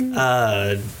Wine.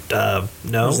 No.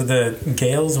 Was it the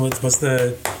Gales? What's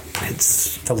the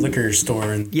It's liquor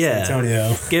store in Yeah. San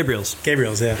Antonio? Gabriel's.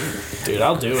 Gabriel's, yeah. Dude,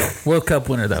 I'll do it. World Cup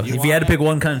winner though. If you had to pick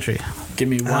one country, Give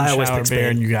me one I always shower pick beer Spain.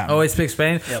 and you got me. always pick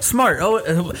Spain. Smart.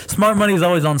 Oh, smart money is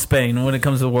always on Spain when it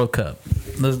comes to the World Cup.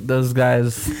 Those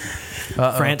guys.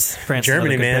 France.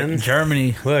 Germany, man.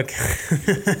 Germany. Look,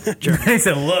 He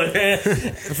said, "Look."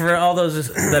 For all those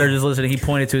that are just listening, he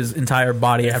pointed to his entire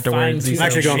body afterwards. fine-tuned I'm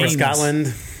actually going for James. Scotland,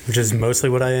 which is mostly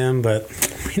what I am, but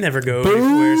we never go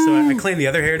anywhere. So I claim the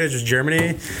other heritage is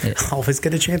Germany. Always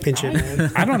get a championship,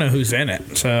 man. I don't know who's in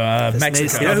it. So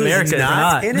Mexico. You know who's America is not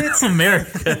not in it?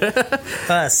 America.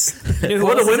 Us.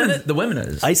 Well, the women. The women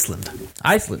is Iceland.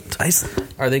 Iceland.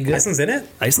 Are they good? Iceland's in it?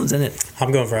 Iceland's in it.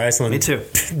 I'm going for Iceland. Me too.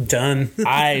 Done.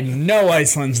 I know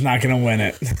Iceland's not going to win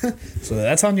it. So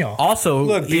that's on y'all. Also,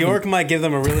 Look, even- Bjork might give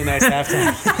them a really nice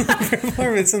halftime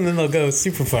performance, and then they'll go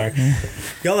super far.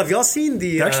 Y'all, have y'all seen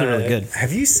the? They're actually really good.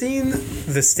 Have you seen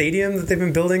the stadium that they've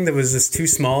been building that was just too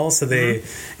small, so they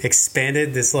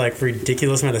expanded this like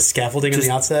ridiculous amount of scaffolding on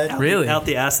the outside? Really? Out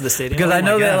the ass of the stadium. Because I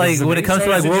know that, God, like, this is when it comes to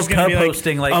like amazing. So is World it just gonna Cup be, like,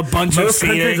 hosting, like a bunch of most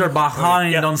countries seating? are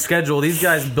behind Yeah. on schedule. These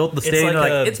guys built the stadium.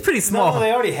 like Like, a- it's pretty small. No,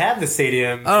 they already had the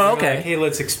stadium. Oh, They were okay. like, hey,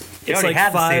 let's. They It's already like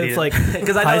had the 5 stadium. like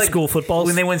Because I know, high like, school footballs.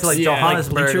 when they went to like Yeah, like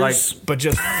Johannesburg, like, bleachers. But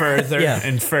just further Yeah.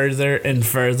 and further and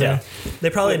further. Yeah. They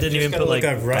probably Just didn't even gotta put look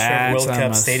like. up Russia That's World a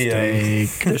Cup Stadium.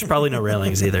 mistake. There's probably no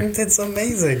railings either. It's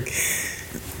amazing.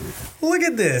 Look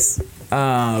at this.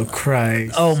 Oh,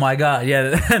 Christ. oh my god,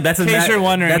 yeah, that's In case you're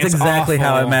wondering, that's it's exactly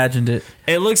how I awful. imagined it.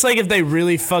 It looks like if they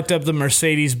really fucked up the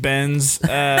Mercedes-Benz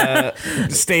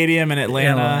stadium in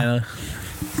Atlanta.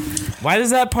 Why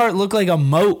does that part look like a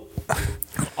moat?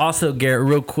 Also, Garrett,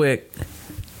 real quick,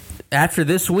 after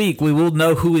this week, we will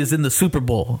know who is in the Super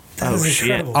Bowl. That is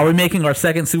incredible. Are we making our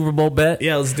second Super Bowl bet?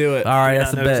 Yeah, let's do it. All right,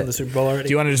 Not that's a know who's in bet. the Super Bowl already. Do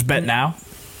you want to just bet now?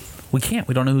 We can't.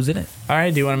 We don't know who's in it. All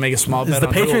right. Do you want to make a small It's bet the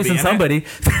on who will Patriots be and in it? somebody.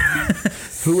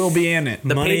 Who will be in it?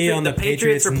 Money on the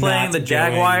Patriots are playing not the going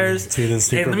Jaguars. to the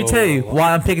Super Hey, let me Bowl. tell you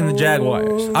why I'm picking the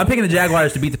Jaguars. I'm picking the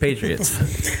Jaguars to beat the Patriots.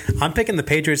 I'm picking the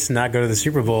Patriots to not go to the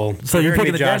Super Bowl. So you're Hearing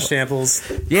picking me, the Josh Jaguars.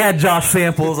 Samples. Yeah, Josh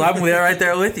Samples. I'm there, right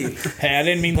there with you. Hey, I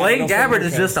didn't mean Blaine that. Gabbert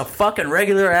is just a fucking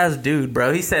regular ass dude,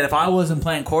 bro. He said if I wasn't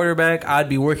playing quarterback, I'd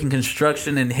be working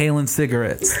construction and inhaling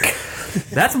cigarettes.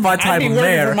 That's my I'd type be of working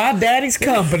mayor. for my daddy's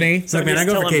company. Look, man, I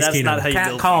go for Case That's Keenum. not how you Cat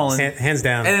build Collins. Hands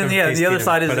down. And then, Go yeah, Case the other Keenum.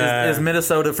 side is, But, is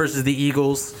Minnesota versus the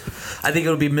Eagles. I think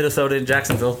it'll be Minnesota and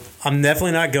Jacksonville. I'm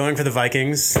definitely not going for the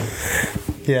Vikings.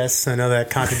 Yes, I know that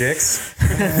contradicts.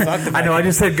 Fuck the I know, I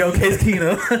just said go Case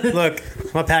Keenum. Look,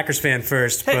 I'm a Packers fan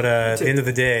first, but at the end of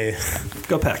the day,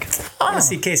 Go Pack. I want to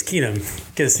see Case Keenum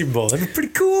get a Super Bowl. That'd be pretty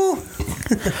cool.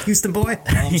 Houston boy.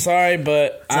 I'm sorry,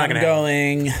 but not I'm gonna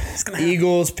going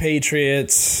Eagles,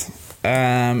 Patriots,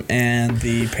 and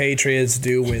the Patriots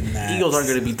do win that. Eagles aren't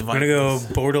going to beat the I'm gonna Vikings.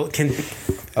 go Bortles.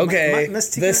 Okay,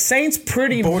 Must the Saints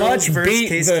pretty Bortles much versus beat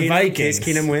Case the Keenum. Vikings.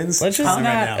 Case Keenum wins. Let's just Huh? not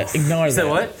Right now. ignore Say that.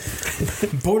 what?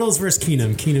 Bortles versus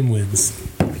Keenum. Keenum wins.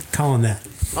 Calling that.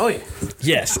 Oh, yeah.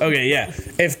 Yes. Okay. Yeah.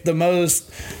 If the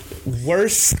most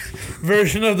worst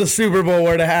version of the Super Bowl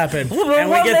were to happen, and we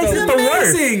what get makes the it the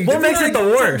worst? What makes it the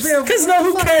worst? Because no,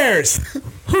 who cares?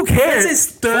 Who cares? That's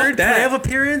his third playoff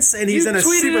appearance, and he's in a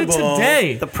tweeted Super it Bowl.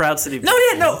 today. The proud city. No.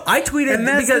 I tweeted And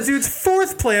that's because the dude's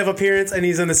fourth playoff appearance, and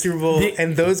he's in the Super Bowl.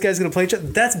 And those guys going to play each other.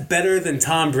 That's better than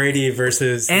Tom Brady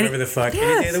versus And- whatever the fuck any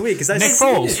yes. day of the week. Because Nick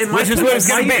Foles, which is what it's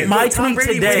going to be. My Tom tweet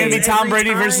Brady today It's going to be Tom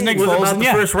Brady versus Nick was Foles, about and the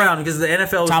yeah. first round because the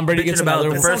NFL was Tom Brady bitching gets about another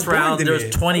the one. first That sounds round. boring to There me.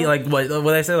 was 20, like what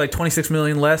did I say, like 26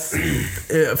 million less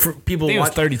for people I think it was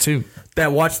watch. 32.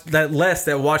 that watched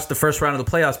the first round of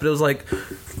the playoffs, but it was like,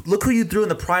 look who you threw in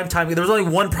the primetime. There was only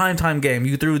one primetime game.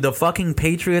 You threw the fucking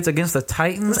Patriots against the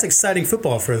Titans. That's exciting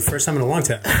football for the first time in a long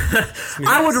time.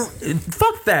 I would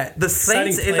fuck that. The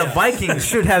Saints and the Vikings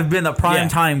should have been a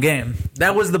primetime game.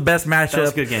 That was the best matchup. That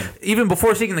was a good game. Even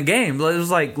before seeing the game, it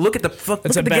was like, look at the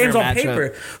games on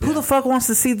paper. Who the fuck wants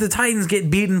to see the Titans get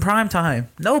beaten primetime?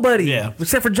 Nobody. Yeah.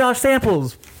 Except for Josh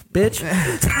Samples. Bitch.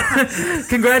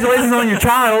 Congratulations on your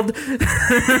child. but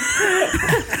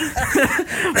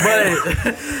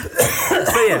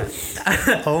yeah.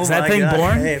 Oh, is that thing God.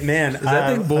 born? Hey, man, Is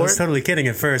that thing born? I was totally kidding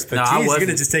at first, but No, you're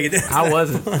gonna just take it down. I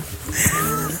wasn't.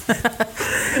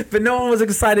 But no one was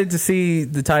excited to see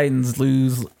the Titans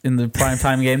lose in the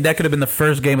primetime game. That could have been the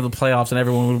first game of the playoffs, and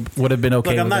everyone would have been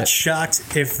okay Look, I'm with not it.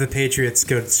 shocked if the Patriots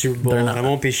go to the Super Bowl, They're and not. I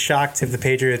won't be shocked if the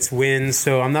Patriots win.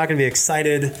 So I'm not going to be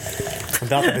excited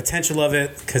about the potential of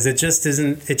it because it just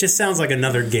isn't. It just sounds like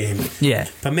another game. Yeah.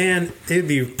 But man, it'd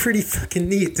be pretty fucking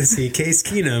neat to see Case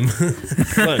Keenum.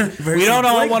 Look, we don't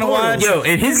all want to watch. Yo,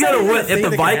 and he's gonna win if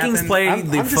the Vikings play I'm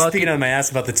the just speaking on my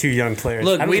ass about the two young players.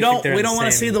 Look, I we even don't think they're want to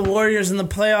insane. see the Warriors in the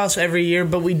playoffs every year,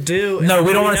 but we do. No,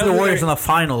 we don't want to see the know Warriors they're- in the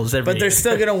finals every But they're year.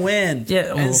 still gonna win.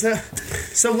 Yeah, And well-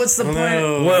 so what's the point?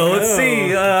 No, Well, let's no.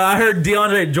 see. I heard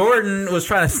DeAndre Jordan was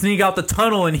trying to sneak out the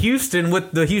tunnel in Houston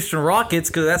with the Houston Rockets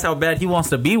because that's how bad he wants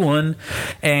to be one.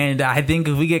 And I think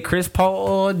if we get Chris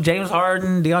Paul, James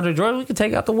Harden, DeAndre Jordan, we can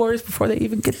take out the Warriors before they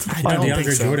even get to the No, finals.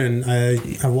 DeAndre Jordan.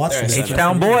 I watched him.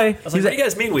 H-Town boy. I was like, He's what do you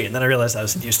guys mean we? And then I realized I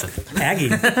was in Houston. Aggie,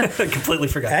 Completely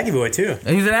forgot. Aggie boy too.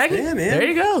 He's an Aggie? Yeah, man. There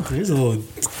you go. He's a little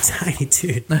tiny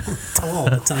dude, tall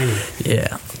but tiny.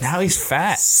 Yeah. Now he's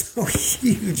fat. So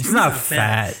huge. He's not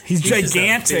fat. He's just a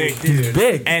gigantic, big dude. He's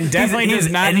big. and definitely He's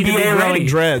does not need to be NBA growing ready.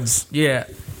 dreads. Yeah.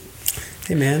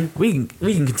 Hey man, We can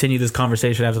continue this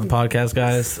conversation after the podcast,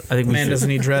 guys. I think we Man should. doesn't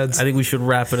need dreads. I think we should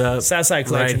wrap it up.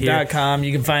 SouthsideCollection.com.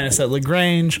 You can find us at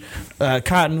LaGrange,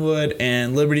 Cottonwood,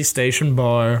 and Liberty Station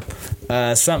Bar.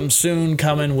 Something soon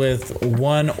coming with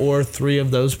one or three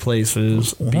of those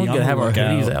places. We're Be gonna on the have our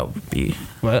lookout. hoodies out. B.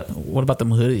 What about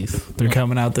them hoodies? They're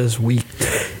coming out this week.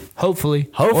 Hopefully.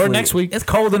 Hopefully. Or next week. It's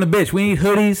cold in a bitch. We need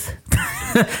hoodies.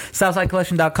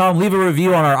 SouthsideCollection.com. Leave a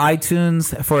review on our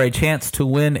iTunes for a chance to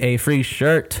win a free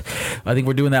shirt. I think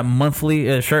we're doing that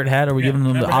monthly shirt hat. Are we giving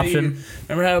them the option?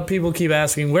 Remember how people keep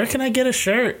asking, where can I get a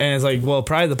shirt? And it's like, well,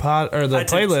 probably the pod or the iTunes.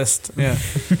 playlist. Yeah.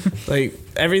 Like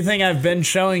everything I've been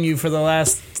showing you for the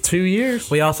last 2 years.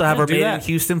 We also have our do Made in that.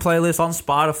 Houston playlist on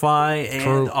Spotify and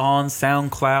True. on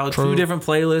SoundCloud. True. 2 different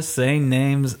playlists, same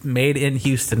names, Made in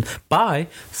Houston by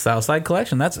Southside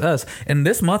Collection. That's us. And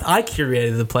this month, I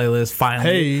curated the playlist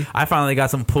finally. Hey. I finally got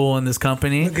some pull in this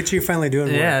company. look at you finally doing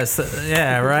work.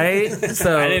 Yeah, right?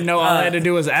 So I didn't know all I had to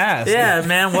do was ask. Yeah,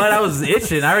 man. What? I was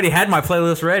itching. I already had my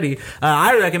playlist ready.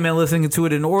 I recommend listening to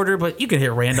it in order, but you can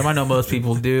hit random. I know most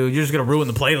people do. You're just going to ruin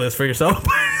the playlist for yourself.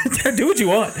 Do what you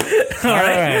want. All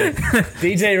right.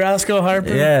 DJ Roscoe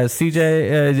Harper. Yeah,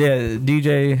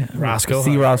 DJ Roscoe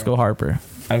C. Harper. Roscoe Harper.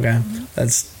 Okay.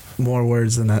 That's more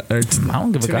words than that. Or I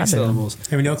don't give a too many goddamn. syllables.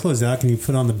 Hey, when y'all close out, can you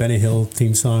put on the Benny Hill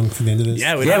theme song for the end of this?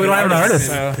 Yeah, we don't have an artist.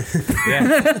 So,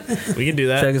 yeah, we can do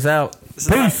that. Check us out.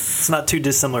 It's not too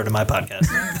dissimilar to my podcast.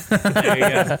 There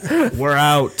you go. We're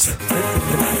out.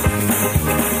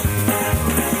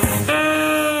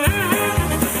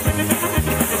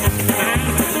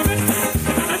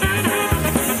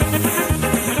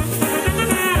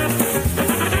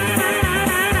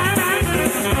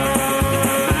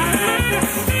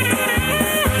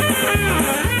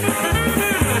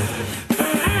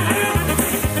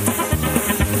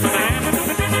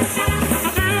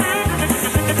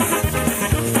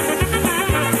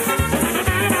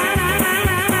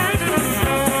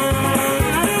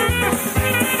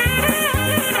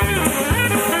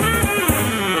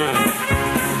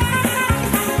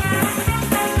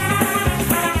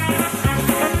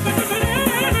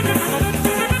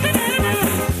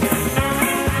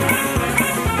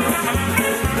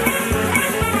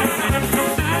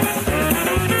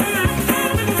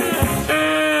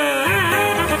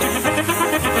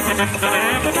 Thank you.